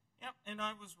 Yep, and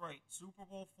I was right. Super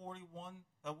Bowl 41,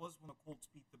 that was when the Colts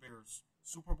beat the Bears.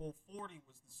 Super Bowl 40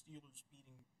 was the Steelers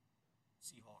beating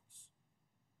Seahawks.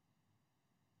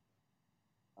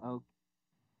 Okay.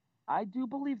 I do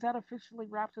believe that officially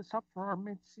wraps us up for our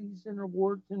midseason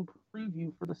awards and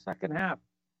preview for the second half.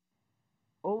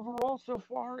 Overall, so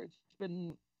far, it's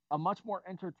been a much more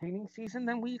entertaining season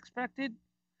than we expected.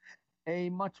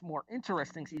 A much more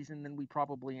interesting season than we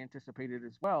probably anticipated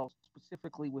as well,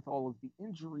 specifically with all of the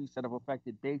injuries that have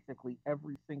affected basically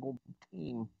every single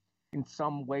team in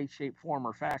some way, shape, form,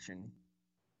 or fashion.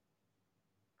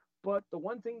 But the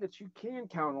one thing that you can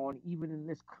count on, even in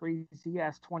this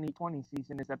crazy-ass 2020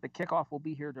 season, is that the Kickoff will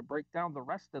be here to break down the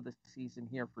rest of the season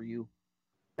here for you,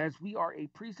 as we are a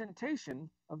presentation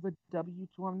of the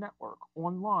W2M Network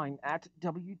online at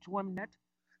W2Mnet.com.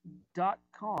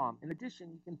 In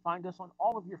addition, you can find us on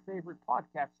all of your favorite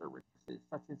podcast services,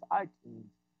 such as iTunes,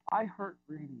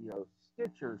 iHeartRadio,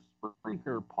 Stitcher,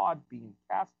 Spreaker, Podbean,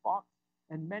 CastBox,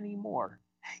 and many more.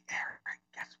 Hey, Erik,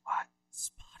 guess what?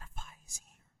 Spotify is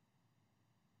here.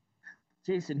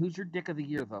 Jason, who's your dick of the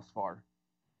year thus far?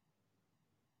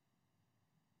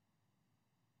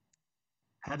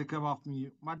 Had to come off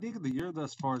mute. My dick of the year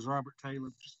thus far is Robert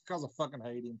Taylor, just because I fucking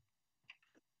hate him.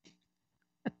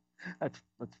 That's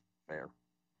fair.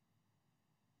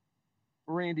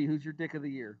 Randy, who's your dick of the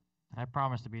year? I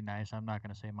promise to be nice. I'm not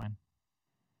going to say mine.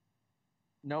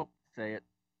 Nope, say it.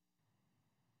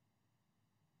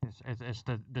 It's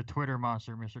the Twitter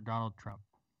monster, Mr. Donald Trump.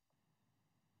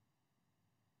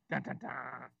 Dun, dun,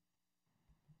 dun.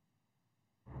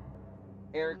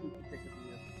 Erik, who's your dick of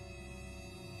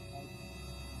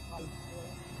the year?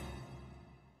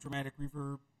 Dramatic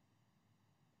reverb.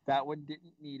 That one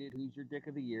didn't need it. Who's your dick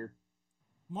of the year?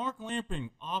 Mark Lamping,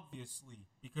 obviously,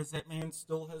 because that man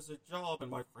still has a job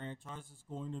and my franchise is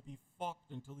going to be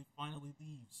fucked until he finally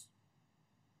leaves.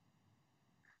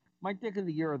 My dick of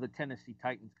the year are the Tennessee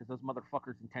Titans, because those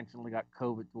motherfuckers intentionally got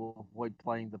COVID to avoid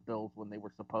playing the Bills when they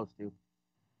were supposed to.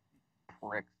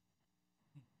 Pricks.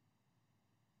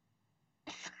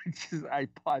 I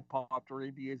popped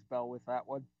Randy Isbelle with that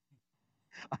one.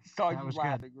 I saw you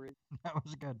laughing, Randy. That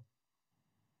was good.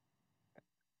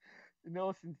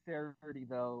 No sincerity,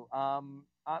 though.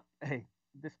 Hey,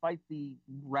 despite the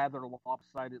rather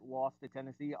lopsided loss to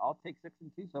Tennessee, I'll take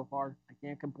 6-2 so far. I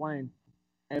can't complain.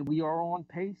 And we are on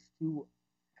pace to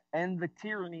end the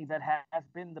tyranny that has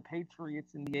been the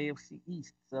Patriots in the AFC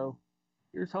East. So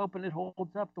here's hoping it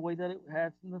holds up the way that it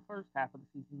has in the first half of the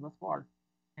season thus far.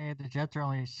 Hey, the Jets are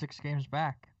only 6 games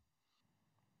back.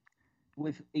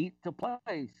 With 8 to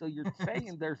play, so you're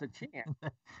saying there's a chance.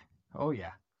 Oh,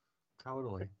 yeah.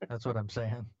 Totally. That's what I'm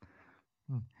saying.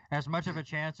 As much of a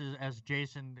chance as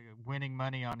Jason winning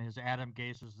money on his Adam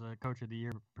Gase as the Coach of the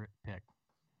Year pick.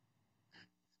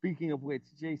 Speaking of which,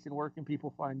 Jason, where can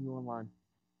people find you online?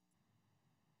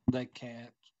 They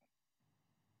can't.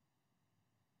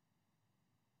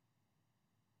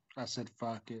 I said,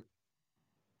 fuck it.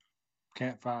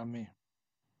 Can't find me.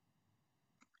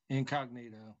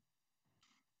 Incognito.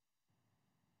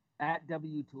 At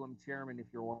W2M Chairman, if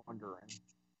you're wondering.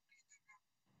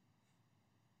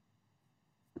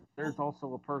 There's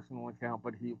also a personal account,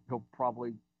 but he'll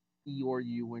probably Eeyore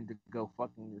you into go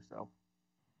fucking yourself.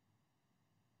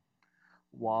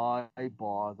 Why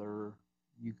bother?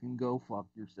 You can go fuck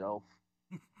yourself.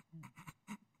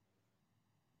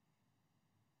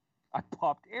 I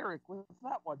popped Erik with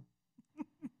that one.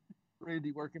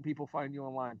 Randy, where can people find you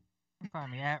online? You can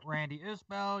find me at Randy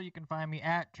Isbelle. You can find me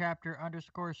at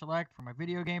chapter_select for my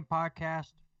video game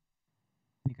podcast.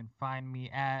 You can find me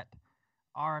at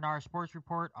R&R Sports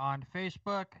Report on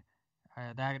Facebook.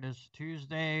 That is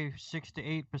Tuesday, 6 to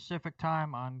 8 Pacific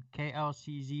time on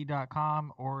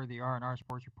klcz.com or the R&R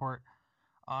Sports Report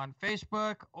on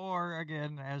Facebook. Or,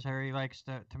 again, as Harry likes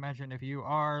to mention, if you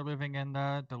are living in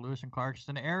the Lewis and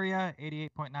Clarkston area,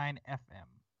 88.9 FM.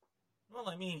 Well,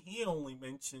 I mean, he only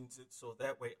mentions it so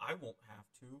that way I won't have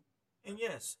to. And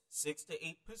yes, 6 to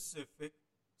 8 Pacific,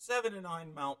 7 to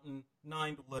 9 Mountain,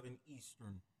 9 to 11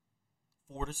 Eastern,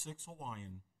 4 to 6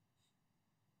 Hawaiian.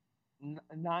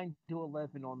 9 to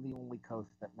 11 on the only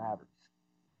coast that matters.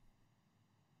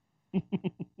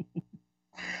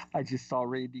 I just saw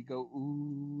Randy go,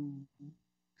 ooh.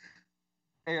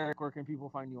 Erik, where can people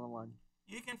find you online?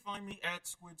 You can find me at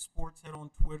Squid Sportshead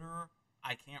on Twitter.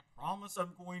 I can't promise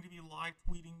I'm going to be live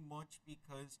tweeting much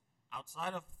because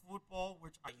outside of football,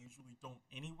 which I usually don't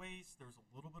anyways, there's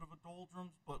a little bit of a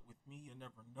doldrums, but with me, you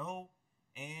never know.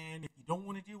 And if you don't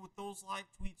want to deal with those live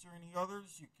tweets or any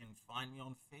others, you can find me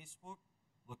on Facebook.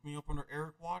 Look me up under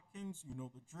Erik Watkins. You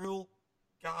know the drill.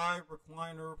 Guy,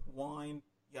 recliner, wine,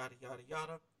 yada, yada,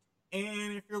 yada.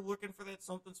 And if you're looking for that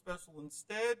something special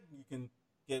instead, you can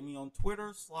get me on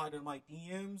Twitter, slide in my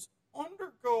DMs,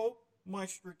 undergo my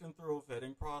strict and thorough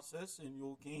vetting process, and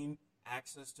you'll gain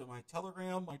access to my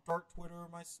Telegram, my dark Twitter,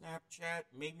 my Snapchat,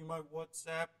 maybe my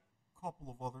WhatsApp, a couple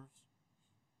of others.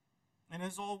 And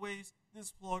as always,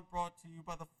 this vlog brought to you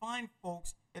by the fine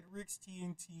folks at Rick's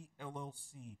TNT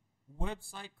LLC.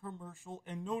 Website, commercial,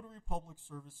 and notary public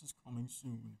services coming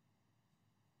soon.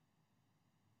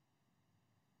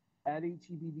 At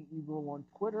HEB the Eagle on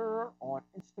Twitter, on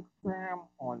Instagram,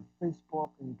 on Facebook,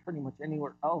 and pretty much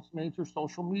anywhere else major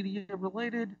social media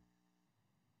related,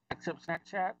 except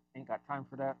Snapchat. Ain't got time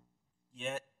for that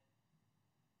yet.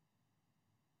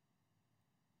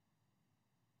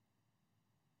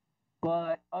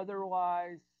 But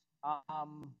otherwise,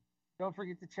 don't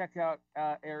forget to check out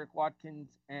Erik Watkins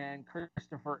and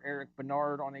Christopher Eric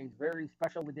Bernard on a very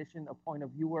special edition of Point of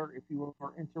Viewer. If you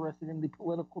are interested in the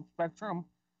political spectrum,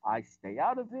 I stay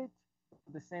out of it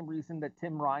for the same reason that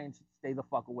Tim Ryan should stay the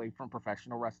fuck away from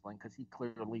professional wrestling, because he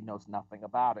clearly knows nothing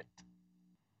about it.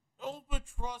 Oh, but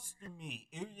trust me,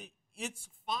 it's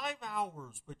 5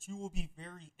 hours, but you will be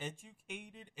very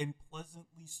educated and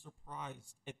pleasantly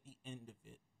surprised at the end of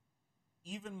it.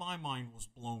 Even my mind was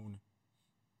blown.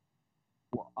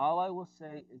 Well, all I will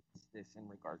say is this in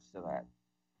regards to that.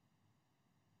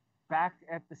 Back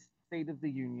at the State of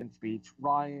the Union speech,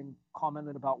 Ryan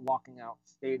commented about walking out,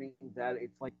 stating that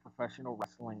it's like professional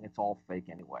wrestling, it's all fake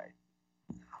anyway.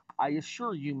 I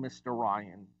assure you, Mr.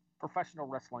 Ryan, professional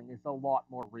wrestling is a lot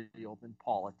more real than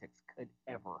politics could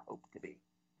ever hope to be.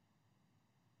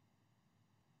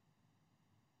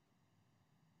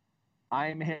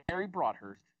 I'm Harry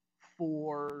Broadhurst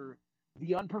for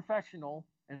the unprofessional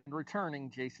and returning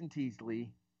Jason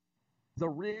Teasley, the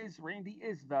Riz Randy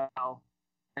Isbelle,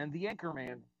 and the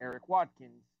anchorman Erik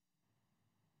Watkins.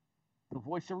 The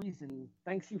voice of reason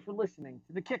thanks you for listening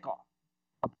to the Kickoff,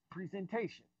 a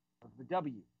presentation of the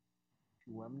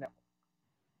W2M Network.